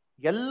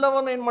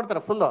ಎಲ್ಲವನ್ನು ಏನ್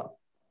ಮಾಡ್ತಾರೆ, ಫುಲ್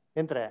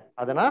ಎಂತ್ರೆ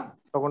ಅದನ್ನ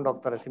ತಗೊಂಡು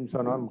ಹೋಗ್ತಾರೆ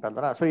ಸಿಂಸೋನ್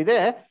ಮುಖಾಂತರ. ಸೊ ಇದೇ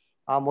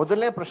ಆ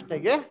ಮೊದಲನೇ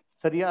ಪ್ರಶ್ನೆಗೆ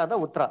ಸರಿಯಾದ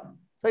ಉತ್ತರ.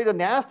 ಸೊ ಇದು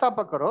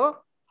ನ್ಯಾಯಸ್ಥಾಪಕರು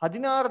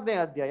 16ನೇ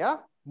ಅಧ್ಯಾಯ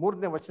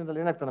 3ನೇ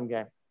ವಚನದಲ್ಲಿ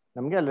ಏನಾಗ್ತದೆ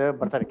ನಮ್ಗೆ ಅಲ್ಲಿ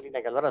ಬರ್ತಾರೆ ಕ್ಲೀನ್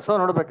ಆಗಿ ಅಲ್ವರ. ಸೊ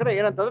ನೋಡ್ಬೇಕಾದ್ರೆ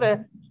ಏನಂತಂದ್ರೆ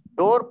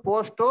door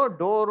post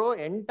door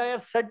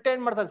entire set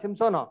ಏನ್ ಮಾಡ್ತಾರೆ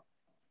ಸಿಂಸೋನು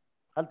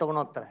ಅಲ್ಲಿ ತಗೊಂಡು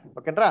ಹೋಗ್ತಾರೆ.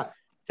 ಓಕೆನ್ರಾ?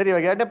 ಸರಿ,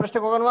 ಇವಾಗ 2ನೇ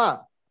ಪ್ರಶ್ನೆಗೆ ಹೋಗೋಣವಾ?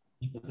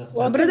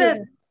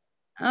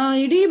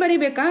 ಇಡೀ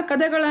ಬರಿಬೇಕಾ?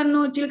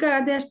 ಕದಗಳನ್ನು ಚಿಲ್ಕ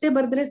ಅದೇ ಅಷ್ಟೇ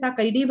ಬರ್ದ್ರೆ ಸಾಕ?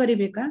 ಇಡೀ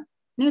ಬರಿಬೇಕಾ?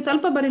 ನೀವು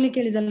ಸ್ವಲ್ಪ ಬರೀಲಿಕ್ಕೆ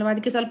ಹೇಳಿದಲ್ವಾ,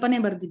 ಅದಕ್ಕೆ ಸ್ವಲ್ಪನೇ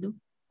ಬರ್ದಿದ್ದು.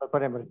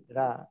 ಸ್ವಲ್ಪನೇ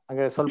ಬರ್ತೀರಾ?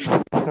 ಹಂಗೆ ಸ್ವಲ್ಪ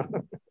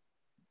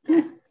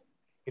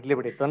ಇರ್ಲಿ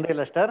ಬಿಡಿ, ತೊಂದ್ರೆ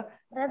ಇಲ್ಲ ಸ್ಟಾರ್.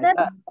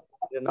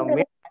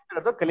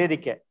 ನಾವು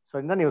ಕಲಿಯೋದಿಕ್ಕೆ, ಸೊ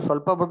ಇಂದ ನೀವು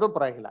ಸ್ವಲ್ಪ ಬರ್ದು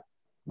ಪರವಾಗಿಲ್ಲ.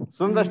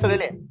 ಸುಂದರ್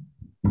ಹೇಳಿ.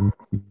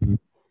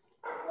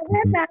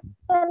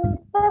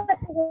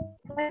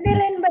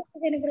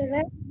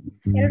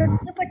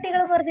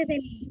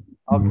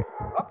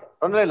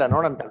 ತೊಂದ್ರೆ ಇಲ್ಲ,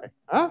 ನೋಡಂತ.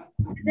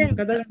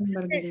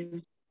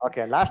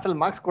 ಓಕೆ, ಲಾಸ್ಟ್ ಅಲ್ಲಿ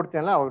ಮಾರ್ಕ್ಸ್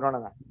ಕೊಡ್ತೀನಲ್ಲ ಅವಾಗ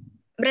ನೋಡೋಣ.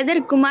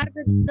 ಬ್ರದರ್ ಕುಮಾರ್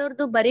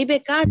ಬದರ್ದು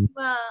ಬರಿಬೇಕಾ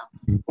ಅಥವಾ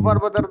ಕುಮಾರ್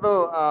ಬದರ್ದು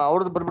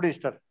ಅವ್ರದ್ದು ಬರ್ಬಿಡಿ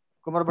ಸ್ಟಾರ್.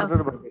 ಕುಮಾರ್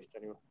ಬದರ್ದು ಬರ್ಬಿಡಿ ಇಷ್ಟ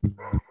ನೀವು.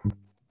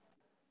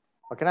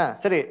 ಓಕೆನಾ?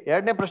 ಸರಿ,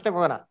 2ನೇ ಪ್ರಶ್ನೆಗೆ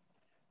ಹೋಗೋಣ.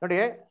 ನೋಡಿ,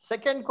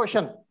 ಸೆಕೆಂಡ್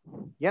ಕ್ವಶನ್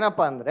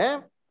ಏನಪ್ಪಾ ಅಂದ್ರೆ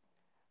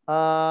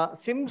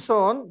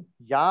ಸಿಂಸೋನ್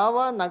ಯಾವ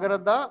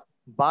ನಗರದ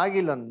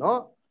ಬಾಗಿಲನ್ನು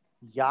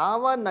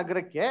ಯಾವ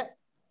ನಗರಕ್ಕೆ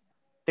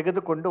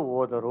ತೆಗೆದುಕೊಂಡು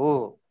ಹೋದರು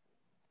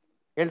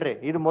ಹೇಳ್ರಿ.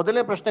 ಇದು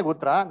ಮೊದಲನೇ ಪ್ರಶ್ನೆಗೆ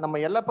ಉತ್ತರ ನಮ್ಮ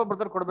ಯಲ್ಲಪ್ಪ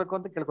ಬ್ರದರ್ ಕೊಡ್ಬೇಕು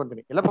ಅಂತ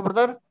ಕೇಳ್ಕೊಂತೀನಿ. ಯಲ್ಲಪ್ಪ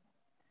ಬ್ರದರ್.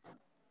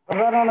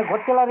 ನನಗೆ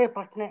ಗೊತ್ತಿಲ್ಲ ರೀ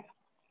ಪ್ರಶ್ನೆ.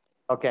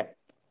 ಓಕೆ,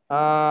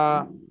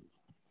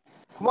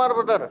 ಕುಮಾರ್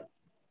ಬ್ರದರ್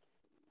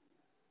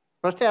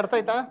ಪ್ರಶ್ನೆ ಅರ್ಥ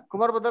ಆಯ್ತಾ?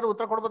 ಕುಮಾರ್ ಬ್ರದರ್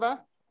ಉತ್ತರ ಕೊಡ್ಬೋದಾ?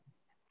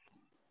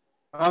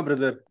 ಹಾ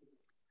ಬ್ರದರ್.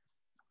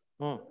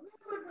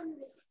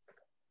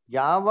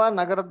 ಯಾವ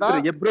ನಗರದ?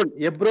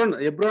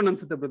 ಎಬ್ರೋನ್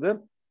ಅನ್ಸುತ್ತೆ ಬ್ರದರ್.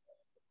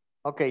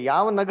 ಓಕೆ,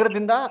 ಯಾವ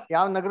ನಗರದಿಂದ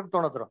ಯಾವ ನಗರಕ್ಕೆ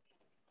ತೊಗೊಂಡ್ರು?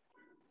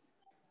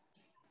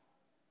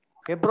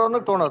 ಹೆಬ್ರೋನ್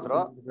ತೊಗೊಂಡ್ರು.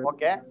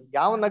 ಓಕೆ,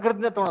 ಯಾವ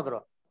ನಗರದಿಂದ ತೊಗೊಂಡ್ರು?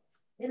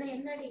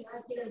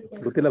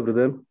 ಗೊತ್ತಿಲ್ಲ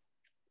ಬ್ರದರ್.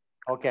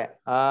 ಓಕೆ,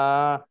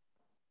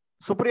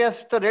 ಸುಪ್ರಿಯಾ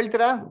ಸಿಸ್ಟರ್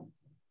ಹೇಳ್ತೀರಾ?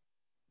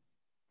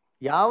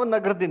 ಯಾವ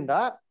ನಗರದಿಂದ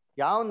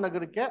ಯಾವ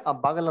ನಗರಕ್ಕೆ ಆ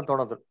ಬಾಗಲನ್ನ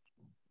ತೊಗೊಂಡ್ರು?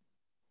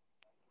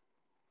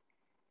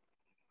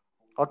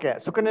 ಓಕೆ,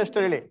 ಸುಕನ್ಯಾ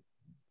ಸಿಸ್ಟರ್ ಹೇಳಿ.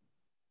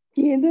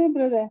 ಇದು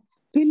ಬ್ರದರ್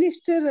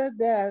ಫಿಲಿಸ್ಟರ್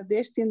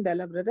ದೇಶದಿಂದ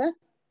ಅಲ್ಲ ಬ್ರದರ್?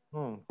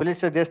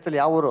 ಫಿಲಿಸ್ಟರ್ ದೇಶದಲ್ಲಿ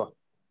ಯಾವ ಊರು?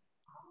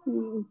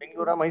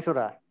 ಬೆಂಗಳೂರ, ಮೈಸೂರ?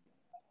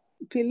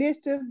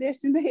 ಫಿಲಿಸ್ಟರ್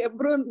ದೇಶದಿಂದ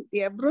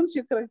ಹೆಬ್ರೋನ್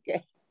ಶಿಖರಕ್ಕೆ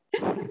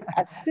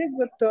ಅಷ್ಟೇ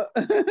ಗೊತ್ತು.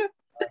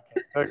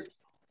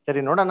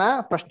 ಸರಿ, ನೋಡೋಣ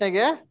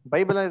ಪ್ರಶ್ನೆಗೆ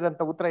ಬೈಬಲ್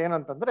ಇರೋಂಥ ಉತ್ತರ ಏನು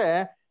ಅಂತಂದ್ರೆ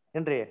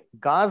ಏನ್ರಿ,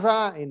 ಗಾಜಾ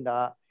ಇಂದ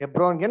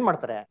ಹೆಬ್ರೋನ್ಗೆ ಏನ್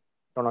ಮಾಡ್ತಾರೆ,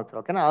 ತೊಗೊಂಡೋಗ್ತಾರೆ.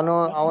 ಓಕೆನಾ?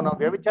 ಅವನ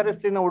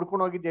ವ್ಯಭಿಚಾರಸ್ಥಿನ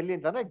ಹುಡ್ಕೊಂಡು ಹೋಗಿದ್ದು ಎಲ್ಲಿ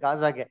ಅಂತಂದ್ರೆ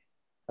ಗಾಜಾಗೆ.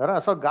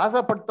 ಸೊ ಗಾಜಾ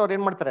ಪಟ್ಟದವ್ರು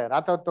ಏನ್ ಮಾಡ್ತಾರೆ,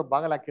 ರಾತ್ರಿ ಹೊತ್ತು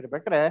ಬಾಗಲ್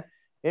ಹಾಕಿರ್ಬೇಕಾದ್ರೆ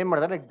ಏನ್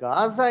ಮಾಡ್ತಾರೆ,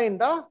 ಗಾಜಾ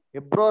ಇಂದ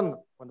ಹೆಬ್ರೋನ್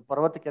ಒಂದು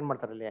ಪರ್ವತಕ್ಕೆ ಏನ್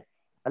ಮಾಡ್ತಾರೆ,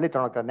 ಅಲ್ಲಿ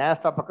ತೊಗೊಂಡೋಗ್ತಾರೆ.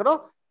 ನ್ಯಾಯಸ್ಥಾಪಕರು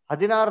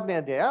 16ನೇ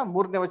ಅಧ್ಯಾಯ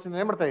 3ನೇ ವಚನ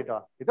ಏನ್ ಮಾಡ್ತಾರೆ,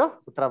 ಇದು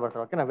ಉತ್ತರ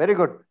ಬರ್ತಾರೆ. ಓಕೆನಾ? Very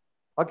good.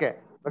 ಓಕೆ,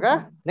 ಇವಾಗ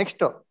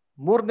ನೆಕ್ಸ್ಟ್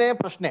 3ನೇ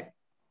ಪ್ರಶ್ನೆ.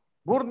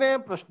 3ನೇ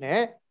ಪ್ರಶ್ನೆ,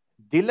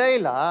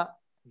 ದಿಲೈಲಾ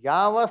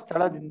ಯಾವ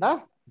ಸ್ಥಳದಿಂದ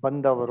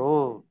ಬಂದವರು?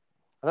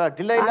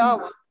 ಡಿಲೈಲಾ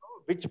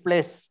ವಿಚ್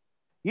ಪ್ಲೇಸ್?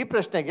 ಈ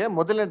ಪ್ರಶ್ನೆಗೆ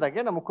ಮೊದಲನೇದಾಗಿ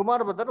ನಮ್ಮ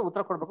ಕುಮಾರ್ ಬ್ರದರ್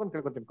ಉತ್ತರ ಕೊಡ್ಬೇಕು ಅಂತ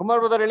ತಿಳ್ಕೊತೀನಿ.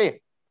 ಕುಮಾರ್ ಬ್ರದರ್ ಹೇಳಿ,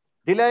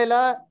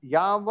 ದಿಲೈಲಾ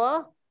ಯಾವ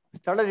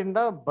ಸ್ಥಳದಿಂದ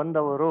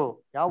ಬಂದವರು?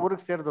 ಯಾವ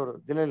ಊರಿಗೆ ಸೇರಿದವರು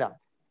ದಿಲೈಲಾ?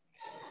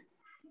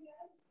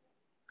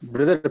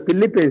 Brother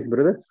Philippines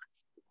brother.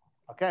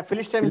 Okay,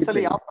 Philistines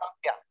ಅಲ್ಲಿ ಯಾವ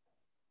ಪ್ರಾಂತ್ಯ?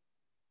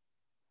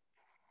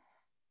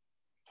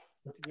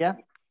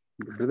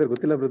 ಬ್ರದರ್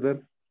ಗೊತ್ತಿಲ್ಲ ಬ್ರದರ್.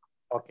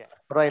 ಓಕೆ,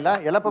 ಪರವಾಗಿಲ್ಲ.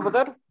 ಯಲ್ಲಪ್ಪ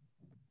ಬ್ರದರ್?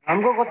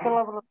 ನಮಗೂ ಗೊತ್ತಿಲ್ಲ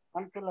ಬ್ರದರ್,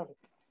 ಗೊತ್ತಿಲ್ಲ ರೀ.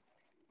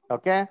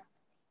 ಓಕೆ,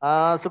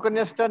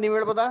 ಸುಕನ್ಯಾ ಸಿಸ್ಟರ್ ನೀವ್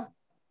ಹೇಳ್ಬೋದಾ?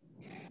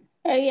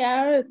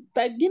 ಯಾವ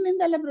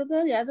ತಗ್ಗಿನಿಂದ ಅಲ್ಲ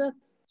ಬ್ರದರ್, ಯಾವ್ದೋ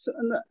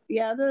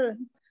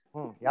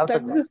ಯಾವ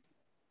ತಗ್ಗು?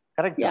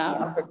 ಕರೆಕ್ಟ್,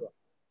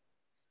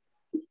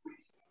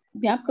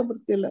 ಜ್ಞಾಪಕ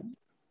ಬರ್ತಿಲ್ಲ.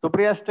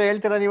 ಸುಪ್ರಿಯಾ ಸಿಸ್ಟರ್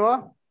ಹೇಳ್ತೀರಾ ನೀವು?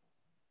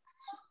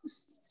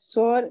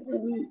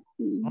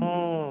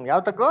 ಯಾವ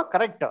ತಗ್ಗು?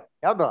 ಕರೆಕ್ಟ್,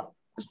 ಯಾವ್ದು?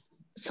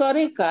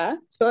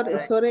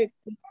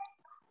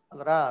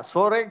 ಅದ್ರ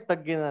ಸೋರೇಕ್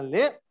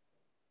ತಗ್ಗಿನಲ್ಲಿ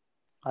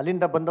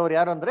ಅಲ್ಲಿಂದ ಬಂದವರು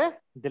ಯಾರು ಅಂದ್ರೆ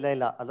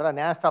ದಿಲೈಲಾ. ಅದರ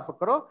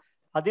ನ್ಯಾಯಸ್ಥಾಪಕರು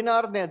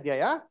 16ನೇ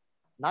ಅಧ್ಯಾಯ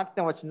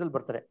 4ನೇ ವಚನದಲ್ಲಿ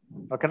ಬರ್ತಾರೆ.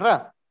 ಓಕೆನಾ?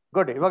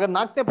 ಗುಡ್. ಇವಾಗ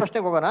 4ನೇ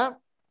ಪ್ರಶ್ನೆಗೆ ಹೋಗೋಣ.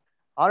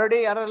 ಆಲ್ರೆಡಿ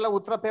ಯಾರೆಲ್ಲ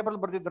ಉತ್ತರ ಪೇಪರ್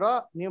ಬರ್ದಿದ್ರೋ,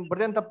 ನೀವು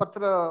ಬರ್ದಂತ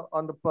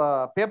ಒಂದು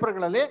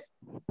ಪೇಪರ್ಗಳಲ್ಲಿ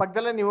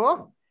ಪಕ್ಕದಲ್ಲೇ ನೀವು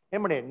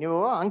ಏನ್ ಮಾಡಿ, ನೀವು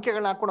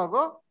ಅಂಕೆಗಳನ್ನ ಹಾಕೊಂಡು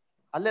ಹೋಗು.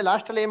 ಅಲ್ಲೇ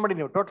ಲಾಸ್ಟ್ ಅಲ್ಲಿ ಏನ್ ಮಾಡಿ,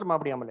 ನೀವು ಟೋಟಲ್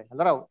ಮಾಡ್ಬಿಡಿ. ಆಮೇಲೆ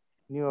ಅಲ್ಲರ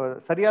ನೀವು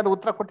ಸರಿಯಾದ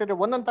ಉತ್ತರ ಕೊಟ್ಟಿದ್ರೆ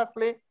 1 ಅಂತ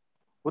ಹಾಕೊಳ್ಳಿ,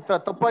 ಉತ್ತರ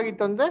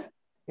ತಪ್ಪಾಗಿತ್ತು ಅಂದ್ರೆ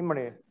ಏನ್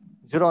ಮಾಡಿ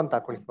 0 ಅಂತ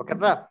ಹಾಕೊಳ್ಳಿ.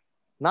 ಓಕೆನಾ?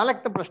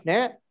 4ನೇ ಪ್ರಶ್ನೆ,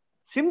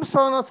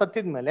 ಸಿಂಸೋನ್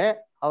ಸತ್ತಿದ್ಮೇಲೆ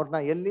ಅವ್ರನ್ನ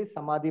ಎಲ್ಲಿ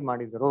ಸಮಾಧಿ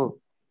ಮಾಡಿದ್ರು?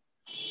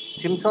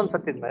 ಸಿಂಸೋನ್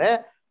ಸತ್ತಿದ್ಮೇಲೆ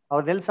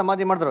ಅವ್ರನ್ನ ಎಲ್ಲಿ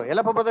ಸಮಾಧಿ ಮಾಡಿದ್ರು?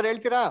 ಯಲ್ಲಪ್ಪ ಬ್ರದರ್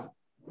ಹೇಳ್ತೀರಾ?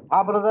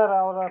 ಬ್ರದರ್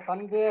ಅವರ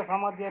ತಂದೆ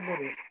ಸಮಾಧಿಯಲ್ಲಿ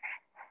ರೀ.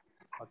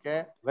 Okay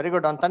very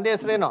good. ಅವ್ನ ತಂದೆ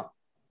ಹೆಸರೇನು?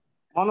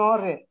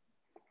 ಮನೋಹರ್ ರೀ.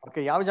 ಓಕೆ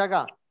ಯಾವ ಜಾಗ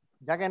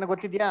ಏನೋ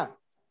ಗೊತ್ತಿದ್ಯಾ?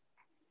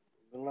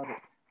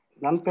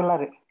 ನೆನಪಿಲ್ಲ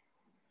ರೀ.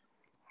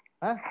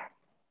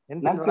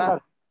 ನೆನಪಿಲ್ವಾ?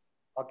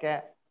 ಓಕೆ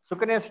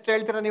ಸುಕನ್ಯಾ ಎಷ್ಟು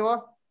ಹೇಳ್ತೀರಾ ನೀವು?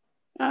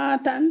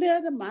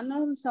 ತಂದೆಯಾದ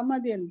ಮಾನವರ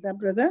ಸಮಾಧಿ ಅಂತ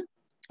ಬ್ರದರ್.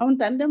 ಅವನ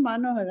ತಂದೆ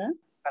ಮಾನವರ,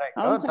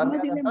 ಅವನ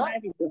ಸಮಾಧಿನೇ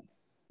ಮಾಡಿದ್ದು.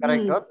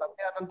 ಕರೆಕ್ಟ್,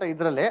 ತಂದೆ ಆದಂತ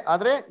ಇದ್ರಲ್ಲಿ.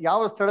 ಆದ್ರೆ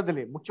ಯಾವ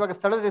ಸ್ಥಳದಲ್ಲಿ? ಮುಖ್ಯವಾಗಿ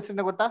ಸ್ಥಳದ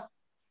ಹೆಸರಿನ ಗೊತ್ತಾ?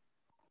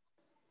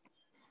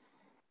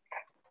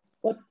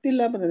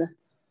 ಗೊತ್ತಿಲ್ಲ ಬ್ರದರ್.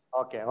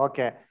 ಓಕೆ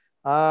ಓಕೆ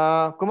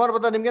ಕುಮಾರ್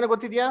ಬದ ನಿಮ್ಗೇನೋ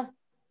ಗೊತ್ತಿದ್ಯಾ?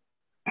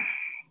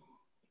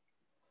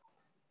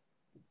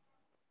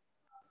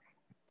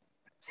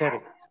 ಸರಿ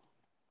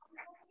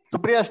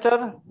ಸುಪ್ರಿಯಾ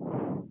ಅಸ್ಟರ್.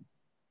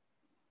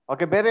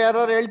 ಓಕೆ ಬೇರೆ ಯಾರು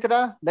ಹೇಳ್ತೀರಾ?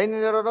 ಲೈನ್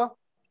ಇರೋರು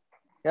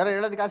ಯಾರು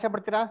ಹೇಳೋದಕ್ಕೆ ಆಸೆ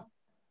ಪಡ್ತೀರಾ?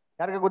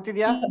 ಯಾರಿಗ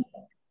ಗೊತ್ತಿದ್ಯಾ?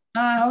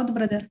 ಹೌದು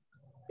ಬ್ರದರ್,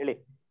 ಹೇಳಿ.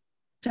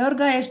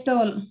 ಚೌರ್ಗ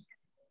ಎಷ್ಟೋಲ್.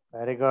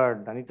 Very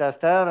good Anita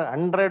ಅಸ್ಟರ್.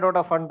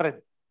 100/100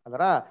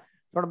 ಅದರ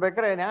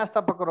ನೋಡ್ಬೇಕಾದ್ರೆ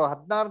ನ್ಯಾಯಸ್ಥಾಪಕರು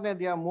 16ನೇ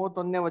ಅಧ್ಯಾಯ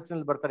 31ನೇ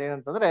ವಚನದಲ್ಲಿ ಬರ್ತಾರೆ.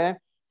 ಏನಂತಂದ್ರೆ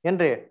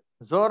ಏನ್ರಿ,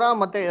 ಝೋರಾ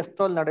ಮತ್ತೆ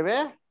ಎಸ್ತೋಲ್ ನಡುವೆ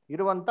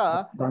ಇರುವಂತ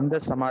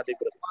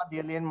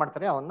ಸಮಾಧಿಯಲ್ಲಿ ಏನ್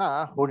ಮಾಡ್ತಾರೆ? ಅವನ್ನ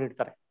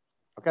ಹೂಣಿಡ್ತಾರೆ.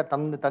 ಓಕೆ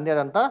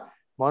ತಂದೆಯಾದಂತ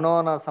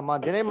ಮನೋನ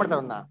ಸಮಾಧಿಯಲ್ಲಿ ಏನ್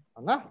ಮಾಡ್ತಾರೆ?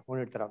 ಅವನ್ನ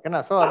ಹೂಣಿಡ್ತಾರೆ.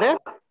 ಓಕೆನಾ? ಸೊ ಅದೇ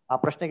ಆ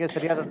ಪ್ರಶ್ನೆಗೆ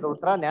ಸರಿಯಾದಂತ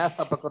ಉತ್ತರ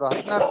ನ್ಯಾಯಸ್ಥಾಪಕರು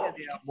 16ನೇ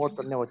ಅಧ್ಯಾಯ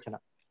 31ನೇ ವಚನ.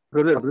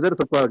 ಬ್ರದರ್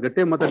ಸ್ವಲ್ಪ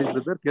ಗಟ್ಟಿ ಮಾತಾಡಿ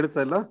ಬ್ರದರ್,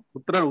 ಕೇಳಿಸ್ತಾ ಇಲ್ಲ.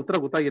 ಉತ್ತರ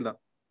ಗೊತ್ತಾಗಿಲ್ಲ.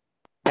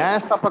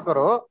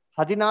 ನ್ಯಾಯಸ್ಥಾಪಕರು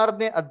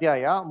 16ನೇ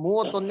ಅಧ್ಯಾಯ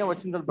 31ನೇ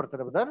ವಚನದಲ್ಲಿ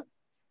ಬರ್ತಾರೆ ಬ್ರದರ್.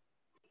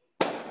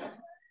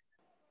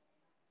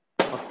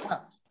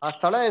 ಆ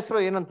ಸ್ಥಳ ಹೆಸರು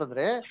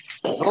ಏನಂತಂದ್ರೆ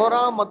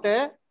ಝೋರಾ ಮತ್ತೆ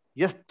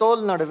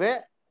ಎಸ್ತೋಲ್ ನಡುವೆ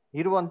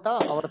ಇರುವಂತ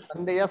ಅವರ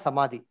ತಂದೆಯ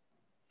ಸಮಾಧಿ.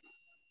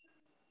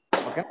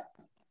 ಓಕೆ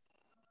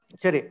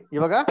ಸರಿ,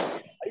 ಇವಾಗ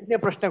 5ನೇ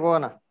ಪ್ರಶ್ನೆಗೆ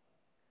ಹೋಗೋಣ.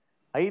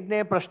 5ನೇ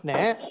ಪ್ರಶ್ನೆ,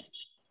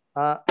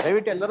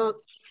 ದಯವಿಟ್ಟು ಎಲ್ಲರೂ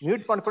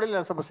ಮ್ಯೂಟ್ ಮಾಡ್ಕೊಳ್ಳಿ,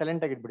 ಸ್ವಲ್ಪ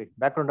ಸೈಲೆಂಟ್ ಆಗಿದ್ಬಿಡಿ.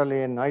 ಬ್ಯಾಕ್ ಗ್ರೌಂಡ್ ಅಲ್ಲಿ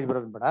ನಾಯ್ಸ್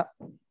ಬರೋದು ಬೇಡ.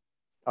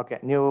 ಓಕೆ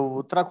ನೀವು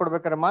ಉತ್ತರ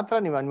ಕೊಡ್ಬೇಕಾದ್ರೆ ಮಾತ್ರ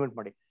ನೀವು ಅನ್ಮ್ಯೂಟ್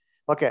ಮಾಡಿ.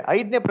 ಓಕೆ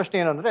 5ನೇ ಪ್ರಶ್ನೆ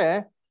ಏನಂದ್ರೆ,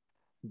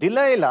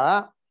 ಡಿಲೈಲಾ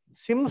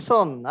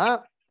ಸಿಂಸೋನ್ನ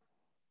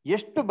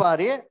ಎಷ್ಟು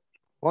ಬಾರಿ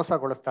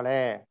ಮೋಸಗೊಳಿಸ್ತಾಳೆ?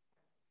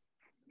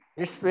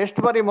 ಎಷ್ಟು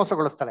ಬಾರಿ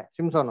ಮೋಸಗೊಳಿಸ್ತಾಳೆ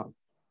ಸಿಂಸೋನು?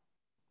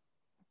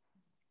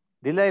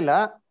 ಡಿಲೈಲಾ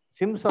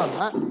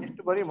ಸಿಂಸೋನ್ನ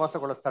ಎಷ್ಟು ಬಾರಿ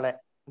ಮೋಸಗೊಳಿಸ್ತಾಳೆ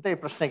ಅಂತ ಈ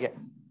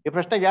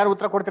ಪ್ರಶ್ನೆಗೆ ಯಾರು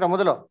ಉತ್ತರ ಕೊಡ್ತೀರಾ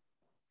ಮೊದಲು?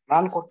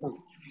 ನಾನು ಕೊಡ್ತೀನಿ.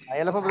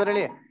 ಎಲ್ಲಪ್ಪ ಬದರ್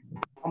ಹೇಳಿ.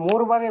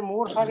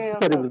 3 ಸಾರಿ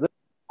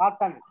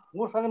ಮಾಡ್ತಾನೆ.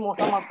 3 ಸಾರಿ ಮೋಸ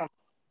ಮಾಡ್ತಾನೆ.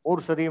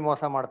 3 ಸರಿ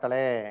ಮೋಸ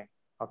ಮಾಡ್ತಾಳೆ.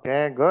 Okay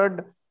good.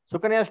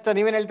 ಸುಕನ್ಯಾ ಅಷ್ಟ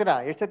ನೀವೇನ್ ಹೇಳ್ತೀರಾ?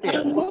 ಎಷ್ಟು ಸತಿ?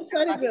 3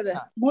 ಸಾರಿ ಬ್ರದರ್.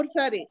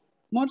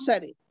 3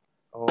 ಸಾರಿ.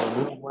 ಓ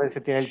ನೀವು 3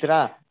 ಸತಿ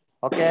ಹೇಳ್ತೀರಾ?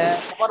 ಓಕೆ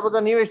ಕುಮಾರ್ ಬುದ್ಧ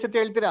ನೀವು ಎಷ್ಟು ಸತಿ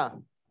ಹೇಳ್ತೀರಾ?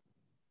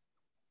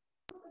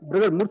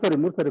 Brother 3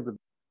 sorry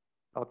brother.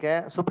 Okay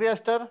Supriya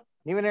ಅಸ್ಟರ್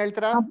ನೀವೇನ್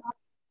ಹೇಳ್ತೀರಾ?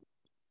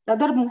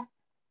 ಬ್ರದರ್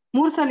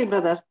 3 ಸಲ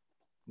ಬ್ರದರ್.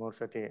 3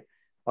 ಸತಿ.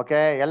 ಓಕೆ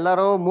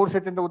ಎಲ್ಲರೂ 3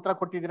 ಸತಿ ಅಂತ ಉತ್ತರ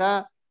ಕೊಟ್ಟಿದ್ದೀರಾ.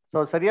 ಸೊ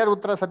ಸರಿಯಾದ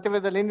ಉತ್ತರ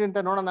ಸತ್ಯವೇದದಲ್ಲಿ ಏನಿದೆ ಅಂತ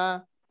ನೋಡೋಣ.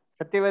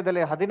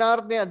 ಸತ್ಯವೇದದಲ್ಲಿ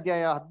 16ನೇ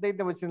ಅಧ್ಯಾಯ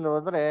 15ನೇ ವಚನದಲ್ಲಿ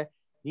ಹೋದ್ರೆ,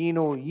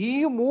 ನೀನು ಈ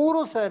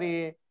 3 ಸಾರಿ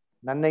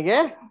ನನಗೆ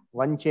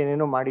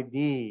ವಂಚನೆಯನ್ನು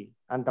ಮಾಡಿದ್ದಿ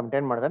ಅಂತ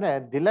ಏನ್ ಮಾಡಿದಾನೆ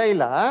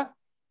ದಿಲೈಲಾ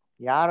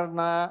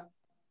ಯಾರನ್ನ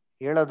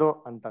ಹೇಳೋದು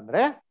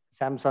ಅಂತಂದ್ರೆ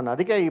ಸ್ಯಾಮ್ಸನ್.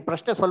 ಅದಕ್ಕೆ ಈ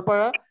ಪ್ರಶ್ನೆ ಸ್ವಲ್ಪ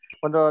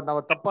ನಾವು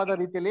ತಪ್ಪಾದ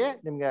ರೀತಿಯಲ್ಲಿ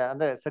ನಿಮ್ಗೆ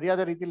ಅಂದ್ರೆ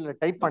ಸರಿಯಾದ ರೀತಿಯಲ್ಲಿ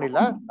ಟೈಪ್ ಮಾಡಿಲ್ಲ.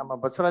 ನಮ್ಮ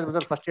ಬಸವರಾಜ್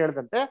ಬದರ್ ಫಸ್ಟ್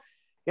ಹೇಳ್ದಂತೆ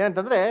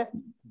ಏನಂತಂದ್ರೆ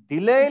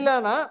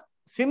ದಿಲೈಲಾನ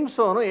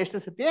ಸಿಂಸೋನು ಎಷ್ಟು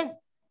ಸತಿ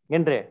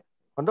ಏನ್ರಿ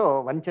ಒಂದು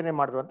ವಂಚನೆ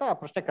ಮಾಡಿದ್ರು ಅಂತ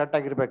ಪ್ರಶ್ನೆ ಕರೆಕ್ಟ್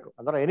ಆಗಿರ್ಬೇಕು.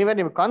 ಅಂದ್ರೆ ಎನಿವೇ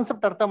ನೀವು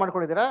ಕಾನ್ಸೆಪ್ಟ್ ಅರ್ಥ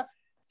ಮಾಡ್ಕೊಂಡಿದ್ದೀರಾ,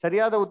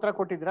 ಸರಿಯಾದ ಉತ್ತರ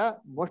ಕೊಟ್ಟಿದ್ದೀರಾ.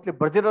 ಮೋಸ್ಟ್ಲಿ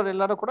ಬರ್ದಿರೋರು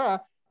ಎಲ್ಲರೂ ಕೂಡ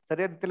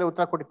ಸರಿಯಾದ ರೀತಿಯಲ್ಲಿ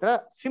ಉತ್ತರ ಕೊಟ್ಟಿದ್ದೀರಾ.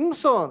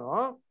 ಸಿಂಸೋನು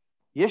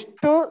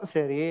ಎಷ್ಟು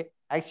ಸರಿ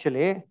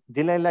ಆಕ್ಚುಲಿ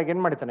ದಿಲೈಲಾಗ್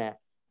ಏನ್ ಮಾಡ್ತಾನೆ?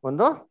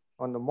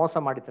 ಒಂದು ಮೋಸ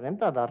ಮಾಡಿತಾನೆ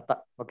ಅಂತ ಅದ ಅರ್ಥ.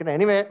 ಓಕೆನಾ?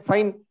 Anyway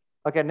fine.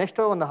 ಓಕೆ ನೆಕ್ಸ್ಟ್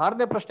ಒಂದು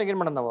 6ನೇ ಪ್ರಶ್ನೆಗೆ ಏನ್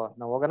ಮಾಡೋಣ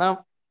ನಾವು ಹೋಗೋಣ.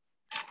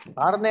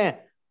 6ನೇ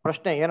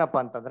ಪ್ರಶ್ನೆ ಏನಪ್ಪಾ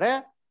ಅಂತಂದ್ರೆ,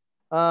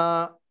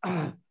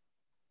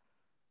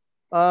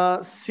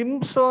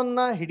 ಸಿಂಸೋನ್ನ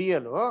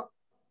ಹಿಡಿಯಲು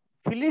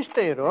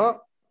ಫಿಲಿಸ್ಟೈರು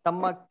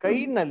ತಮ್ಮ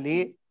ಕೈನಲ್ಲಿ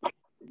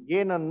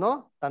ಏನನ್ನು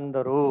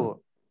ತಂದರು?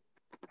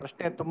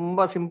 ಪ್ರಶ್ನೆ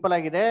ತುಂಬಾ ಸಿಂಪಲ್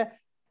ಆಗಿದೆ.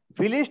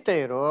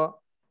 ಫಿಲಿಸ್ಟೈರು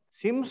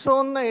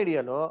ಸಿಂಸೋನ್ನ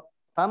ಹಿಡಿಯಲು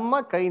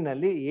ತಮ್ಮ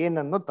ಕೈನಲ್ಲಿ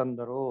ಏನನ್ನು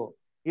ತಂದರು?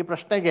 ಈ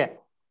ಪ್ರಶ್ನೆಗೆ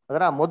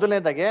ಅದರ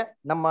ಮೊದಲನೇದಾಗೆ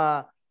ನಮ್ಮ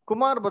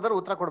ಕುಮಾರ್ ಬದರ್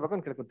ಉತ್ತರ ಕೊಡ್ಬೇಕು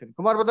ಅಂತ ಕೇಳ್ಕೊತೀನಿ.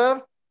 ಕುಮಾರ್ ಬದರ್.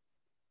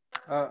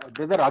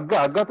 ಬ್ರದರ್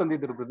ಹಗ್ಗ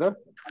ತಂದಿದ್ರು ಬ್ರದರ್.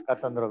 ಹಗ್ಗ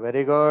ತಂದ್ರು.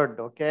 Very good.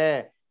 ಓಕೆ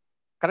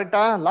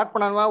ಕರೆಕ್ಟಾ? ಲಾಕ್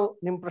ಮಾಡೋಣ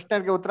ನಿಮ್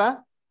ಪ್ರಶ್ನೆಗೆ ಉತ್ತರ.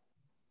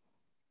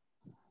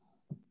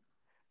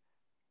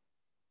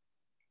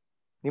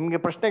 ನಿಮ್ಗೆ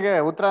ಪ್ರಶ್ನೆಗೆ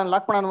ಉತ್ತರ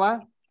ಲಾಕ್ ಮಾಡೋಣ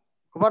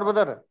ಕುಮಾರ್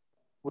ಬದರ್.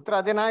 ಉತ್ತರ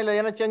ಅದೇನಾ ಇಲ್ಲ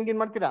ಏನೋ ಚೇಂಜ್ ಗಿನ್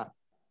ಮಾಡ್ತೀರಾ?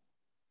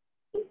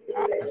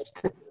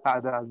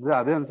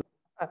 ಅದೇ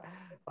ಅನ್ಸುತ್ತೆ.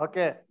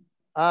 ಓಕೆ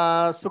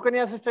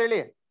ಸುಕನ್ಯಾ ಸಿಸ್ಟರ್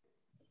ಹೇಳಿ,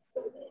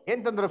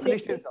 ಏನ್ ತಂದ್ರು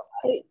ಫಿಲಿಸ್ಟೀನ್ಸ್?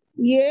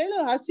 7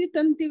 ಹಸಿ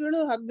ತಂತಿಗಳು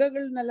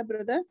ಹಗ್ಗಗಳನ್ನೆಲ್ಲ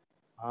ಬ್ರದರ್.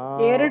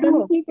 2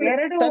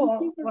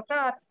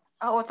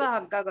 ಹೊಸ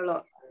ಹಗ್ಗಗಳು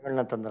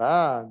ತಂದ್ರ.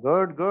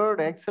 Good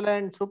good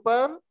excellent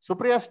super.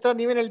 Supriya sister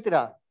ನೀವೇನ್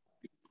ಹೇಳ್ತೀರಾ?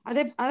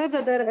 ಅದೇ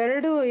ಬ್ರದರ್,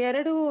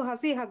 2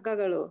 ಹಸಿ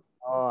ಹಗ್ಗಗಳು.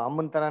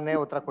 ಅಮ್ಮನ್ ತರಾನೇ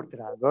ಉತ್ತರ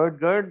ಕೊಡ್ತೀರಾ. Good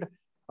good.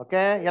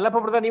 ಓಕೆ ಎಲ್ಲಪ್ಪ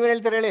ಬ್ರದರ್ ನೀವೇನ್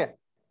ಹೇಳ್ತೀರಾ ಹೇಳಿ?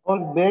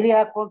 ಬೇಡಿ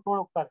ಹಾಕೊಂಡು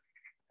ಹೋಗ್ತಾರೆ.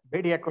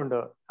 ಬೇಡಿ ಹಾಕೊಂಡು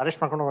ಅರೆಸ್ಟ್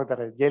ಮಾಡ್ಕೊಂಡು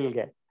ಹೋಗ್ತಾರೆ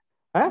ಜೈಲ್ಗೆ.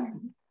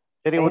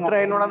 ಸರಿ ಉತ್ತರ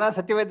ಏನ್ ನೋಡೋಣ.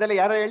 ಸತ್ಯವೇದದಲ್ಲಿ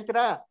ಯಾರು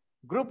ಹೇಳ್ತೀರಾ?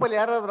 ಗ್ರೂಪ್ ಅಲ್ಲಿ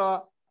ಯಾರಾದ್ರು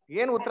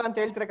ಏನ್ ಉತ್ತರ ಅಂತ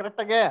ಹೇಳ್ತೀರಾ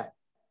ಕರೆಕ್ಟ್ ಆಗಿ?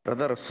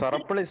 ಬ್ರದರ್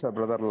ಸರಪಳಿ ಸರ್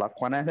ಬ್ರದರ್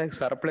ಕೊನೆಯಾಗ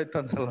ಸರಪಳಿ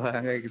ತಂದಲ್ಲ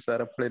ಹಂಗಾಗಿ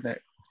ಸರಪಳಿನೇ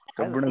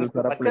ಕಬ್ಬಿಣದ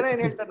ಸರಪಳಿ ವಚನ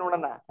ಏನ್ ಹೇಳ್ತಾರೆ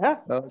ನೋಡೋಣ.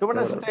 ಸುವರ್ಣ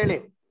ಸಿಸ್ಟರ್ ಹೇಳಿ.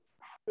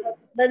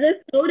 ಬ್ರದರ್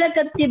ಸೌರ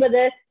ಕತ್ತಿ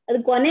ಬ್ರದರ್, ಅದು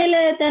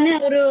ಕೊನೆಯಲ್ಲೇ ತಾನೇ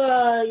ಅವರು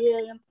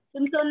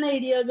ಸಿಂಸೋನ್ನ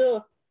ಹಿಡಿಯೋದು.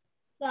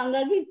 ಸೊ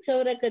ಹಂಗಾಗಿ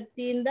ಸೌರ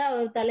ಕತ್ತಿಯಿಂದ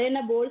ಅವ್ರ ತಲೆನ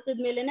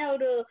ಬೋಳ್ಸಿದ್ಮೇಲೆನೆ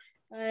ಅವರು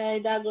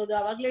ಇದಾಗೋದು,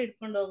 ಅವಾಗ್ಲೇ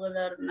ಹಿಡ್ಕೊಂಡು ಹೋಗೋದು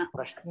ಅವ್ರನ್ನ.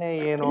 ಪ್ರಶ್ನೆ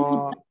ಏನು,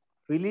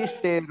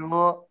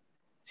 ಫಿಲಿಸ್ಟೇರು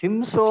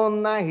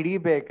ಸಿಂಸೋನ್ನ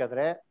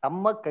ಹಿಡಿಬೇಕಾದ್ರೆ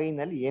ತಮ್ಮ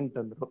ಕೈನಲ್ಲಿ ಏನ್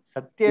ತಂದ್ರು?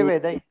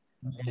 ಸತ್ಯವೇದ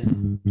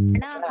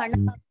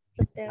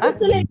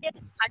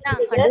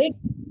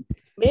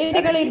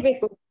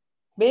ಬೇಡಿಗಳಿರ್ಬೇಕು,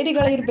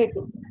 ಬೇಡಿಗಳಿರ್ಬೇಕು.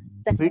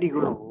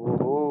 ಬೇಡಿಗಳು.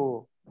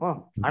 ಓಹೋ,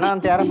 ಹಣ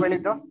ಅಂತ ಯಾರ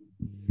ಹೇಳಿದ್ದು?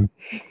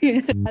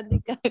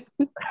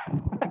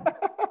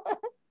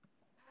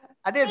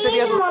 ಅದೇ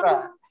ಸರಿಯಾದ ಉತ್ತರ.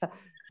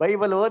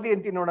 ಬೈಬಲ್ ಓದಿ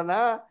ಅಂತೀನಿ ನೋಡೋಣ.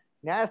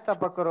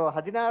 ನ್ಯಾಯಸ್ಥಾಪಕರು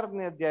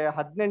 16ನೇ ಅಧ್ಯಾಯ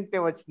 18ನೇ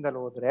ವಚನದಲ್ಲಿ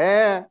ಹೋದ್ರೆ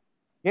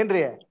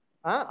ಏನ್ರಿ,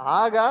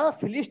 ಆಗ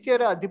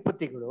ಫಿಲಿಸ್ಟಿಯರ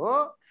ಅಧಿಪತಿಗಳು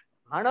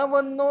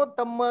ಹಣವನ್ನು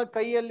ತಮ್ಮ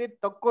ಕೈಯಲ್ಲಿ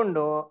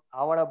ತಕ್ಕೊಂಡು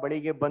ಅವಳ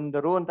ಬಳಿಗೆ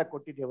ಬಂದರು ಅಂತ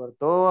ಕೊಟ್ಟಿದ್ದೆ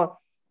ಹೊರತು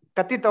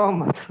ಕತ್ತಿ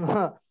ತಗೊಂಬಂದ್ರು,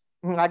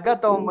 ಹಗ್ಗ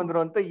ತಗೊಂಬಂದ್ರು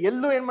ಅಂತ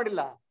ಎಲ್ಲೂ ಏನ್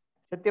ಮಾಡಿಲ್ಲ,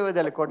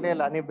 ಸತ್ಯವೇದದಲ್ಲಿ ಕೊಡ್ಲೇ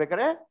ಇಲ್ಲ. ನೀವ್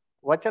ಬೇಕಾದ್ರೆ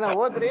ವಚನ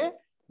ಓದ್ರಿ.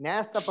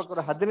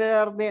 ನ್ಯಾಯಸ್ಥಾಪಕರು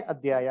 16ನೇ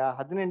ಅಧ್ಯಾಯ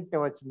 18ನೇ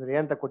ವಚನದಲ್ಲಿ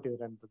ಅಂತ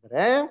ಕೊಟ್ಟಿದ್ರು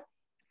ಅಂತಂದ್ರೆ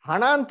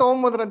ಹಣ ಅಂತ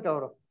ತಗೊಂಬಂದ್ರಂತೆ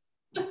ಅವರು.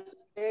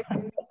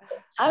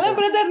 ಅಲ್ಲ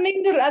ಬ್ರದರ್,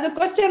 ನಿಮ್ದು ಅದು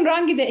ಕ್ವಶನ್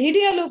ರಾಂಗ್ ಇದೆ.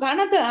 ಹಿಡಿಯಲು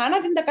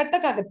ಹಣದಿಂದ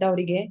ಕಟ್ಟಕ್ಕಾಗತ್ತ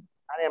ಅವರಿಗೆ?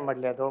 ನಾನೇನ್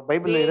ಮಾಡ್ಲಿ, ಅದು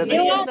ಬೈಬಲ್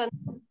ಇರೋದು.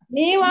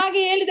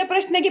 ನೀವಾಗಿ ಹೇಳಿದ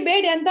ಪ್ರಶ್ನೆಗೆ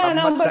ಬೇಡಿ ಅಂತ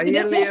ನಾವು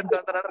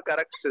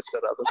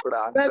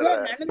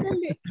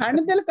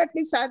ಹಣದಲ್ಲಿ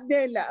ಕಟ್ಲಿಕ್ಕೆ ಸಾಧ್ಯ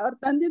ಇಲ್ಲ. ಅವ್ರು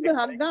ತಂದಿದ್ದು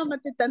ಹಗ್ಗ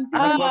ಮತ್ತೆ ತಂತಿ.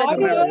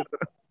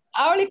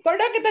 ಅವಳಿಗೆ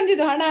ಕೊಡೋಕೆ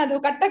ತಂದಿದ್ದು ಹಣ, ಅದು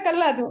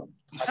ಕಟ್ಟಕ್ಕಲ್ಲ. ಅದು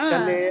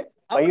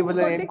ಬೈಬಲ್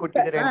ಏನ್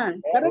ಕೊಟ್ಟಿದ್ರೆ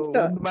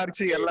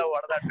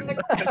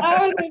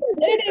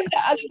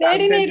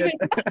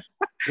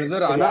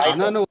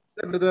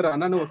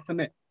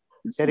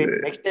ಸರಿ.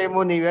 ನೆಕ್ಸ್ಟ್ ಟೈಮ್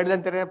ನೀವ್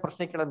ಹೇಳ್ದಂತಾರೆ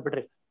ಪ್ರಶ್ನೆ ಕೇಳೋದ್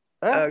ಬಿಡ್ರಿ.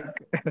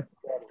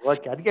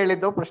 ಓಕೆ, ಅದಕ್ಕೆ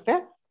ಹೇಳಿದ್ದು ಪ್ರಶ್ನೆ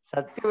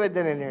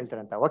ಸತ್ಯವೇದನೆ ಏನ್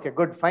ಹೇಳ್ತಾರೆ ಅಂತ. Okay,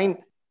 good, fine.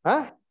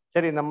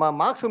 ಸರಿ, ನಮ್ಮ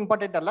ಮಾರ್ಕ್ಸ್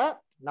ಇಂಪಾರ್ಟೆಂಟ್ ಅಲ್ಲ,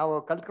 ನಾವು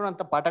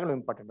ಕಲ್ತ್ಕೊಳ್ಳೋಂಥ ಪಾಠಗಳು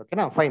ಇಂಪಾರ್ಟೆಂಟ್.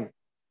 ಓಕೆನಾ, ಫೈನ್.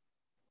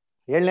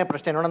 7ನೇ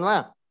ಪ್ರಶ್ನೆ ನೋಡೋಣ.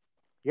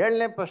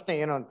 7ನೇ ಪ್ರಶ್ನೆ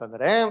ಏನು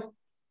ಅಂತಂದ್ರೆ,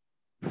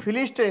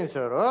 ಫಿಲಿಸ್ಟೈನ್ಸ್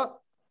ಅವರು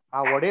ಆ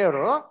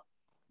ಒಡೆಯರು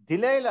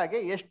ದಿಲೈಲಾಗೆ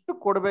ಎಷ್ಟು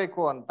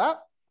ಕೊಡ್ಬೇಕು ಅಂತ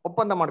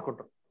ಒಪ್ಪಂದ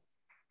ಮಾಡ್ಕೊಟ್ರು?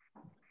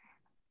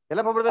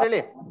 ಎಲ್ಲ ಒಬ್ಬರದಾರ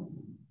ಹೇಳಿ.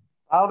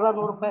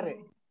 1100 ರೂಪಾಯಿ ರೀ.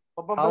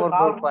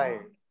 1100 ರೂಪಾಯಿ.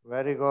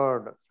 Very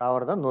good.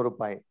 1100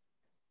 ರೂಪಾಯಿ.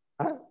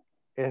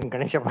 ಏನ್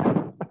ಗಣೇಶ?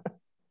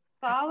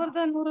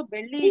 1100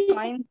 ಬೆಳ್ಳಿ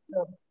ಕಾಯಿನ್ಸ್.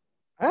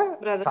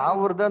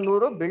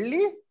 1100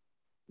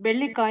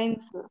 ಬೆಳ್ಳಿ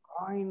ಕಾಯಿನ್ಸ್,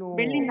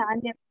 ಬೆಳ್ಳಿ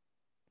ನಾಣ್ಯ.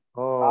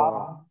 ಓ,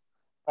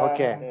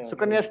 ಓಕೆ.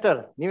 ಸುಕನ್ಯಾ ಸ್ಟರ್,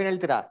 ನೀವೇನ್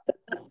ಹೇಳ್ತೀರಾ?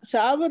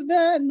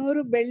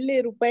 1100 ಬೆಳ್ಳಿ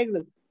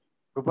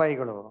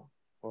ರೂಪಾಯಿಗಳು.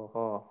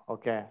 ಓಹೋ,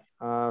 ಓಕೆ.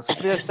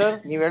 ಸುಪ್ರಿಯಾ ಸ್ಟರ್,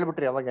 ನೀವ್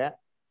ಹೇಳ್ಬಿಟ್ರಿ ಅವಾಗ.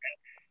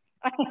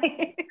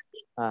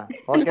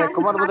 ಓಕೆ,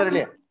 ಕುಮಾರ್ ಬ್ರದರ್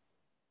ಹೇಳಿ.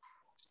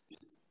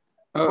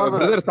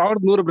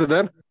 1100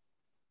 ಬ್ರದರ್.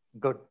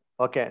 ಗುಡ್.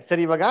 ಓಕೆ,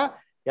 ಸರಿ. ಇವಾಗ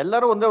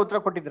ಎಲ್ಲರೂ ಒಂದೇ ಉತ್ತರ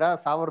ಕೊಟ್ಟಿದ್ರ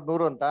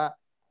 1100 ಅಂತ.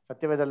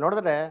 ಸತ್ಯವೇದಲ್ಲಿ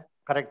ನೋಡಿದ್ರೆ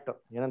ಕರೆಕ್ಟ್.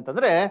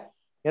 ಏನಂತಂದ್ರೆ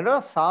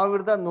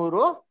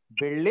 1100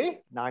 ಬೆಳ್ಳಿ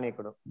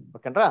ನಾಣ್ಯಗಳು.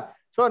 ಓಕೆನ್ರಾ?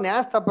 ಸೊ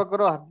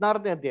ನ್ಯಾಯಸ್ಥಾಪಕರು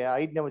 16ನೇ ಅಧ್ಯಾಯ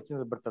 5ನೇ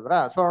ವಚನದಲ್ಲಿ ಬರ್ತದ್ರ.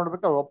 ಸೊ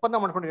ನೋಡ್ಬೇಕು, ಒಪ್ಪಂದ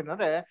ಮಾಡ್ಕೊಂಡಿದ್ದೀನಿ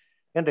ಅಂದ್ರೆ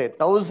ಏನ್ರಿ,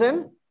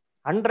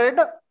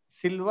 1100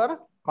 ಸಿಲ್ವರ್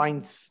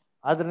ಕಾಯಿನ್ಸ್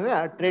ಅದನ್ನ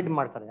ಟ್ರೇಡ್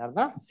ಮಾಡ್ತಾರೆ.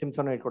 ಯಾರನ್ನ?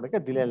 ಸಿಂಸೋನ್ ಇಟ್ಕೊಡಕ್ಕೆ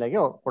ದಿಲೇಲಾಗೆ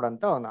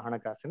ಕೊಡಂತ ಒಂದು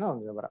ಹಣಕಾಸಿನ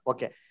ಒಂದು ವಿವರ.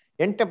 ಓಕೆ,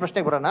 8ನೇ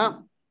ಪ್ರಶ್ನೆಗೆ ಬರೋಣ.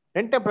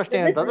 8ನೇ ಪ್ರಶ್ನೆ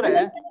ಏನಂತಂದ್ರೆ,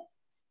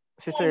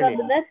 ಸಿಸ್ಟರ್ ಹೇಳಿ.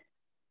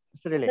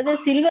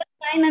 ಸಿಲ್ವರ್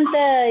ಕಾಯಿನ್ ಅಂತ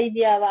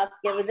ಇದೆಯಾ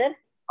ವಾಕ್ಯ ಬ್ರದರ್?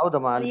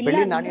 ಹೌದಮ್ಮ, ಅಲ್ಲಿ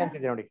ಬೆಳ್ಳಿ ನಾಣ್ಯ ಅಂತ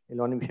ಇದೆ ನೋಡಿ.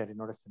 ಇಲ್ಲಿ ಒಂದ್ ನಿಮಿಷ ರೀ,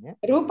 ನೋಡಿಸ್ತೀನಿ.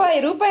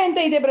 ರೂಪಾಯಿ ಅಂತ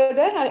ಇದೆ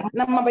ಬ್ರದರ್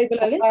ನಮ್ಮ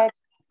ಬೈಬಲ್ ಅಲ್ಲಿ.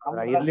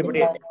 ಇರ್ಲಿ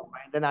ಬಿಡಿ,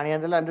 ನಾಣ್ಯ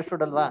ಅಂದ್ರೆ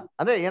ಅಂಡರ್ಸ್ಟುಡ್ ಅಲ್ವಾ?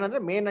 ಅಂದ್ರೆ ಏನಂದ್ರೆ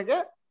ಮೇನ್ ಆಗಿ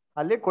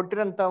ಅಲ್ಲಿ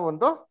ಕೊಟ್ಟಿರಂತ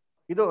ಒಂದು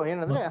ಇದು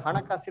ಏನಂದ್ರೆ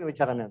ಹಣಕಾಸಿನ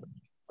ವಿಚಾರನೇ ಅದು.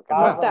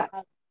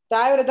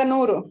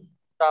 1100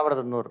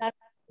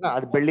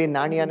 ಅದು ಬೆಳ್ಳಿ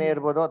ನಾಣ್ಯನೇ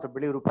ಇರ್ಬೋದು ಅಥವಾ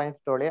ಬೆಳ್ಳಿ ರೂಪಾಯಿ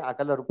ತಗೊಳ್ಳಿ. ಆ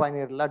ಕಾಲ ರೂಪಾಯಿನೇ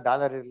ಇರಲ್ಲ,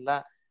 ಡಾಲರ್ ಇರಲ್ಲ,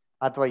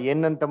 ಅಥವಾ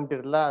ಎನ್ ಅಂತ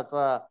ಇರಲ್ಲ,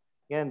 ಅಥವಾ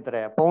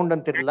ಏನಂತಾರೆ ಪೌಂಡ್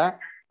ಅಂತ ಇರಲ್ಲ.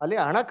 ಅಲ್ಲಿ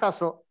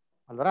ಹಣಕಾಸು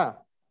ಅಲ್ವರ,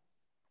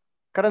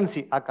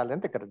 ಕರೆನ್ಸಿ. ಆ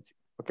ಕಾಲದಂತೆ ಕರೆನ್ಸಿ.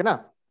 ಓಕೆನಾ?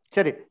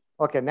 ಸರಿ,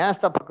 ಓಕೆ.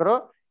 ನ್ಯಾಯಸ್ಥಾಪಕರು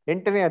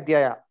 8ನೇ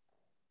ಅಧ್ಯಾಯ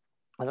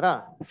ಅಂದ್ರ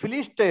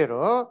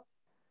ಫಿಲಿಸ್ಟೈರು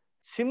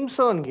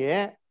ಸಿಂಸೋನ್ಗೆ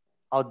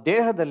ಅವ್ರ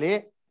ದೇಹದಲ್ಲಿ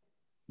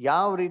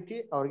ಯಾವ ರೀತಿ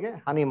ಅವ್ರಿಗೆ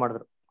ಹಾನಿ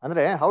ಮಾಡಿದ್ರು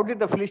ಅಂದ್ರೆ, how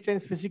did the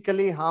Philistines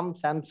physically harm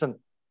Samson?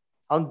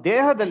 ಅವನ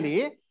ದೇಹದಲ್ಲಿ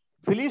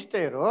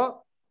ಫಿಲಿಸ್ಟೈರು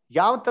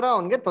ಯಾವ ತರ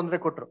ಅವನ್ಗೆ ತೊಂದರೆ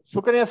ಕೊಟ್ರು?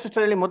 ಸುಕನ್ಯಾ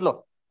ಸಿಸ್ಟರ್ ಹೇಳಿ ಮೊದ್ಲು.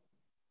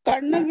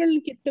 ಕಣ್ಣುಗಳನ್ನ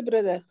ಕಿತ್ತು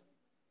ಬ್ರದರ್.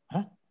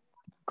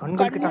 ಕಣ್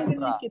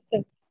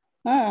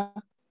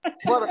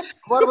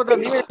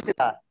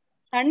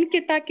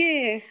ಕಿತ್ತಾಕಿ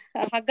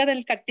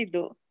ಹಗ್ಗದಲ್ಲಿ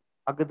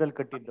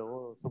ಕಟ್ಟಿದ್ದು.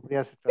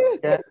 ಸುಪ್ರಿಯಾ ಸಿಸ್ಟರ್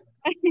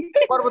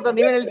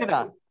ನೀವೇನ್ ಹೇಳ್ತೀರಾ?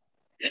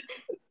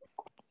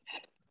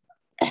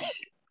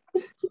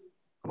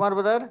 ಕುಮಾರ್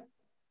ಬ್ರದರ್.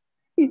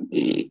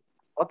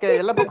 ಓಕೆ,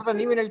 ಎಲ್ಲ ಬ್ರದರ್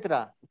ನೀವೇನ್ ಹೇಳ್ತೀರಾ?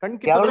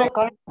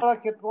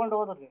 ಕಿತ್ಕೊಂಡು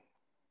ಹೋದ್ರಿ.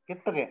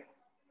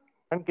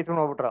 ಕಣ್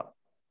ಕಿತ್ಕೊಂಡು ಹೋಗ್ಬಿಟ್ರ?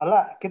 ಅಲ್ಲ,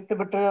 ಕಿತ್ತು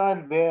ಬಿಟ್ರೆ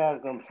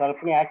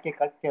ಸ್ವಲ್ಪನೇ ಹಾಕಿ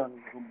ಕಟ್ಟಿ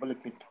ಗುಬ್ಬಲಿ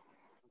ಕಿತ್ತು.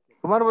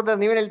 ಕುಮಾರ್ ಬ್ರದರ್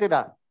ನೀವೇನ್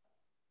ಹೇಳ್ತೀರಾ?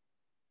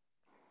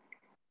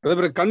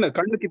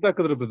 ಕಣ್ಣು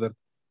ಕಿತ್ತಾಕಿದ್ರು ಬ್ರದರ್.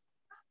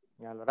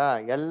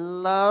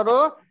 ಎಲ್ಲಾರು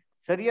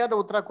ಸರಿಯಾದ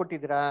ಉತ್ತರ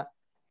ಕೊಟ್ಟಿದ್ದೀರಾ.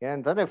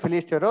 ಏನಂತಂದ್ರೆ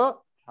ಫಿಲಿಸ್ಟಿಯರು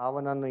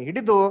ಅವನನ್ನು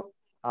ಹಿಡಿದು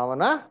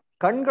ಅವನ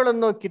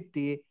ಕಣ್ಗಳನ್ನು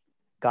ಕಿತ್ತಿ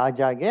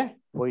ಗಾಜಾಗೆ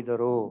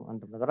ಒಯ್ದರು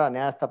ಅಂತಂದ್ರ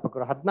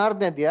ನ್ಯಾಯಸ್ಥಾಪಕರು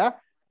 16ನೇ ಅಧ್ಯಾಯ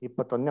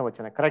 21ನೇ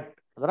ವಚನ. ಕರೆಕ್ಟ್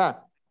ಅದರ.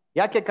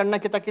 ಯಾಕೆ ಕಣ್ಣ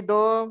ಕಿತ್ತಾಕಿದ್ದು?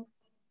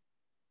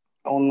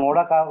 ಅವ್ನ್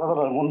ನೋಡಕ್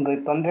ಆಗೋದ್ರ ಮುಂದೆ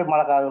ತೊಂದ್ರೆ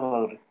ಮಾಡಕ್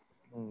ಆಗೋದ್ರಿ.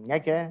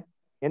 ಯಾಕೆ?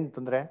 ಏನ್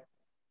ತೊಂದ್ರೆ?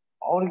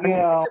 ಅವ್ರಿಗೆ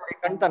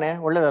ಕಣ್ತಾನೆ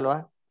ಒಳ್ಳೇದಲ್ವಾ?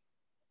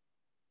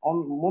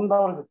 ಅವ್ನ್ ಮುಂದ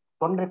ಅವ್ರಿಗೆ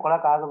ತೊಂದ್ರೆ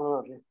ಕೊಡಕ್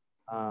ಆಗೋದ್ರಿ.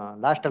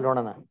 ಲಾಸ್ಟ್ ಅಲ್ಲಿ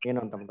ನೋಡೋಣ ಏನು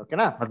ಅಂತ ಅಂದ್ಬಿಟ್ಟು.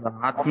 ಓಕೆನಾ?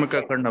 ಆತ್ಮಿಕ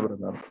ಕಣ್ಣ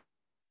ಬ್ರದರ್.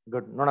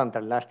 ಗುಡ್, ನೋಡೋಣ ಅಂತ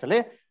ಲಾಸ್ಟ್ ಅಲ್ಲಿ.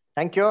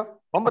 Thank you.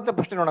 9ನೇ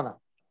ಪ್ರಶ್ನೆ ನೋಡೋಣ.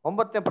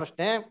 9ನೇ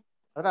ಪ್ರಶ್ನೆ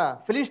ಅದರ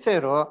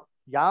ಫಿಲಿಸ್ಟಿಯರು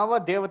ಯಾವ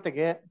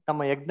ದೇವತೆಗೆ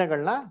ತಮ್ಮ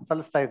ಯಜ್ಞಗಳನ್ನ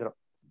ಸಲ್ಲಿಸ್ತಾ ಇದ್ರು?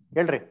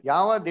 ಹೇಳ್ರಿ,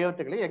 ಯಾವ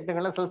ದೇವತೆಗಳಿಗೆ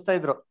ಯಜ್ಞಗಳನ್ನ ಸಲ್ಲಿಸ್ತಾ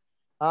ಇದ್ರು?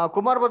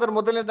 ಕುಮಾರ್ ಬದರ್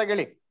ಮೊದಲನೇದಾಗಿ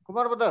ಹೇಳಿ.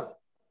 ಕುಮಾರ್ ಬದರ್,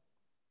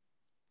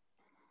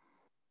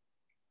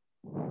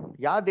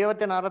 ಯಾವ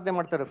ದೇವತೆನ ಆರಾಧನೆ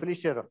ಮಾಡ್ತಾರೆ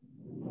ಫಿಲಿಸ್ಟಿಯರು?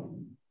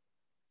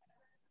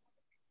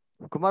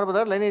 ಕುಮಾರ್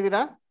ಬದರ್ ಲೈನ್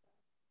ಇದ್ದೀರಾ?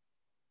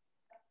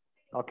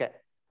 ಓಕೆ,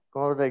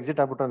 ಕುಮಾರ್ ಬದರ್ ಎಕ್ಸಿಟ್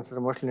ಆಗ್ಬಿಟ್ಟು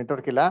ಅನ್ಸುತ್ತೆ, ಮೋಸ್ಟ್ಲಿ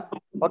ನೆಟ್ವರ್ಕ್ ಇಲ್ಲ.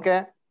 ಓಕೆ,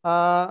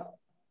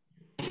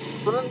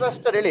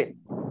 ಸುರೇಂದ್ರಸ್ಟರ್ ಹೇಳಿ.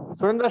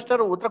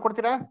 ಸುರೇಂದ್ರಸ್ಟರ್ ಉತ್ತರ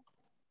ಕೊಡ್ತೀರಾ?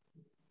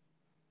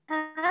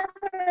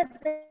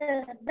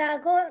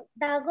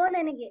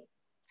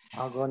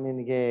 ಆಗೋ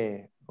ನಿನಗೆ.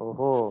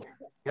 ಓಹೋ,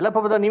 ಎಲ್ಲಪ್ಪ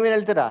ಬದರ್ ನೀವೇನ್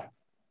ಹೇಳ್ತೀರಾ?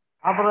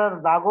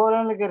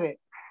 ದಾಗೋನಿಗೆ.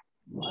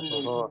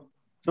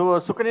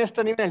 ಸುಕನ್ಯಷ್ಟ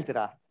ನೀವೇನ್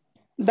ಹೇಳ್ತೀರಾ?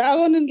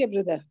 ದಾಗೋನನ್ಗೆ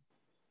ಬ್ರದರ್.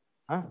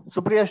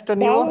 ಸುಪ್ರಿಯಷ್ಟ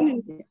ನೀವು?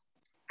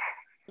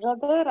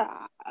 ಬ್ರದರ್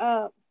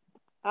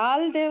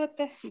ಆಲ್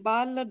ದೇವತೆ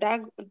ಬಾಲ್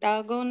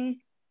ಡಾಗೋನ್.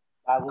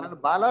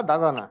 ಬಾಲ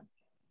ದಾಗೋನ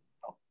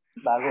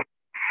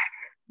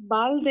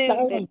ಬಾಲ್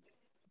ದೇವತೆ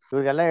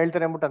ಇವ್ರೆಲ್ಲ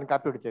ಹೇಳ್ತಾರೆ ಅಂದ್ಬಿಟ್ಟು ಅದನ್ನ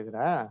ಕಾಪಿ ಹೊಡಿತಾ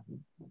ಇದ್ದೀರಾ?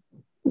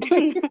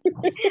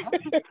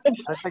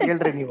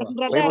 ಹೇಳ್ರಿ ನೀವು.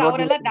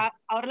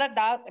 ಅವ್ರೆಲ್ಲ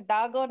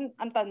ಡಾಗೋನ್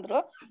ಅಂತಂದ್ರು,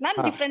 ನಾನ್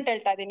ಡಿಫ್ರೆಂಟ್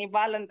ಹೇಳ್ತಾ ಇದೀನಿ,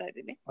 ಬಾಲ್ ಅಂತ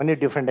ಇದೀನಿ. ಒಂದೇ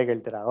ಡಿಫ್ರೆಂಟ್ ಆಗಿ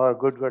ಹೇಳ್ತೀರಾ? ಓ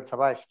good good,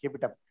 ಸಬಾಷ್, keep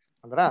it up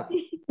ಅಂದ್ರ.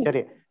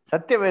 ಸರಿ,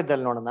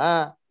 ಸತ್ಯವೇದದಲ್ಲಿ ನೋಡೋಣ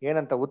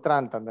ಏನಂತ ಉತ್ತರ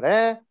ಅಂತಂದ್ರೆ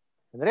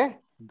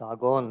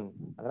ದಾಗೋನ್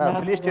ಅಂದ್ರ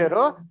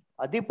ಫಿಲಿಸ್ಟಿಯರು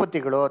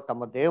ಅಧಿಪತಿಗಳು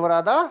ತಮ್ಮ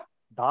ದೇವರಾದ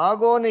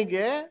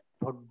ದಾಗೋನಿಗೆ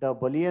ದೊಡ್ಡ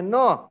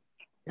ಬಲಿಯನ್ನು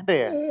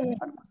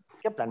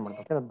ಪ್ಲಾನ್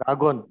ಮಾಡ್ತಾರೆ.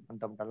 ದಾಗೋನ್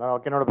ಅಂತ ಉಂಟಲ್ಲ.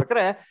 ಓಕೆ,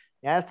 ನೋಡ್ಬೇಕಾದ್ರೆ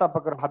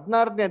ನ್ಯಾಯಸ್ಥಾಪಕರು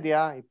 16ನೇ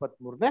ಅಧ್ಯಾಯ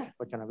 23ನೇ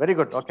ವಚನ. Very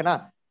good. ಓಕೆನಾ?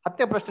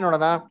 10ನೇ ಪ್ರಶ್ನೆ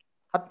ನೋಡೋಣ.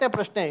 10ನೇ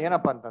ಪ್ರಶ್ನೆ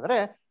ಏನಪ್ಪಾ ಅಂತಂದ್ರೆ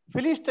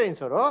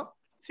ಫಿಲಿಸ್ಟೈನ್ಸ್ ಅವರು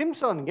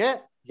ಸಿಮ್ಸೋನ್ಗೆ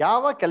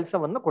ಯಾವ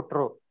ಕೆಲಸವನ್ನು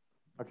ಕೊಟ್ರು?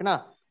 ಓಕೆನಾ?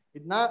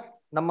 ಇದನ್ನ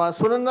ನಮ್ಮ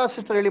ಸುನಂದಾ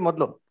ಸಿಸ್ಟರ್ ಹೇಳಿ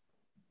ಮೊದಲು.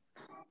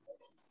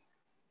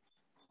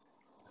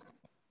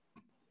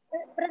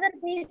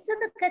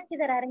 ಬೀಸುವುದಕ್ಕೆ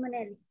ಹಚ್ಚಿದ್ದಾರೆ,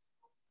 ಅರಮನೆಯಲ್ಲಿ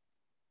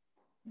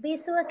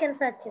ಬೀಸುವ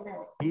ಕೆಲಸ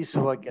ಹಚ್ಚಿದ್ದಾರೆ.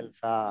 ಬೀಸುವ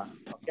ಕೆಲಸ.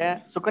 ಓಕೆ,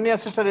 ಸುಕನ್ಯಾ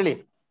ಸಿಸ್ಟರ್ ಹೇಳಿ.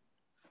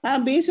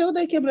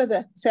 ಬೀಸೋದಕ್ಕೆ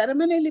ಬ್ರದರ್,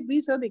 ಸೆರೆಮನಿಯಲ್ಲಿ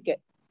ಬೀಸೋದಕ್ಕೆ.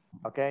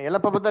 ಓಕೆ,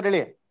 ಎಲ್ಲಪ್ಪ ಬದರ್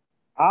ಹೇಳಿ.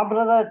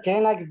 ಬ್ರದರ್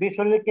ಚೈನ್ ಹಾಕಿ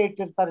ಬೀಸೋಲಿಕ್ಕೆ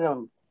ಇಟ್ಟಿರ್ತಾರೆ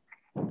ಅವ್ನು.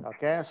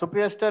 ಓಕೆ,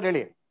 ಸುಪ್ರಿಯಾ ಸಿಸ್ಟರ್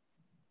ಹೇಳಿ.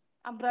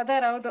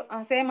 ಬ್ರದರ್ ಹೌದು,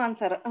 ಸೇಮ್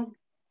ಆನ್ಸರ್.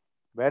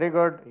 ವೆರಿ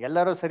ಗುಡ್,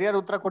 ಎಲ್ಲರೂ ಸರಿಯಾದ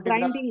ಉತ್ತರ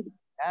ಕೊಟ್ಟಿದ್ದಾರೆ.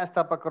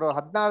 ನ್ಯಾಯಸ್ಥಾಪಕರು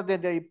 16ನೇ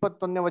ಅಧ್ಯಾಯ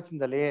 21ನೇ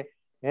ವಚನದಲ್ಲಿ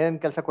ಏನ್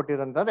ಕೆಲಸ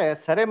ಕೊಟ್ಟಿದ್ರು ಅಂತಂದ್ರೆ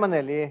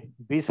ಸೆರೆಮನೆಯಲ್ಲಿ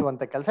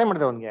ಬೀಸುವಂತ ಕೆಲಸ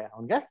ಮಾಡಿದ್ರು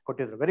ಅವನ್ಗೆ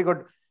ಕೊಟ್ಟಿದ್ರು. Very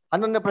good.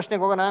 11ನೇ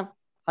ಪ್ರಶ್ನೆಗೆ ಹೋಗೋಣ.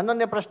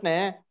 11ನೇ ಪ್ರಶ್ನೆ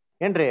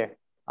ಏನ್ರಿ?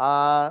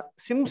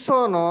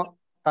 ಸಿಮ್ಸೋನು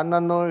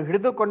ತನ್ನನ್ನು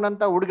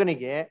ಹಿಡಿದುಕೊಂಡಂತ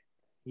ಹುಡುಗನಿಗೆ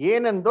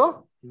ಏನೆಂದು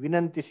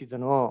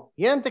ವಿನಂತಿಸಿದನು?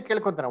 ಏನಂತ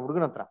ಕೇಳ್ಕೊಂತಾನ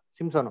ಹುಡುಗನ ಹತ್ರ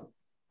ಸಿಮ್ಸೋನು?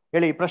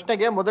 ಹೇಳಿ ಈ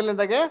ಪ್ರಶ್ನೆಗೆ.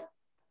 ಮೊದಲನೇದಾಗೆ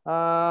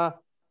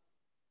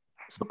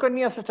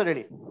ಸುಕನ್ಯಾ ಸಿಸ್ಟರ್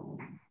ಹೇಳಿ.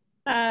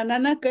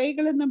 ನನ್ನ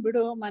ಕೈಗಳನ್ನು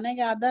ಬಿಡು,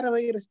 ಮನೆಗೆ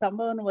ಆಧಾರವಾಗಿರೋ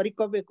ಸ್ತಂಭವನ್ನು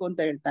ಒರಿಕೋಬೇಕು ಅಂತ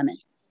ಹೇಳ್ತಾನೆ.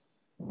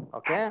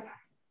 ಓಕೆ,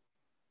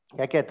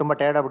 ಯಾಕೆ ತುಂಬಾ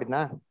ಟಯರ್ಡ್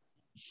ಆಗ್ಬಿಟ್ಟಿದ್ನಾ?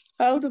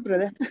 ಹೌದು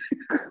ಬ್ರದರ್.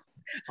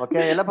 ಓಕೆ,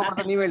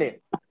 ಎಲ್ಲಪ್ಪ ನೀವ್ ಹೇಳಿ.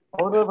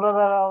 ಹೌದು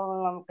ಬ್ರದರ್, ಅವ್ರು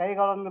ನಮ್ಮ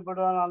ಕೈಗಳನ್ನು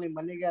ಬಿಡು, ನಾನು ಈ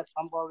ಮನೆಗೆ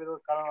ಸ್ತಂಭವಾಗಿರೋ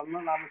ಕಾರಣವನ್ನು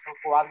ನಾನು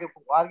ಸ್ವಲ್ಪ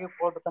ವಾಗಿ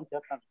ಕೊಡ್ಬೇಕಂತ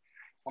ಹೇಳ್ತಾನೆ.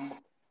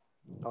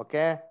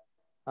 ಓಕೆ,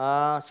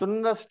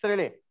 ಸುಂದರ ಸಿಸ್ಟರ್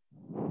ಹೇಳಿ.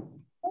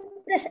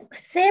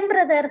 ಸೇಮ್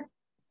ಬ್ರದರ್,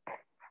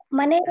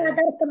 ಮನೆ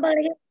ಆಧಾರ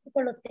ಸ್ತಂಭಗಳಿಗೆ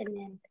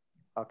ಕೊಳ್ಳುತ್ತೇನೆ ಅಂತ.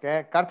 ಓಕೆ,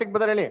 ಕಾರ್ತಿಕ್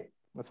ಬದರ್ ಹೇಳಿ.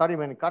 ಸಾರಿ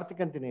ಮೇನ್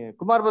ಕಾರ್ತಿಕ್ ಅಂತೀನಿ.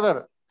 ಕುಮಾರ್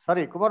ಬದರ್,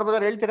 ಸಾರಿ ಕುಮಾರ್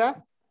ಬದರ್ ಹೇಳ್ತೀರಾ?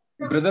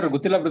 ಬ್ರದರ್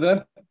ಗೊತ್ತಿಲ್ಲ brother.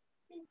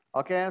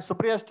 Okay,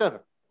 Supriya sister.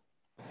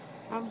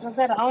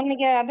 Brother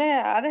ಅವನಿಗೆ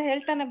ಅದೇ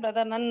ಹೇಳ್ತಾನೆ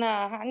ಬ್ರದರ್, ನನ್ನ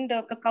ಹ್ಯಾಂಡ್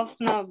ಕಫ್ಸ್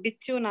ನ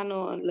ಬಿಚ್ಚು, ನಾನು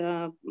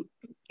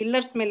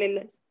ಪಿಲ್ಲರ್ಸ್ ಮೇಲೆ ಇಲ್ಲ.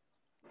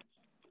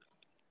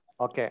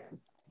 Okay,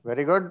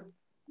 very good.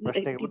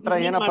 ಪ್ರಶ್ನೆಗೆ ಉತ್ತರ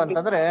ಏನಪ್ಪಾ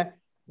ಅಂತಂದ್ರೆ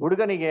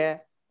ಹುಡುಗನಿಗೆ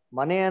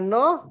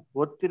ಮನೆಯನ್ನು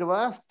ಒತ್ತಿರುವ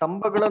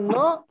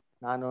ಸ್ತಂಭಗಳನ್ನು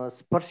ನಾನು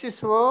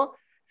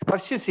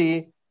ಸ್ಪರ್ಶಿಸಿ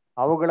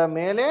ಅವುಗಳ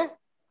ಮೇಲೆ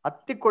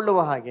ಹತ್ತಿಕೊಳ್ಳುವ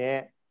ಹಾಗೆ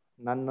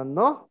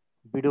ನನ್ನನ್ನು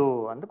ಬಿಡು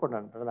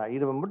ಅಂದುಕೊಂಡಂತಲ್ಲ.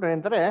 ಇದು ಬಂದ್ಬಿಟ್ಟು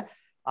ಏನಂತಾರೆ,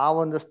 ಆ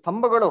ಒಂದು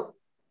ಸ್ತಂಭಗಳು,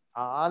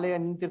 ಆ ಆಲಯ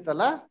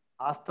ನಿಂತಿರ್ತಲ್ಲ,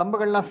 ಆ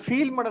ಸ್ತಂಭಗಳನ್ನ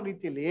ಫೀಲ್ ಮಾಡೋ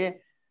ರೀತಿಯಲ್ಲಿ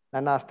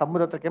ನನ್ನ ಆ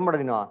ಸ್ತಂಭದ ಹತ್ರಕ್ಕೆ ಏನ್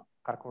ಮಾಡೋದು, ನೀನು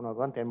ಕರ್ಕೊಂಡು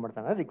ಹೋಗು ಅಂತ ಏನ್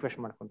ಮಾಡ್ತಾನೆ, ರಿಕ್ವೆಸ್ಟ್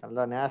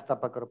ಮಾಡ್ಕೊಂತಾನಲ್ಲ.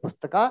 ನ್ಯಾಯಸ್ಥಾಪಕರ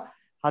ಪುಸ್ತಕ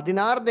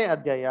 16ನೇ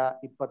ಅಧ್ಯಾಯ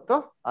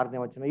 26ನೇ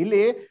ವಚನ.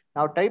 ಇಲ್ಲಿ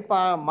ನಾವು ಟೈಪ್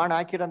ಮಾಡಿ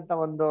ಹಾಕಿರೋಂಥ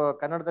ಒಂದು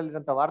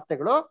ಕನ್ನಡದಲ್ಲಿರೋಂಥ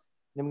ವಾರ್ತೆಗಳು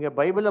ನಿಮ್ಗೆ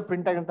ಬೈಬಲ್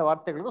ಪ್ರಿಂಟ್ ಆಗಿರೋಂಥ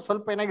ವಾರ್ತೆಗಳಿಗೂ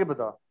ಸ್ವಲ್ಪ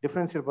ಏನಾಗಿರ್ಬೋದು,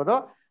 ಡಿಫ್ರೆನ್ಸ್ ಇರ್ಬೋದು.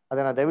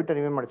 ಅದನ್ನ ದಯವಿಟ್ಟು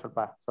ನೀವೇನ್ ಮಾಡಿ ಸ್ವಲ್ಪ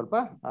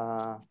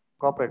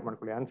ಕೋಆಪರೇಟ್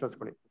ಮಾಡ್ಕೊಳ್ಳಿ,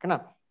 ಅನುಸರಿಸ್ಕೊಳ್ಳಿ. ಓಕೆನಾ?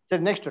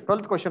 ಸರಿ, ನೆಕ್ಸ್ಟ್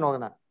 12th ಕ್ವಶನ್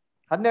ಹೋಗೋಣ.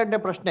 12ನೇ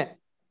ಪ್ರಶ್ನೆ.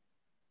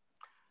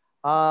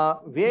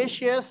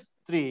 ವೇಶ್ಯ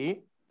ಸ್ತ್ರೀ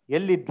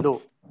ಎಲ್ಲಿದ್ಲು?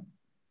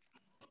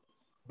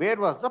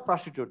 Where was the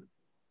prostitute?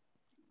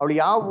 ಅವಳು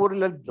ಯಾವ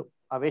ಊರಲ್ಲಿದ್ಲು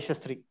ಆ ವೇಶ್ಯ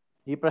ಸ್ತ್ರೀ?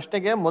 ಈ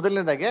ಪ್ರಶ್ನೆಗೆ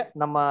ಮೊದಲನೇದಾಗೆ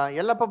ನಮ್ಮ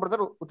ಯಲ್ಲಪ್ಪ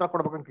ಬ್ರದರ್ ಉತ್ತರ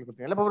ಕೊಡ್ಬೇಕು ಅಂತ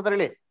ಕೇಳ್ಕೊತೀನಿ. ಯಲ್ಲಪ್ಪ ಬ್ರದರ್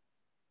ಹೇಳಿ.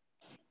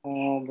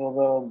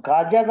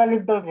 ಗಾಜಾದಲ್ಲಿ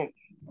ಇದ್ದಲ್ರಿ.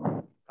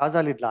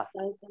 ಗಾಜಾಲಿದ್ಲಾ?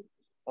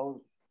 ಹೌದು.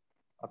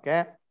 ಓಕೆ.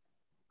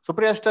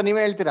 ಸುಪ್ರಿಯಾಷ್ಟ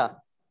ನೀವೇ ಹೇಳ್ತೀರಾ?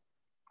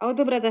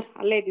 ಹೌದು ಬ್ರದರ್,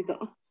 ಅಲ್ಲೇ ಇದ್ದಿದ್ದು.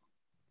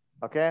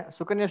 ಓಕೆ.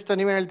 ಸುಕನ್ಯಾಷ್ಟ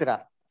ನೀವೇ ಹೇಳ್ತೀರಾ?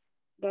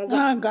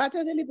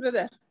 ಗಾಜಾದಲ್ಲಿ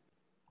brother.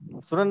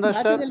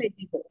 ಸುನಂದಾಷ್ಟ?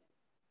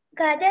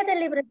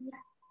 ಗಾಜಾದಲ್ಲಿ brother.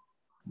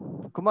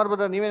 Kumar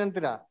brother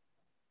ನೀವೇನಂತೀರಾ?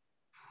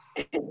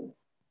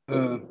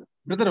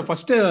 Brother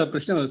first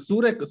ಪ್ರಶ್ನೆ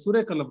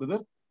ಸೂರೇಕ್ ಅಲ್ಲ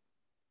ಬ್ರದರ್?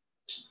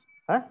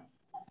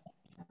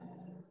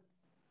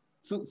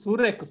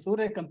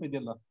 ಸೂರೇಕ್ ಅಂತ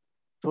ಇದೆಯಲ್ಲ.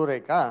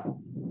 ಸೂರೇಕಾ?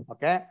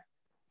 ಓಕೆ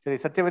ಸರಿ.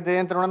 ಸತ್ಯವಿದ್ಯೆ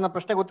ಅಂತ ನೋಡೋಣ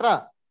ಪ್ರಶ್ನೆಗೆ ಉತ್ತರ.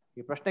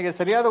 ಈ ಪ್ರಶ್ನೆಗೆ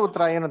ಸರಿಯಾದ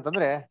ಉತ್ತರ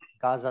ಏನಂತಂದ್ರೆ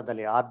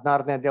ಗಾಜಾದಲ್ಲಿ.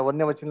 16ನೇ ಅಧ್ಯಾಯ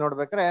 1ನೇ ವಚನ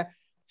ನೋಡ್ಬೇಕಾದ್ರೆ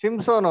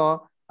ಸಿಂಸೋನು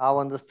ಆ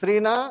ಒಂದು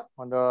ಸ್ತ್ರೀನ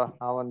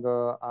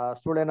ಆ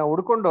ಸೂಳೆನ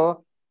ಹುಡ್ಕೊಂಡು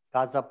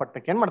ಗಾಜಾ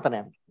ಪಟ್ಟಣಕ್ಕೆ ಏನ್ ಮಾಡ್ತಾನೆ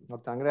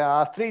ಹೋಗ್ತಾನೆ. ಅಂದ್ರೆ ಆ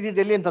ಸ್ತ್ರೀ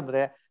ಇದ್ದಿದ್ದು ಎಲ್ಲಿ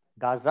ಅಂತಂದ್ರೆ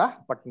ಗಾಜಾ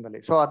ಪಟ್ಟಣದಲ್ಲಿ.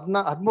 ಸೊ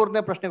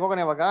 13ನೇ ಪ್ರಶ್ನೆಗೆ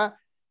ಹೋಗೋಣ ಇವಾಗ.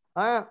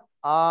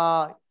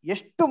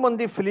 ಎಷ್ಟು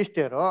ಮಂದಿ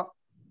ಫಿಲಿಸ್ಟಿಯರು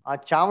ಆ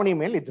ಚಾವಣಿ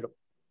ಮೇಲೆ ಇದ್ರು?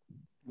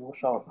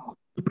 3000.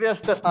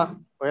 ಸುಪ್ರಿಯಾಷ್ಟ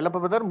ಯಲ್ಲಪ್ಪ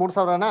ಬ್ರದರ್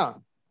 3000ನಾ?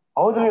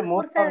 ಹೌದ್ರಿ,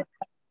 3000.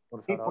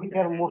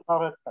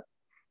 3000.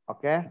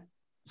 ಓಕೆ.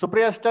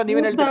 ಸುಪ್ರಿಯಾಷ್ಟ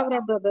ನೀವೇನ್ ಹೇಳ್ತೀರಾ?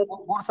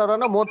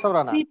 3000ನಾ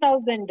 30,000ನಾ?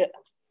 3000.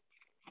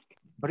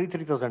 ಬರೀ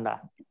 3000?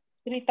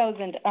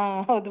 3000.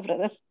 ಹೌದು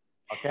ಬ್ರದರ್.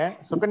 ಓಕೆ.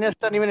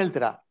 ಸುಕನ್ಯಾಷ್ಟ ನೀವೇನ್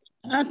ಹೇಳ್ತೀರಾ?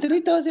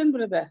 3000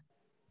 ಬ್ರದರ್.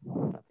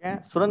 ಓಕೆ.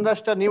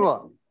 ಸುನಂದಾಷ್ಟ ನೀವು?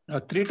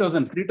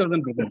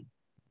 3000 ಬ್ರದರ್.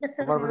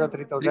 Kumar brother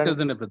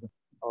 3000 brother.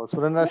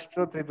 ಸುನಂದಾಷ್ಟ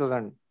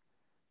 3000.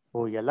 ಓ,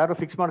 ಎಲ್ಲಾರು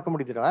ಫಿಕ್ಸ್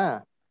ಮಾಡ್ಕೊಂಡ್ಬಿಟ್ಟಿದ್ದೀರಾ?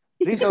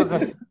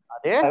 3000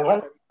 ಅದೇ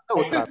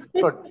ಉತ್ತರ.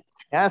 ಗುಡ್.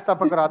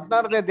 ನ್ಯಾಯಸ್ಥಾಪಕರು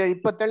 16ನೇ ಅಧ್ಯಾಯ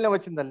 27ನೇ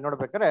ವಚನದಲ್ಲಿ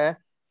ನೋಡ್ಬೇಕಾದ್ರೆ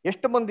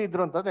ಎಷ್ಟು ಮಂದಿ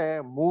ಇದ್ರು ಅಂತಂದ್ರೆ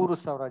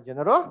 3000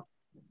 ಜನರು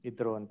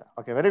ಇದ್ರು ಅಂತ.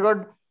 Okay, very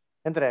good.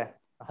 ಅಂದ್ರೆ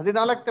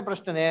 14ನೇ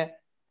ಪ್ರಶ್ನೆ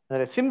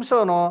ಅಂದ್ರೆ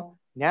ಸಿಂಸೋನು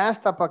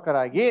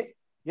ನ್ಯಾಯಸ್ಥಾಪಕರಾಗಿ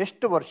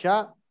ಎಷ್ಟು ವರ್ಷ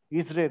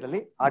ಇಸ್ರೇಲ್ ಅಲ್ಲಿ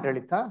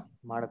ಆಡಳಿತ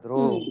ಮಾಡಿದ್ರು?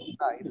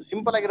 ಇದು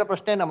ಸಿಂಪಲ್ ಆಗಿರೋ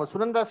ಪ್ರಶ್ನೆ. ನಮ್ಮ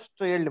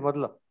ಸುನಂದಾಷ್ಟ ಹೇಳಿ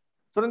ಮೊದಲು.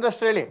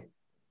 ಸುನಂದಾಷ್ಟ ಹೇಳಿ.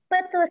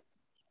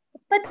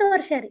 20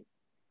 ವರ್ಷ ರೀ.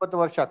 20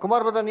 ವರ್ಷ.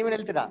 ಕುಮಾರ್ ಬ್ರದರ್ ನೀವೇನ್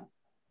ಹೇಳ್ತೀರಾ?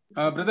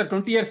 Brother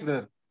 20 years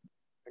brother.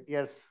 20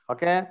 years.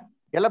 Okay.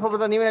 Yallappa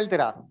brother ನೀವೇನ್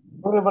ಹೇಳ್ತೀರಾ?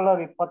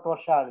 20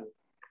 ವರ್ಷ ಆಗಿದೆ.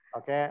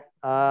 ಓಕೆ.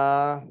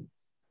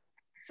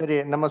 ಸರಿ.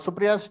 ನಮ್ಮ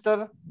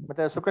ಸುಪ್ರಿಯಾಸ್ಟರ್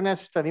ಮತ್ತೆ ಸುಕನ್ಯಾ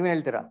ಸಿಸ್ಟರ್ ನೀವೇನ್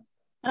ಹೇಳ್ತೀರಾ?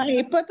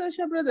 20 ವರ್ಷ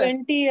ಬ್ರದರ್.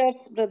 20 years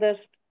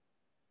brother.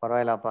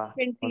 ಪರವಾಗಿಲ್ಲಪ್ಪ.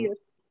 20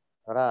 years.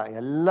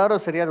 ಎಲ್ಲರೂ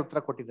ಸರಿಯಾದ ಉತ್ತರ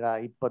ಕೊಟ್ಟಿದ್ರ.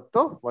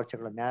 20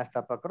 ವರ್ಷಗಳು.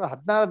 ನ್ಯಾಯಸ್ಥಾಪಕರು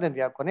 16ನೇ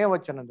ಅಧ್ಯಾಯ ಕೊನೆಯ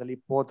ವಚನದಲ್ಲಿ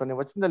 30ನೇ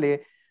ವಚನದಲ್ಲಿ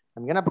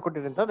ನಮ್ಗೇನಪ್ಪ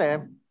ಕೊಟ್ಟಿದ್ರು ಅಂತಂದ್ರೆ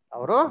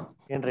ಅವರು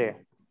ಏನ್ರಿ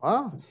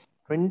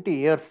 20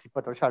 years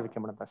 20 ವರ್ಷ ಆಳ್ವಿಕೆ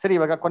ಮಾಡಂತ. ಸರಿ,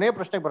 ಇವಾಗ ಕೊನೆಯ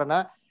ಪ್ರಶ್ನೆಗೆ ಬರೋಣ.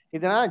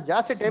 ಇದನ್ನ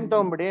ಜಾಸ್ತಿ ಟೈಮ್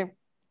ತಗೊಂಡ್ಬಿಡಿ.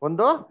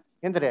 ಒಂದು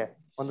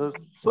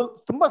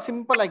ತುಂಬಾ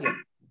ಸಿಂಪಲ್ ಆಗಿ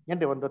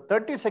ಏನ್ರಿ ಒಂದು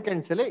 30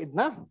 seconds ಅಲ್ಲಿ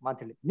ಇದನ್ನ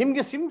ಮಾತಾಡಿ.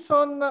 ನಿಮ್ಗೆ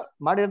ಸಿಂಸೋನ್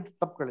ಮಾಡಿದಂತ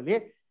ತಪ್ಪುಗಳಲ್ಲಿ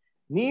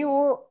ನೀವು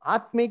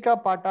ಆತ್ಮಿಕ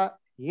ಪಾಠ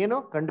ಏನು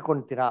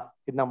ಕಂಡುಕೊಂತೀರಾ?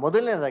 ಇದನ್ನ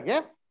ಮೊದಲನೇದಾಗೆ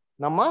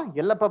ನಮ್ಮ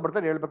ಯಲ್ಲಪ್ಪ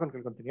ಬ್ರದರ್ ಹೇಳ್ಬೇಕು ಅಂತ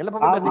ಕೇಳ್ಕೊಂತೀನಿ. ಯಲ್ಲಪ್ಪ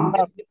ಬ್ರದರ್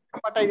ನಿಮ್ಗೆ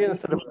ಪಾಠ ಇದೆ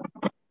ಅನಿಸ್ತದೆ?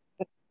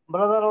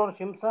 ಬ್ರದರ್ ಅವ್ರು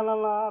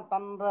ಸಿಂಸನನ್ನ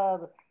ತಂದ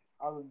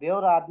ಅದು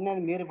ದೇವ್ರ ಆಜ್ಞೆ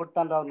ಮೀರಿ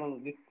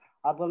ಬಿಡ್ತಾನ್ರಿ.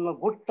 ಅದನ್ನ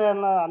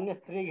ಗುಟ್ಟನ್ನ ಅನ್ಯ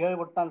ಸ್ತ್ರೀಗೆ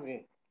ಹೇಳ್ಬಿಡ್ತಾನ್ರಿ.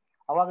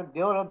 ಅವಾಗ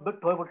ದೇವ್ರ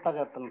ಬಿಟ್ಟು ಹೋಗ್ಬಿಡ್ತಾರೆ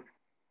ಆತನ.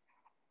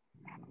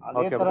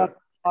 ಅದೇ ತರ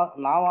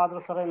ನಾವಾದ್ರೂ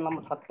ಸರ ನಮ್ಮ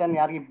ಸತ್ಯನ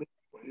ಯಾರಿಗೆ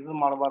ಇದು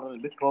ಮಾಡಬಾರ್ದು,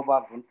 ಬಿಟ್ಟು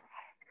ಹೋಗ್ಬಾರ್ದು ಅಂತ.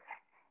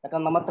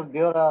 ಯಾಕಂದ್ರೆ ನಮ್ಮ ಹತ್ರ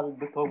ದೇವ್ರ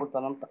ಬಿಟ್ಟು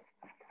ಹೋಗ್ಬಿಡ್ತಾನಂತ.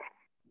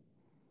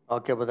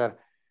 ಓಕೆ ಬ್ರದರ್,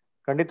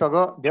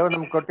 ಖಂಡಿತವಾಗೂ ದೇವ್ರು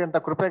ನಮ್ಗೆ ಕೊಟ್ಟಿಂತ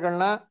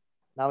ಕೃಪೆಗಳನ್ನ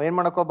ನಾವ್ ಏನ್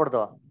ಮಾಡಕ್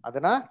ಹೋಗ್ಬಾರ್ದು,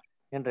 ಅದನ್ನ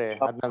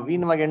ಅದನ್ನ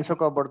ವೀನವಾಗಿ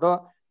ಎಣ್ಸಕ್ ಹೋಗ್ಬಾರ್ದು,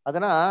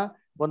 ಅದನ್ನ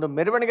ಒಂದು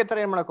ಮೆರವಣಿಗೆ ತರ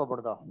ಏನ್ ಮಾಡಕ್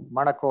ಹೋಗ್ಬಾರ್ದು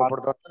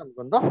ಅಂತ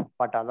ನಮ್ಗೊಂದು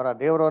ಪಾಠ. ಅದರ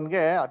ದೇವ್ರು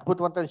ಅವನ್ಗೆ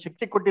ಅದ್ಭುತವಂತ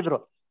ಶಕ್ತಿ ಕೊಟ್ಟಿದ್ರು.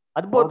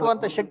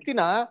 ಅದ್ಭುತವಂತ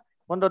ಶಕ್ತಿನ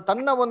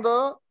ತನ್ನ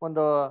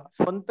ಒಂದು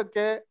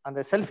ಸ್ವಂತಕ್ಕೆ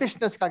ಅಂದ್ರೆ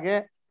ಸೆಲ್ಫಿಶ್ನೆಸ್ಗಾಗಿ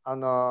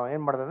ಅವನು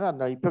ಏನ್ ಮಾಡ್ದಂದ್ರೆ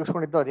ಅದನ್ನ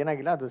ಉಪಯೋಗಿಸ್ಕೊಂಡಿದ್ದು.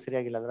 ಅದೇನಾಗಿಲ್ಲ, ಅದು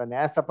ಸರಿಯಾಗಿಲ್ಲ. ಅದರ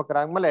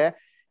ನ್ಯಾಯಸ್ಥಾಪಕರಾದ್ಮೇಲೆ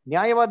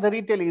ನ್ಯಾಯವಾದ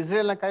ರೀತಿಯಲ್ಲಿ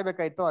ಇಸ್ರೇಲ್ನ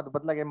ಕಾಯ್ಬೇಕಾಯ್ತು. ಅದ್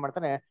ಬದಲಾಗಿ ಏನ್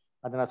ಮಾಡ್ತಾನೆ,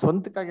 ಅದನ್ನ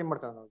ಸ್ವಂತಕ್ಕಾಗಿ ಏನ್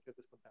ಮಾಡ್ತಾನೆ,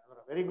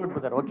 very good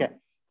brother. Okay,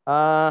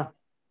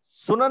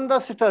 Sunanda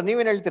sister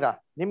ನೀವೇನ್ ಹೇಳ್ತೀರಾ?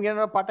 ನಿಮ್ಗೆ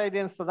ಏನಾದ್ರು ಪಾಠ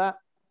ಇದೆ ಅನ್ಸ್ತದ?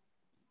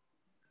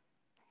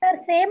 ಸರ್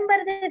ಸೇಮ್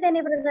ಬರ್ದಿದ್ದೇನೆ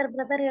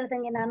ಬ್ರದರ್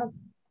ಹೇಳ್ದಂಗೆ ನಾನು.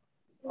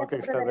 Okay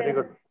sister, very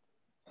good.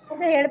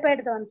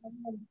 ಹೇಳ್ಬೇಡ್ದು ಅಂತ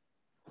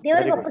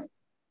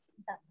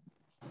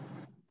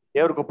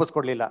ದೇವ್ರಿಗೆ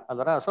ಒಪ್ಪಿಸ್ಕೊಡ್ಲಿಲ್ಲ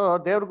ಅಲ್ವರ. ಸೊ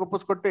ದೇವ್ರಿಗೆ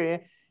ಒಪ್ಪಿಸ್ಕೊಟ್ಟು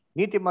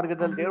ನೀತಿ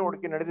ಮಾರ್ಗದಲ್ಲಿ ದೇವ್ರ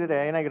ಹುಡುಕಿ ನಡೆದಿದೆ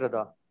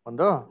ಏನಾಗಿರೋದು,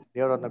 ಒಂದು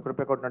ದೇವ್ರನ್ನ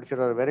ಕೃಪೆ ಕೊಟ್ಟು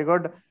ನಡೆಸಿರೋದು. Very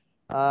good.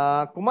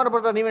 ಕುಮಾರ್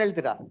ಬ್ರದರ್ ನೀವೇನ್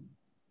ಹೇಳ್ತೀರಾ?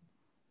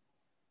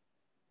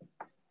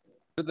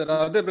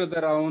 ಅದೇ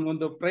ಬ್ರದರ್,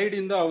 ಅವನೊಂದು ಪ್ರೈಡ್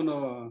ಇಂದ ಅವನ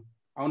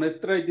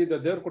ಹತ್ರ ಇದ್ದಿದ್ದ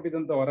ದೇವ್ರು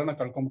ಕೊಟ್ಟಿದ್ದಂತ ವರನ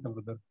ಕಳ್ಕೊಂಬಿಟ್ಟ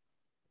ಬ್ರದರ್.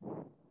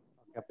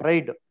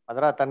 ಪ್ರೈಡ್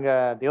ಅದರ ತನ್ಗೆ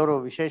ದೇವರು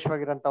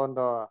ವಿಶೇಷವಾಗಿರಂತ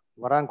ಒಂದು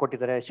ವರನ್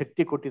ಕೊಟ್ಟಿದ್ದಾರೆ,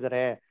 ಶಕ್ತಿ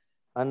ಕೊಟ್ಟಿದ್ದಾರೆ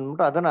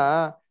ಅಂದ್ಬಿಟ್ಟು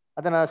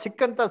ಅದನ್ನ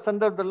ಸಿಕ್ಕಂತ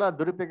ಸಂದರ್ಭದಲ್ಲ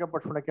ದುರುಪಯೋಗ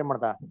ಪಡಿಸ್ಕೊಳಕ್ಕೆ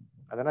ಮಾಡ್ದ,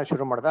 ಅದನ್ನ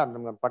ಶುರು ಮಾಡ್ದ.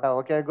 ನಮ್ಗೆ ಪಾಠ.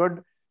 Okay, good.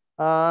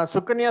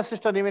 ಸುಕನ್ಯಾ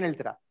ಸಿಸ್ಟರ್ ನೀವೇನ್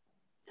ಹೇಳ್ತೀರಾ?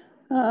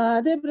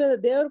 ಅದೇ ಬ್ರದರ್,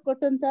 ದೇವ್ರು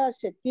ಕೊಟ್ಟಂತ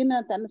ಶಕ್ತಿನ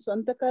ತನ್ನ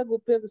ಸ್ವಂತಕ್ಕಾಗಿ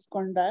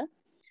ಉಪಯೋಗಿಸ್ಕೊಂಡ,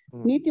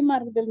 ನೀತಿ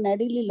ಮಾರ್ಗದಲ್ಲಿ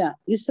ನಡೀಲಿಲ್ಲ.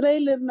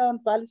 ಇಸ್ರಾಯೇಲರನ್ನ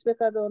ಅವನು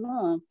ಪಾಲಿಸ್ಬೇಕಾದವನು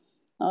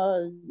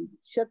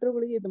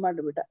ಶತ್ರುಗಳಿಗೆ ಇದು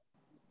ಮಾಡಿಬಿಟ್ಟ.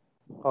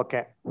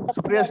 Okay,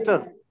 Supriya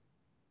sister.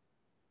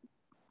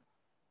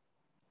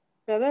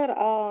 ಬ್ರದರ್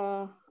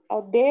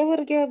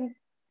ದೇವರಿಗೆ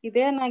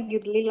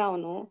ಇದೇನಾಗಿರ್ಲಿಲ್ಲ.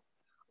 ಅವನು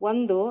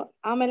ಒಂದು.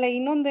 ಆಮೇಲೆ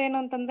ಇನ್ನೊಂದು ಏನು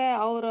ಅಂತಂದ್ರೆ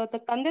ಅವ್ರ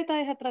ತಂದೆ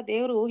ತಾಯಿ ಹತ್ರ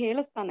ದೇವ್ರು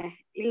ಹೇಳಿಸ್ತಾನೆ,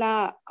 ಇಲ್ಲ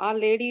ಆ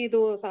ಲೇಡಿ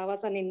ಇದು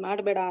ಸಹವಾಸ ನೀನ್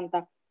ಮಾಡ್ಬೇಡ ಅಂತ.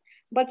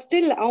 ಬಟ್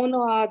ಸ್ಟಿಲ್ ಅವನು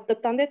ಆ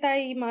ತಂದೆ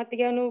ತಾಯಿ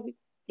ಮಾತಿಗೆ ಅವನು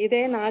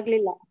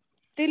ಇದೇನಾಗ್ಲಿಲ್ಲ.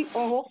 ಸ್ಟಿಲ್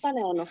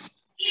ಹೋಗ್ತಾನೆ ಅವನು,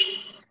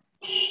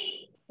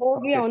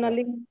 ಹೋಗಿ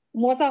ಅವನಲ್ಲಿ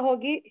ಮೋಸ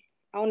ಹೋಗಿ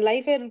ಅವನ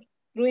ಲೈಫೇ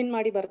ರೂಯಿನ್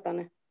ಮಾಡಿ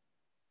ಬರ್ತಾನೆ.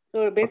 ಸೊ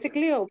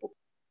ಬೇಸಿಕ್ಲಿ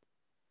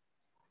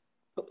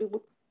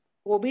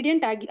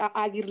ಒಬಿಡಿಯಂಟ್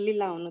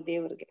ಆಗಿರ್ಲಿಲ್ಲ ಅವನು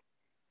ದೇವ್ರಿಗೆ.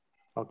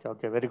 Okay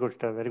okay, very good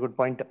sir, very good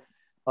point.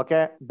 Okay,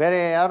 ಬೇರೆ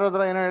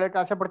ಯಾರಾದ್ರೂ ಏನೋ ಹೇಳಕ್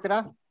ಆಸೆ ಪಡ್ತೀರಾ?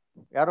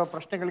 ಯಾರೋ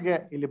ಪ್ರಶ್ನೆಗಳಿಗೆ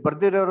ಇಲ್ಲಿ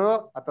ಬರ್ದಿರೋರು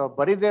ಅಥವಾ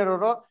ಬರೀದೇ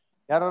ಇರೋರು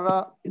ಯಾರು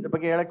ಇದ್ರ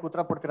ಬಗ್ಗೆ ಹೇಳಕ್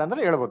ಉತ್ತರ ಕೊಡ್ತೀರಾ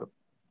ಅಂದ್ರೆ ಹೇಳ್ಬೋದು.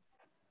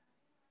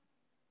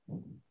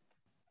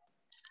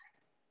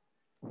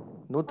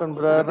 ನೂತನ್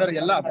ಬ್ರದರ್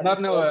ಎಲ್ಲ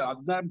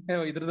 16ನೇ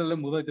ಇದ್ರದಲ್ಲೇ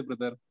ಮುಗಿದೋಯ್ತು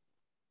ಬ್ರದರ್.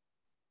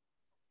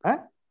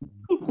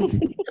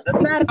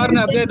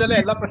 16ನೇ ಅಧ್ಯಾಯದಲ್ಲೇ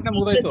ಎಲ್ಲಾ ಪ್ರಶ್ನೆ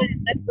ಮುಗಿದೋಯ್ತು.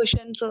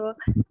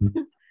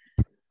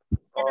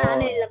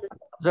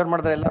 ಅಬ್ಸರ್ವ್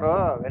ಮಾಡಿದ್ರೆ ಎಲ್ಲರೂ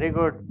ವೆರಿ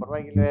ಗುಡ್,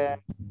 ಪರವಾಗಿಲ್ವೇ?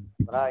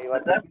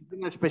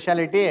 ಇವತ್ತು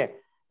ಸ್ಪೆಷಾಲಿಟಿ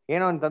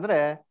ಏನು ಅಂತಂದ್ರೆ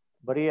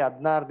ಬರೀ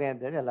 16ನೇ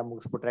ಅಧ್ಯಾಯ ಎಲ್ಲ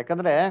ಮುಗಿಸ್ಬಿಟ್ರೆ.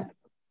 ಯಾಕಂದ್ರೆ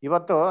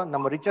ಇವತ್ತು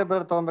ನಮ್ಮ ರಿಚರ್ಡ್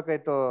ಬ್ರದರ್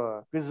ತಗೊಬೇಕಾಯ್ತು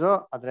ಕ್ವಿಜ್,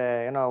 ಆದ್ರೆ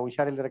ಏನೋ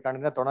ಹುಷಾರಿಲ್ದಿರೋ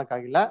ಕಾರಣದಿಂದ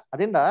ತೊಗೊಳಕ್ಕಾಗಿಲ್ಲ.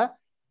 ಅದರಿಂದ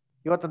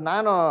ಇವತ್ತು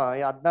ನಾನು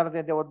 16ನೇ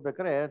ಅಧ್ಯಾಯ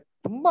ಓದ್ಬೇಕಾದ್ರೆ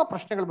ತುಂಬಾ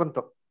ಪ್ರಶ್ನೆಗಳು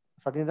ಬಂತು.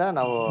 ಅದರಿಂದ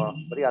ನಾವು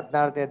ಬರೀ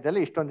 16ನೇ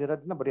ಅಧ್ಯಾಯದಲ್ಲಿ ಇಷ್ಟೊಂದು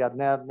ಇರೋದ್ರಿಂದ ಬರೀ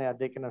 16ನೇ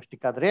ಅಧ್ಯಾಯಕ್ಕೆ ನಾವು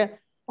ಸ್ಟಿಕ್ ಆದ್ರಿ.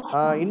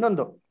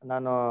 ಇನ್ನೊಂದು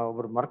ನಾನು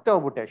ಒಬ್ರು ಮರ್ತೆ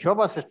ಹೋಗ್ಬಿಟ್ಟೆ,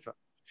 ಶೋಭಾ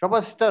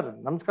ಸಿಸ್ಟರ್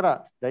ನಮಸ್ಕಾರ,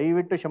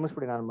 ದಯವಿಟ್ಟು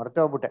ಕ್ಷಮಿಸ್ಬಿಡಿ, ನಾನು ಮರ್ತೆ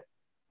ಹೋಗ್ಬಿಟ್ಟೆ.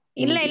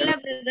 ಇಲ್ಲ ಇಲ್ಲ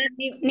ಬ್ರದರ್,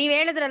 ನೀವ್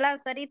ಹೇಳಿದ್ರಲ್ಲ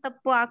ಸರಿ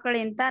ತಪ್ಪು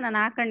ಹಾಕೊಳ್ಳಿ ಅಂತ ನಾನು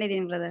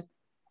ಹಾಕೊಂಡಿದೀನಿ ಬ್ರದರ್.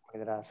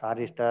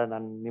 ಸಾರಿ ಸಿಸ್ಟರ್,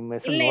 ನಾನು ನಿಮ್ಮ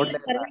ಹೆಸರು ನೋಡ್ಲೇ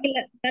ಇಲ್ಲ.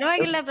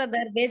 ಪರವಾಗಿಲ್ಲ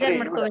ಬ್ರದರ್, ಬೇಜಾರ್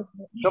ಮಾಡ್ಕೋಬೇಕು.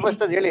 ಶೋಭಾ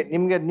ಸಿಸ್ಟರ್ ಹೇಳಿ,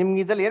 ನಿಮ್ಗೆ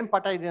ಇದ್ರಲ್ಲಿ ಏನ್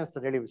ಪಾಠ ಇದೆ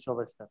ಅನ್ಸ್ತದೆ ಹೇಳಿ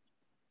ಶೋಭಾ ಸಿಸ್ಟರ್.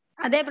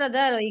 ಅದೇ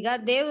ಬ್ರದರ್, ಈಗ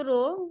ದೇವ್ರು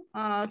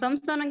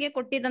ಸಂಸ್ಥಾನಗೆ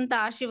ಕೊಟ್ಟಿದಂತ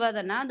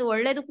ಆಶೀರ್ವಾದನ ಅದು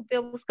ಒಳ್ಳೇದಕ್ಕೆ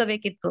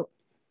ಉಪಯೋಗಿಸ್ಕೋಬೇಕಿತ್ತು.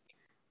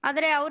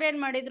 ಆದ್ರೆ ಅವ್ರೇನ್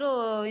ಮಾಡಿದ್ರು,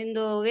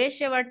 ಇಂದು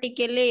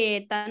ವೇಶ್ಯಾವಾಟಿಕೆಯಲ್ಲಿ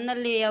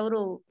ತನ್ನಲ್ಲಿ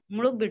ಅವರು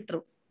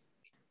ಮುಳುಗ್ಬಿಟ್ರು.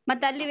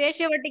 ಮತ್ತೆ ಅಲ್ಲಿ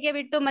ವೇಶ್ಯಾವಾಟಿಕೆ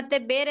ಬಿಟ್ಟು ಮತ್ತೆ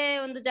ಬೇರೆ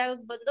ಒಂದು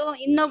ಜಾಗಕ್ಕೆ ಬಂದು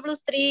ಇನ್ನೊಬ್ಳು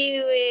ಸ್ತ್ರೀ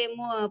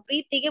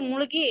ಪ್ರೀತಿಗೆ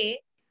ಮುಳುಗಿ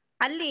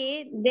ಅಲ್ಲಿ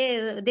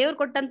ದೇವ್ರು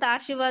ಕೊಟ್ಟಂತ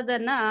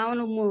ಆಶೀರ್ವಾದನ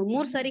ಅವನು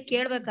 3 ಸರಿ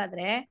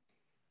ಕೇಳ್ಬೇಕಾದ್ರೆ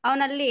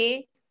ಅವನಲ್ಲಿ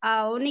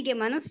ಅವನಿಗೆ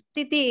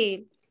ಮನಸ್ಥಿತಿ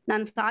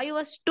ನಾನು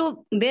ಸಾಯುವಷ್ಟು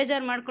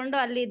ಬೇಜಾರ್ ಮಾಡ್ಕೊಂಡು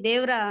ಅಲ್ಲಿ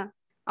ದೇವ್ರ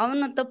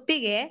ಅವನ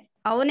ತಪ್ಪಿಗೆ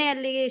ಅವನೇ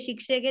ಅಲ್ಲಿ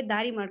ಶಿಕ್ಷೆಗೆ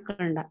ದಾರಿ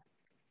ಮಾಡ್ಕೊಂಡ.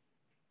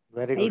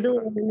 ಇದು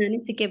ನನ್ನ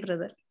ಅನಿಸಿಕೆ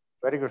brother.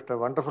 Very good sir,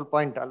 wonderful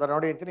point. ಅಲ್ಲ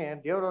ನೋಡಿ ಅಂತೀನಿ,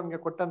 ದೇವ್ರು ಅವ್ನಿಗೆ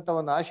ಕೊಟ್ಟಂತ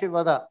ಒಂದು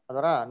ಆಶೀರ್ವಾದ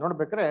ಅದರ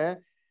ನೋಡ್ಬೇಕ್ರೆ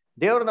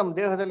ದೇವ್ರು ನಮ್ಮ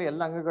ದೇಹದಲ್ಲಿ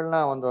ಎಲ್ಲ ಅಂಗಗಳನ್ನ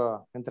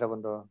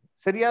ಒಂದು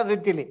ಸರಿಯಾದ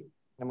ರೀತಿಯಲ್ಲಿ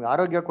ನಮ್ಗೆ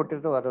ಆರೋಗ್ಯ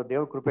ಕೊಟ್ಟಿರೋದು ಅದು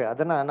ದೇವ್ರ ಕೃಪೆ.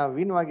 ಅದನ್ನ ನಾವು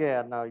ವೀನವಾಗಿ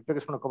ಅದನ್ನ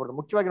ಉಪಯೋಗಿಸ್ಕೊಂಡು ಹೋಗ್ಬಾರ್ದು.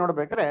 ಮುಖ್ಯವಾಗಿ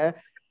ನೋಡ್ಬೇಕಾದ್ರೆ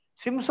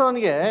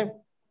ಸಿಂಸೋನ್ಗೆ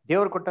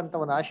ದೇವ್ರು ಕೊಟ್ಟಂತ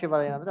ಒಂದು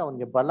ಆಶೀರ್ವಾದ ಏನಂದ್ರೆ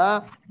ಅವನಿಗೆ ಬಲ,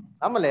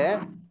 ಆಮೇಲೆ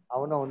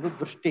ಅವನ ಒಂದು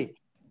ದೃಷ್ಟಿ.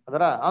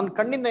 ಅದರ ಅವನ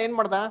ಕಣ್ಣಿಂದ ಏನ್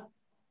ಮಾಡ್ದ,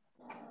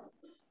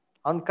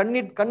 ಅವನ್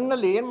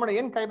ಕಣ್ಣಲ್ಲಿ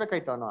ಏನ್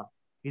ಕಾಯ್ಬೇಕಾಯ್ತು, ಅವನು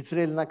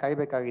ಇಸ್ರೇಲ್ನ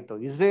ಕಾಯ್ಬೇಕಾಗಿತ್ತು.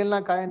 ಇಸ್ರೇಲ್ನ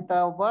ಕಾಯಂತ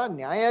ಒಬ್ಬ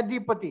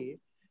ನ್ಯಾಯಾಧಿಪತಿ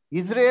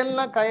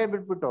ಇಸ್ರೇಲ್ನ ಕಾಯ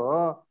ಬಿಟ್ಬಿಟ್ಟು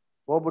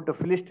ಹೋಗ್ಬಿಟ್ಟು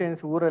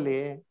ಫಿಲಿಸ್ಟೈನ್ಸ್ ಊರಲ್ಲಿ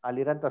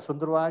ಅಲ್ಲಿರಂತ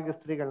ಸುಂದರವಾಗಿ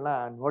ಸ್ತ್ರೀಗಳನ್ನ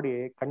ನೋಡಿ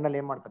ಕಣ್ಣಲ್ಲಿ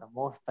ಏನ್ ಮಾಡ್ತಾನೆ,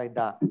 ಮೋಹಿಸ್ತಾ ಇದ್ದ,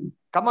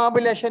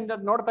 ಕಮಾಭಿಲಾಷೆಯಿಂದ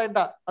ನೋಡ್ತಾ ಇದ್ದ.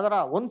 ಅದರ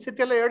 1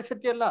 ಸತಿ ಅಲ್ಲ 2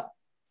 ಸತಿ ಅಲ್ಲ,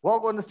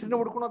 ಹೋಗಿ ಒಂದು ಸ್ತ್ರೀನ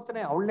ಹುಡ್ಕೊಂಡು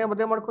ಹೋಗ್ತಾನೆ, ಅವಳನ್ನೇ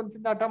ಮದುವೆ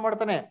ಮಾಡ್ಕೊಂತಿದ್ದ ಹಠ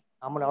ಮಾಡ್ತಾನೆ.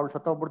 ಆಮೇಲೆ ಅವಳು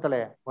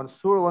ಸತ್ತೋಗ್ಬಿಡ್ತಾಳೆ.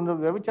 ಒಂದು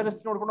ವ್ಯಭಿಚಾರ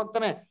ಸ್ತ್ರೀ ನೋಡ್ಕೊಂಡು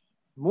ಹೋಗ್ತಾನೆ.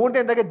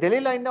 3ನೇದಾಗೆ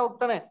ದಲೀಲಾಯಿಂದ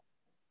ಹೋಗ್ತಾನೆ.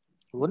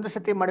 1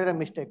 ಸತಿ ಮಾಡಿರೋ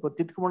ಮಿಸ್ಟೇಕ್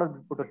ತಿತ್ಕೊಂಡೋದ್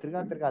ಬಿಟ್ಬಿಟ್ಟು ತಿರ್ಗಾ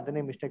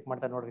ಅದನ್ನೇ ಮಿಸ್ಟೇಕ್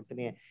ಮಾಡ್ತಾ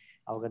ನೋಡಿರ್ತೀನಿ.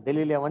 ಅವಾಗ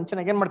ದಲೀಲಿಯ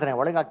ವಂಚನೆಗೆ ಏನ್ ಮಾಡ್ತಾನೆ,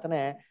 ಒಳಗಾಗ್ತಾನೆ.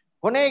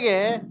 ಕೊನೆಗೆ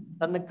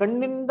ತನ್ನ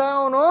ಕಣ್ಣಿಂದ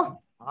ಅವನು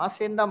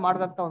ಆಸೆಯಿಂದ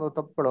ಮಾಡಿದಂತ ಒಂದು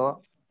ತಪ್ಪುಗಳು,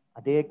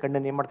 ಅದೇ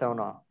ಕಣ್ಣನ್ನ ಏನ್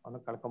ಮಾಡ್ತಾನೆ ಅವನು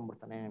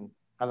ಕಳ್ಕೊಂಡ್ಬಿಡ್ತಾನೆ.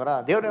 ಅದರ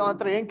ದೇವ್ರ ಯಾವ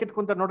ತರ ಏನ್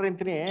ಕಿತ್ಕೊಂತ ನೋಡ್ರಿ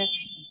ಅಂತೀನಿ.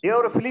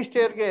 ದೇವ್ರು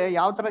ಫಿಲಿಸ್ಟಿಯರ್ಗೆ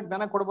ಯಾವ ತರ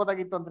ಜ್ಞಾನ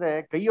ಕೊಡ್ಬೋದಾಗಿತ್ತು ಅಂದ್ರೆ,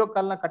 ಕೈಯೋ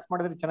ಕಾಲ್ನ ಕಟ್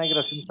ಮಾಡಿದ್ರೆ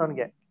ಚೆನ್ನಾಗಿರೋ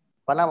ಸಿಂಸೋನ್ಗೆ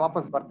ಫಲ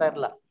ವಾಪಸ್ ಬರ್ತಾ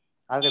ಇರಲ್ಲ.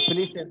 ಆದ್ರೆ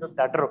ಫಿಲಿಸ್ಟಿಯರ್ಸ್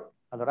ದಡ್ರು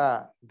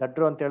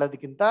ಅಂತ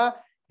ಹೇಳೋದಕ್ಕಿಂತ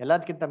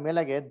ಎಲ್ಲದಕ್ಕಿಂತ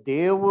ಮೇಲಾಗೆ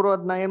ದೇವ್ರು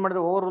ಅದನ್ನ ಏನ್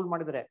ಮಾಡಿದ್ರೆ ಓವರ್ ರೂಲ್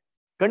ಮಾಡಿದ್ರೆ,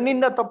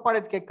 ಕಣ್ಣಿಂದ ತಪ್ಪು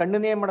ಮಾಡಿದ್ಕೆ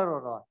ಕಣ್ಣನ್ನೇ ಏನ್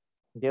ಮಾಡೋರು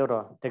ದೇವ್ರು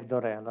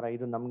ತೆಗ್ದವ್ರೆ. ಅಂದ್ರೆ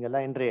ಇದು ನಮ್ಗೆಲ್ಲ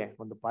ಏನ್ರಿ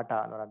ಒಂದು ಪಾಠ.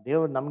 ಅಂದ್ರೆ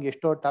ದೇವ್ರು ನಮ್ಗೆ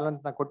ಎಷ್ಟೋ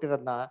ಟ್ಯಾಲೆಂಟ್ ನ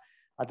ಕೊಟ್ಟಿರೋದ್ನ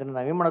ಅದನ್ನ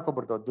ನಾವೇನ್ ಮಾಡಕ್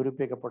ಹೋಗ್ಬಾರ್ದು,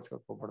 ದುರುಪಯೋಗ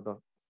ಪಡಿಸ್ಕೊಕ್ ಹೋಗ್ಬಾರ್ದು.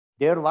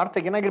 ದೇವ್ರ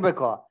ವಾರ್ತೆಗೆ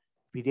ಏನಾಗಿರ್ಬೇಕು,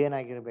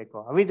 ವಿಧೇಯನಾಗಿರ್ಬೇಕು.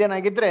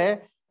 ಅವಿಧೇಯನಾಗಿದ್ರೆ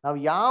ನಾವು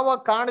ಯಾವ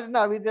ಕಾರಣದಿಂದ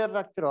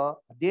ಅವಿಧೇಯರಾಗ್ತಿರೋ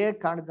ಅದೇ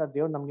ಕಾರಣದಿಂದ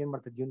ದೇವ್ರು ನಮ್ಗೆ ಏನ್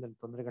ಮಾಡ್ತಾರೆ, ಜೀವನದಲ್ಲಿ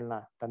ತೊಂದರೆಗಳನ್ನ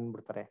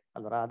ತಂದ್ಬಿಡ್ತಾರೆ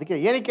ಅಲ್ವರ. ಅದಕ್ಕೆ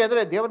ಏನಕ್ಕೆ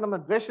ಅಂದ್ರೆ ದೇವ್ರು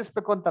ನಮ್ಮನ್ನ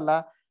ದ್ವೇಷಿಸ್ಬೇಕು ಅಂತಲ್ಲ,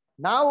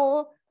 ನಾವು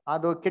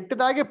ಅದು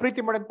ಕೆಟ್ಟದಾಗಿ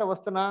ಪ್ರೀತಿ ಮಾಡಂತ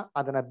ವಸ್ತುನ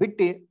ಅದನ್ನ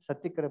ಬಿಟ್ಟು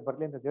ಸತ್ಯ ಕಡೆ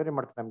ಬರ್ಲಿ ಅಂತ ದೇವ್ರೇ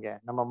ಮಾಡ್ತಾರೆ. ನಮ್ಗೆ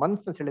ನಮ್ಮ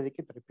ಮನಸ್ಸನ್ನ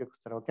ಸೆಳೆಯೋದಕ್ಕೆ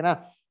ಉಪಯೋಗಿಸ್ತಾರೆ. ಓಕೆನಾ?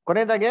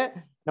 ಕೊನೆಯದಾಗೆ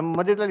ನಮ್ಮ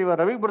ಮಧ್ಯದಲ್ಲಿ ಇವಾಗ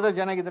ರವಿ ಬ್ರದರ್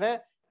ಜಾಯ್ನ್ ಆಗಿದ್ರೆ,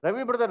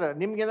 ರವಿ ಬ್ರದರ್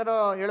ನಿಮ್ಗೆ ಏನಾರು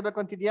ಹೇಳ್ಬೇಕು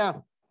ಅಂತಿದ್ಯಾ?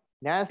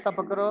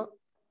 ನ್ಯಾಯಸ್ಥಾಪಕರು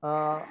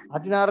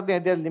 16ನೇ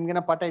ಅಧ್ಯಾಯದಲ್ಲಿ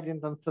ನಿಮ್ಗೇನ ಪಾಠ ಇದೆ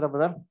ಅಂತ ಅನ್ಸ್ತಾರ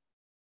ಬ್ರದರ್?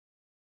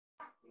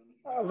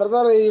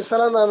 ಬ್ರದರ್ ಈ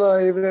ಸಲ ನಾನು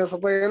ಇದು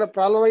ಸ್ವಲ್ಪ ಏನೋ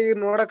ಪ್ರಾಬ್ಲಮ್ ಆಗಿ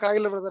ನೋಡಕ್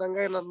ಆಗಿಲ್ಲ ಬ್ರದರ್,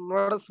 ಹಂಗಾಗಿ ನಾನು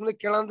ನೋಡೋದ್ ಸುಮ್ಮನೆ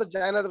ಕೇಳಂತ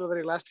ಜಾಯ್ನ್ ಆದ್ರು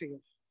ಬ್ರದರ್ ಲಾಸ್ಟಿಗೆ.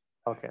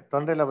 ಓಕೆ,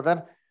 ತೊಂದ್ರೆ ಇಲ್ಲ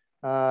ಬ್ರದರ್.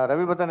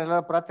 ರವಿ ಬ್ರದರ್ ಎಲ್ಲ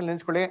ಪ್ರಾರ್ಥನೆ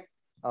ನೆನ್ಸ್ಕೊಳ್ಳಿ.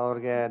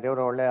 ಅವ್ರಿಗೆ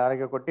ದೇವರು ಒಳ್ಳೆ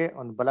ಆರೋಗ್ಯ ಕೊಟ್ಟು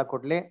ಒಂದು ಬಲ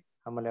ಕೊಡ್ಲಿ.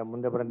 ಆಮೇಲೆ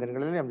ಮುಂದೆ ಬರೋ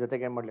ದಿನಗಳಲ್ಲಿ ನಮ್ಮ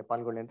ಜೊತೆಗೆ ಏನ್ ಮಾಡ್ಲಿ,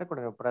 ಪಾಲ್ಗೊಳ್ಳಿ ಅಂತ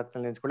ಕೂಡ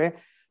ಪ್ರಾರ್ಥನೆ ನೆನ್ಸ್ಕೊಳ್ಳಿ.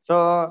 ಸೊ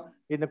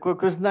ಇನ್ನು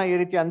ಕ್ವಿಜ್ನ ಈ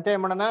ರೀತಿ ಅಂತ್ಯ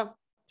ಮಾಡೋಣ.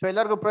 ಸೊ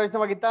ಎಲ್ಲರಿಗೂ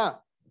ಪ್ರಯೋಜನವಾಗಿತ್ತಾ?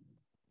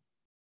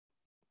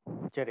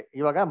 ಸರಿ,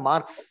 ಇವಾಗ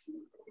ಮಾರ್ಕ್ಸ್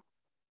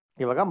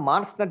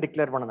ನ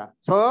ಡಿಕ್ಲೇರ್ ಮಾಡೋಣ.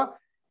 ಸೊ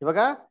ಇವಾಗ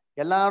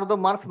ಎಲ್ಲಾರ್ದು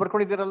ಮಾರ್ಕ್ಸ್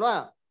ಬರ್ಕೊಂಡಿದ್ದೀರಲ್ವಾ?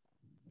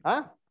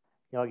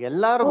 ಇವಾಗ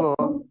ಎಲ್ಲಾರ್ಗು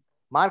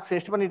ಮಾರ್ಕ್ಸ್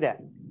ಎಷ್ಟು ಬಂದಿದೆ?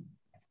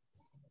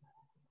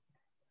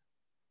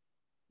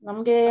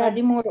 ನಮ್ಗೆ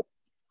 13.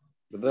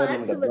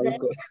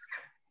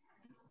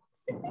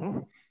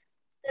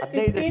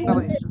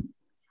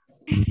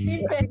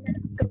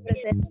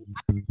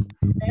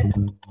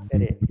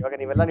 ಸರಿ, ಇವಾಗ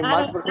ನೀವೆಲ್ಲ ನಿಮ್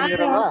ಮಾರ್ಕ್ಸ್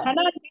ಬರ್ಕೊಂಡಿರಲ್ವಾ?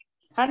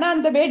 ಹಣ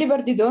ಅಂತ ಬೇಡಿ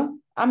ಬರ್ದಿದ್ದು,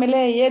 ಆಮೇಲೆ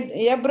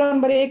ಎಬ್ರೋನ್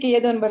ಬರೆಯಕ್ಕೆ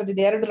ಏದೋನ್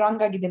ಬರ್ದಿದೆ, 2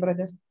 ರಾಂಗ್ ಆಗಿದೆ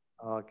ಬ್ರದರ್.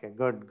 Okay,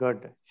 good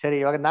good. ಸರಿ,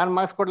 ಇವಾಗ ನಾನ್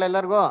ಮಾರ್ಕ್ಸ್ ಕೊಡ್ಲಾ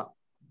ಎಲ್ಲರಿಗೂ?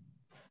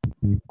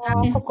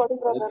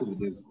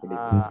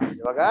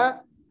 ಇವಾಗ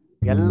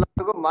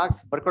ಎಲ್ಲರಿಗೂ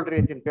ಮಾರ್ಕ್ಸ್ ಬರ್ಕೊಳ್ರಿ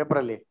ಅಂತೀನಿ ಪೇಪರ್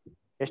ಅಲ್ಲಿ.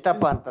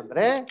 ಎಷ್ಟಪ್ಪ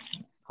ಅಂತಂದ್ರೆ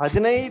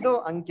 15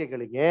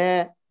 ಅಂಕೆಗಳಿಗೆ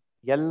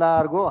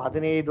ಎಲ್ಲಾರ್ಗೂ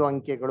 15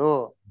 ಅಂಕೆಗಳು.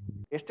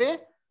 ಎಷ್ಟೇ?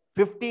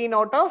 15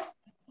 ಔಟ್ ಆಫ್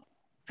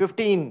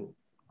 15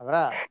 ಅದರ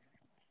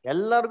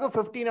ಎಲ್ಲರಿಗೂ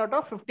 15 ಔಟ್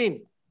ಆಫ್ 15.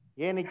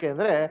 ಏನಕ್ಕೆ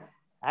ಅಂದ್ರೆ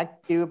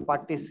ಆಕ್ಟಿವ್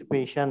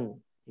ಪಾರ್ಟಿಸಿಪೇಷನ್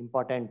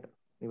ಇಂಪಾರ್ಟೆಂಟ್.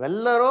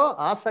 ನೀವೆಲ್ಲರೂ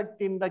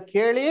ಆಸಕ್ತಿಯಿಂದ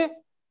ಕೇಳಿ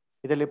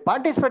ಇದರಲ್ಲಿ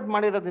ಪಾರ್ಟಿಸಿಪೇಟ್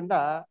ಮಾಡಿರೋದ್ರಿಂದ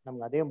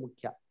ನಮ್ಗೆ ಅದೇ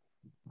ಮುಖ್ಯ.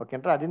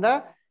 ಓಕೆಂಟ್ರ? ಅದರಿಂದ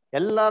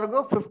ಎಲ್ಲರಿಗೂ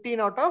 15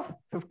 ಔಟ್ ಆಫ್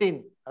 15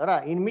 ಅದರ.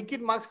 ಇನ್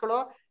ಮಿಕ್ಕಿದ ಮಾರ್ಕ್ಸ್ಗಳು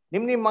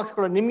ನಿಮ್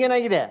ಮಾರ್ಕ್ಸ್ಗಳು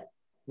ನಿಮ್ಗೇನಾಗಿದೆ,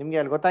 ನಿಮ್ಗೆ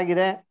ಅಲ್ಲಿ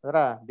ಗೊತ್ತಾಗಿದೆ ಅದರ.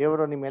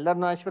 ದೇವರು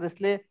ನಿಮ್ಮೆಲ್ಲರನ್ನೂ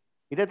ಆಶೀರ್ವದಿಸ್ಲಿ.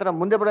 ಇದೇ ತರ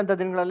ಮುಂದೆ ಬರುವಂತ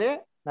ದಿನಗಳಲ್ಲಿ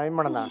ನಾವೇನ್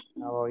ಮಾಡೋಣ,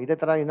 ನಾವು ಇದೇ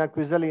ತರ ಇನ್ನ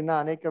ಕ್ವಿಜ್ ಅಲ್ಲಿ ಇನ್ನ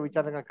ಅನೇಕ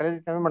ವಿಚಾರಗಳನ್ನ ಕಳೆದ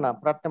ನಾವೇನ್ ಮಾಡೋಣ,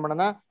 ಪ್ರಾರ್ಥನೆ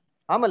ಮಾಡೋಣ.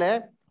 ಆಮೇಲೆ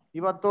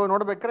ಇವತ್ತು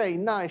ನೋಡ್ಬೇಕಾದ್ರೆ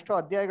ಇನ್ನ ಎಷ್ಟೋ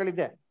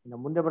ಅಧ್ಯಾಯಗಳಿದೆ. ಇನ್ನು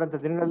ಮುಂದೆ ಬರುವಂತ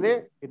ದಿನಗಳಲ್ಲಿ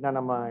ಇದನ್ನ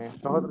ನಮ್ಮ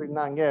ಸಹೋದರ ಇನ್ನ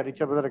ಹಂಗೆ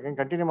ರಿಚರ್ಡ್ ಬ್ರದರ್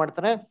ಕಂಟಿನ್ಯೂ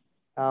ಮಾಡ್ತಾರೆ.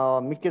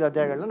 ಮಿಕ್ಕಿದ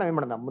ಅಧ್ಯಾಯಗಳನ್ನ ನಾವೇನ್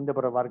ಮಾಡೋಣ, ಮುಂದೆ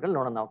ಬರೋ ವಾರಗಳು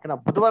ನೋಡೋಣ. ಓಕೆನಾ?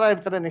 ಬುಧವಾರ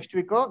ಇರ್ತಾರೆ ನೆಕ್ಸ್ಟ್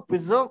ವೀಕ್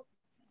ಕ್ವಿಜ್.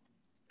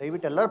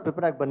 ದಯವಿಟ್ಟು ಎಲ್ಲರೂ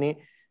ಪ್ರಿಪೇರ್ ಆಗಿ ಬನ್ನಿ.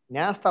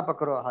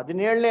 ನ್ಯಾಯಸ್ಥಾಪಕರು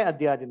 17ನೇ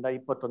ಅಧ್ಯಾಯದಿಂದ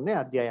 21ನೇ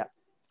ಅಧ್ಯಾಯ.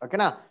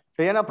 ಓಕೆನಾ? ಸೊ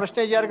ಏನೋ ಪ್ರಶ್ನೆ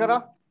ಇದೆಯಾ ಯಾರಿಗಾರ?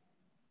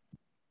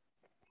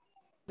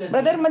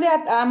 ಬ್ರದರ್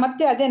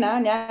ಮತ್ತೆ ಅದೇನಾ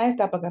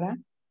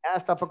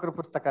ನ್ಯಾಯಸ್ಥಾಪಕರ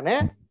ಪುಸ್ತಕನೇ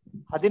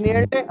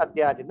 17ನೇ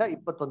ಅಧ್ಯಾಯದಿಂದ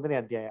 21ನೇ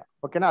ಅಧ್ಯಾಯ.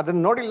 ಓಕೆನಾ?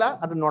 ಅದನ್ನ ನೋಡಿಲ್ಲ,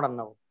 ಅದನ್ನ ನೋಡೋಣ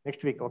ನಾವು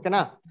ನೆಕ್ಸ್ಟ್ ವೀಕ್.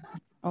 ಓಕೆನಾ?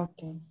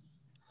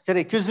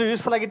 ಸರಿ, ಕ್ವಿಜ್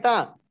ಯೂಸ್ಫುಲ್ ಆಗಿತ್ತಾ?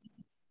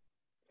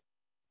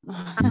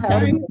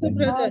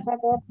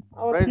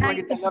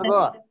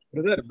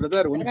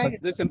 ಬ್ರದರ್ ಒಂದು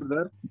ಸಜೆಷನ್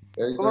ಬ್ರದರ್,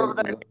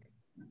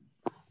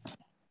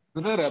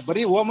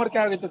 ಬರೀ ಹೋಮ್ ವರ್ಕ್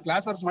ಆಗಿತ್ತು,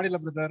 ಕ್ಲಾಸ್ ವರ್ಕ್ ಮಾಡಿಲ್ಲ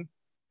ಬ್ರದರ್.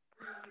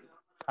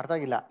 ಅರ್ಥ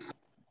ಆಗಿಲ್ಲ.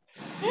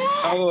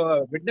 ನಾವು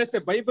ವೆಡ್ನೆಸ್ಡೇ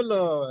ಬೈಬಲ್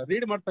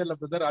ರೀಡ್ ಮಾಡ್ತಾ ಇಲ್ಲ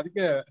ಬ್ರದರ್,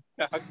 ಅದಕ್ಕೆ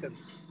ಆಗ್ತದೆ.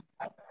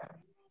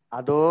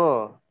 ಅದು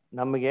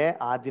ನಮಗೆ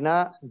ಆ ದಿನ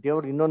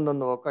ದೇವ್ರು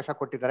ಇನ್ನೊಂದೊಂದು ಅವಕಾಶ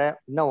ಕೊಟ್ಟಿದ್ದಾರೆ,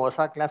 ಇನ್ನ ಹೊಸ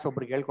ಕ್ಲಾಸ್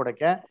ಒಬ್ರಿಗೆ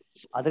ಹೇಳ್ಕೊಡಕ್ಕೆ.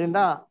 ಅದರಿಂದ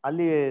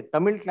ಅಲ್ಲಿ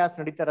ತಮಿಳ್ ಕ್ಲಾಸ್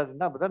ನಡೀತಾ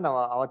ಇರೋದ್ರಿಂದ ಬ್ರದರ್ ನಾವು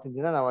ಅವತ್ತಿನ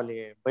ದಿನ ನಾವು ಅಲ್ಲಿ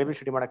ಬೈಬಲ್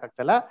ಸ್ಟಡಿ ಮಾಡಕ್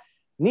ಆಗ್ತಲ್ಲ.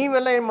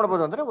 ನೀವೆಲ್ಲ ಏನ್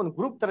ಮಾಡ್ಬೋದು ಅಂದ್ರೆ ಒಂದು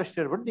ಗ್ರೂಪ್ ತರ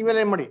ಸೇರ್ಬಿಟ್ಟು ನೀವೆಲ್ಲ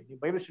ಏನ್ ಮಾಡಿ, ನೀವು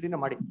ಬೈಬಲ್ ಸ್ಟಡಿನ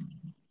ಮಾಡಿ.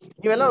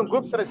 ನೀವೆಲ್ಲ ಒಂದು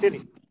ಗ್ರೂಪ್ ತರ ಸೇರಿ,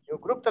 ನೀವು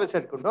ಗ್ರೂಪ್ ತರ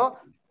ಸೇರ್ಕೊಂಡು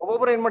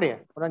ಒಬ್ಬೊಬ್ರು ಏನ್ ಮಾಡಿ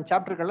ಒಂದೊಂದು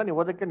ಚಾಪ್ಟರ್ಗಳನ್ನ ನೀವು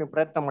ಓದಕ್ಕೆ ನೀವು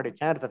ಪ್ರಯತ್ನ ಮಾಡಿ.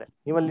 ಚೆನ್ನಾಗಿರ್ತದೆ.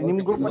 ನೀವಲ್ಲಿ ನಿಮ್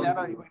ಗ್ರೂಪ್ ಅಲ್ಲಿ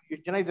ಯಾರೋ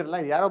ಇಷ್ಟು ಜನ ಇದ್ರಲ್ಲ,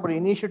 ಯಾರೊಬ್ರು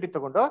ಇನಿಷಿಯೇಟಿವ್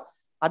ತಗೊಂಡು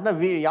ಅದನ್ನ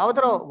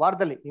ಯಾವ್ದಾರ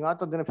ವಾರದಲ್ಲಿ ನೀವು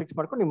ಆವತ್ತೊಂದು ದಿನ ಫಿಕ್ಸ್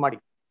ಮಾಡ್ಕೊಂಡು ನೀವು ಮಾಡಿ.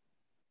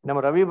 ನಮ್ಮ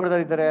ರವಿ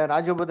ಬ್ರದರ್ ಇದ್ದಾರೆ,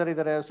 ರಾಜು ಬ್ರದರ್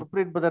ಇದ್ದಾರೆ,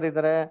 ಸುಪ್ರೀತ್ ಬ್ರದರ್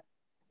ಇದ್ದಾರೆ.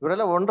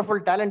 ಇವರೆಲ್ಲ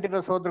ವಂಡರ್ಫುಲ್ ಟ್ಯಾಲೆಂಟ್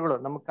ಇರೋ ಸಹೋದರಗಳು.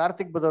 ನಮ್ಮ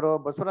ಕಾರ್ತಿಕ್ ಬ್ರದರು,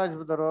 ಬಸವರಾಜ್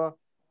ಬ್ರದರು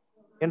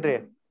ಏನ್ರಿ,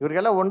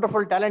 ಇವ್ರಿಗೆಲ್ಲ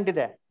ವಂಡರ್ಫುಲ್ ಟ್ಯಾಲೆಂಟ್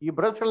ಇದೆ. ಈ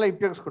ಬ್ರದರ್ಸ್ಗಳನ್ನ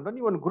ಉಪಯೋಗಿಸ್ಕೊಂಡು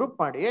ನೀವು ಒಂದು ಗ್ರೂಪ್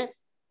ಮಾಡಿ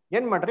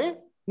ಏನ್ ಮಾಡ್ರಿ,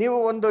 ನೀವು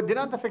ಒಂದು ದಿನ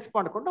ಅಂತ ಫಿಕ್ಸ್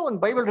ಮಾಡ್ಕೊಂಡು ಒಂದು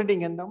ಬೈಬಲ್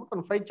ರೀಡಿಂಗ್ ಅಂತ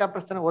ಒಂದು 5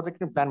 ಚಾಪ್ಟರ್ಸ್ ತನಕ ಓದಕ್ಕೆ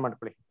ನೀವು ಪ್ಲಾನ್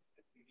ಮಾಡ್ಕೊಳ್ಳಿ.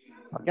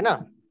 ಓಕೆನಾ?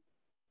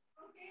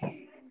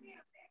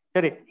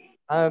 ಸರಿ,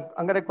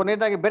 ಹಂಗಾರೆ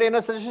ಕೊನೆಯದಾಗಿ ಬೇರೆ ಏನೋ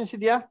ಸಜೆಷನ್ಸ್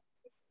ಇದೆಯಾ?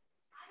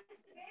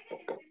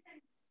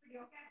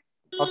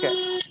 ಓಕೆ,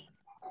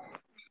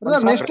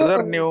 ನೆಕ್ಸ್ಟ್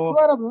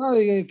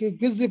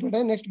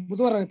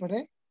ಬುಧವಾರ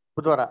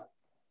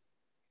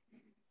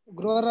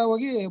ಗುರುವಾರ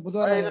ಹೋಗಿ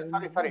ಬುಧವಾರ.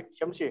 ಸಾರಿ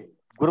ಕ್ಷಮಿಸಿ,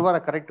 ಗುರುವಾರ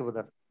ಕರೆಕ್ಟ್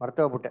ಬ್ರದರ್,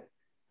 ಮರ್ತೇ ಹೋಗ್ಬಿಟ್ಟೆ.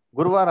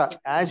 ಗುರುವಾರ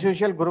ಆಸ್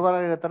ಯೂಶುವಲ್ ಗುರುವಾರ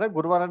ಇರ್ತಾರೆ,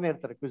 ಗುರುವಾರನೇ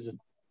ಇರ್ತಾರೆ ಕ್ವಿಜ್.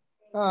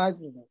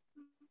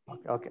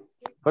 ಓಕೆ,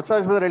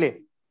 ಬಸವರಾಜ್ ಬ್ರದರ್ ಹೇಳಿ.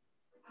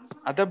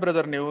 ಅದೇ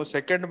ಬ್ರದರ್, ನೀವು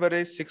ಸೆಕೆಂಡ್ ಬರೀ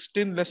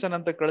 16 ಲೆಸನ್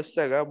ಅಂತ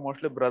ಕಳಿಸಿದಾಗ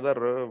ಮೋಸ್ಟ್ಲಿ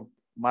ಬ್ರದರ್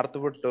ಮರ್ತು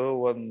ಬಿಟ್ಟು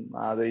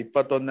ಅದು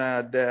 21ನೇ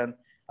ಅಧ್ಯಾಯ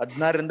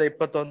 16ರಿಂದ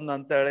 21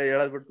 ಅಂತ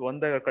ಹೇಳದ್ಬಿಟ್ಟು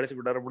ಒಂದೇ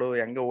ಕಳಿಸ್ಬಿಟ್ಟಾರ ಬಿಡು,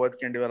 ಹೆಂಗ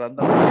ಓದ್ಕೊಂಡಿವಲ್ಲ ಅಂತ.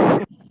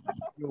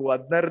 ನೀವು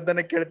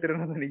 16ರಿಂದನೇ ಕೇಳ್ತೀರ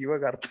ನನಗೆ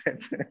ಇವಾಗ ಅರ್ಥ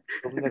ಆಯ್ತು.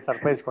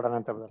 ಸರ್ಪ್ರೈಸ್ ಕೊಡೋಣ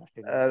ಅಂತ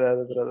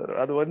ಬ್ರದರ್,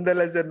 ಅದು ಒಂದೇ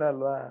ಲೆಸನ್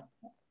ಅಲ್ವಾ,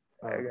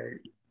 ಹಾಗಾಗಿ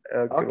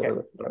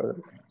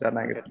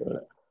ಚೆನ್ನಾಗಿತ್ತು.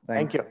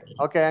 Thank you.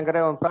 ಓಕೆ, ಹಂಗಾರೆ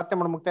ಒಂದು ಪ್ರಾರ್ಥನೆ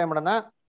ಮಾಡಿ ಮುಕ್ತಾಯ ಮಾಡೋಣ.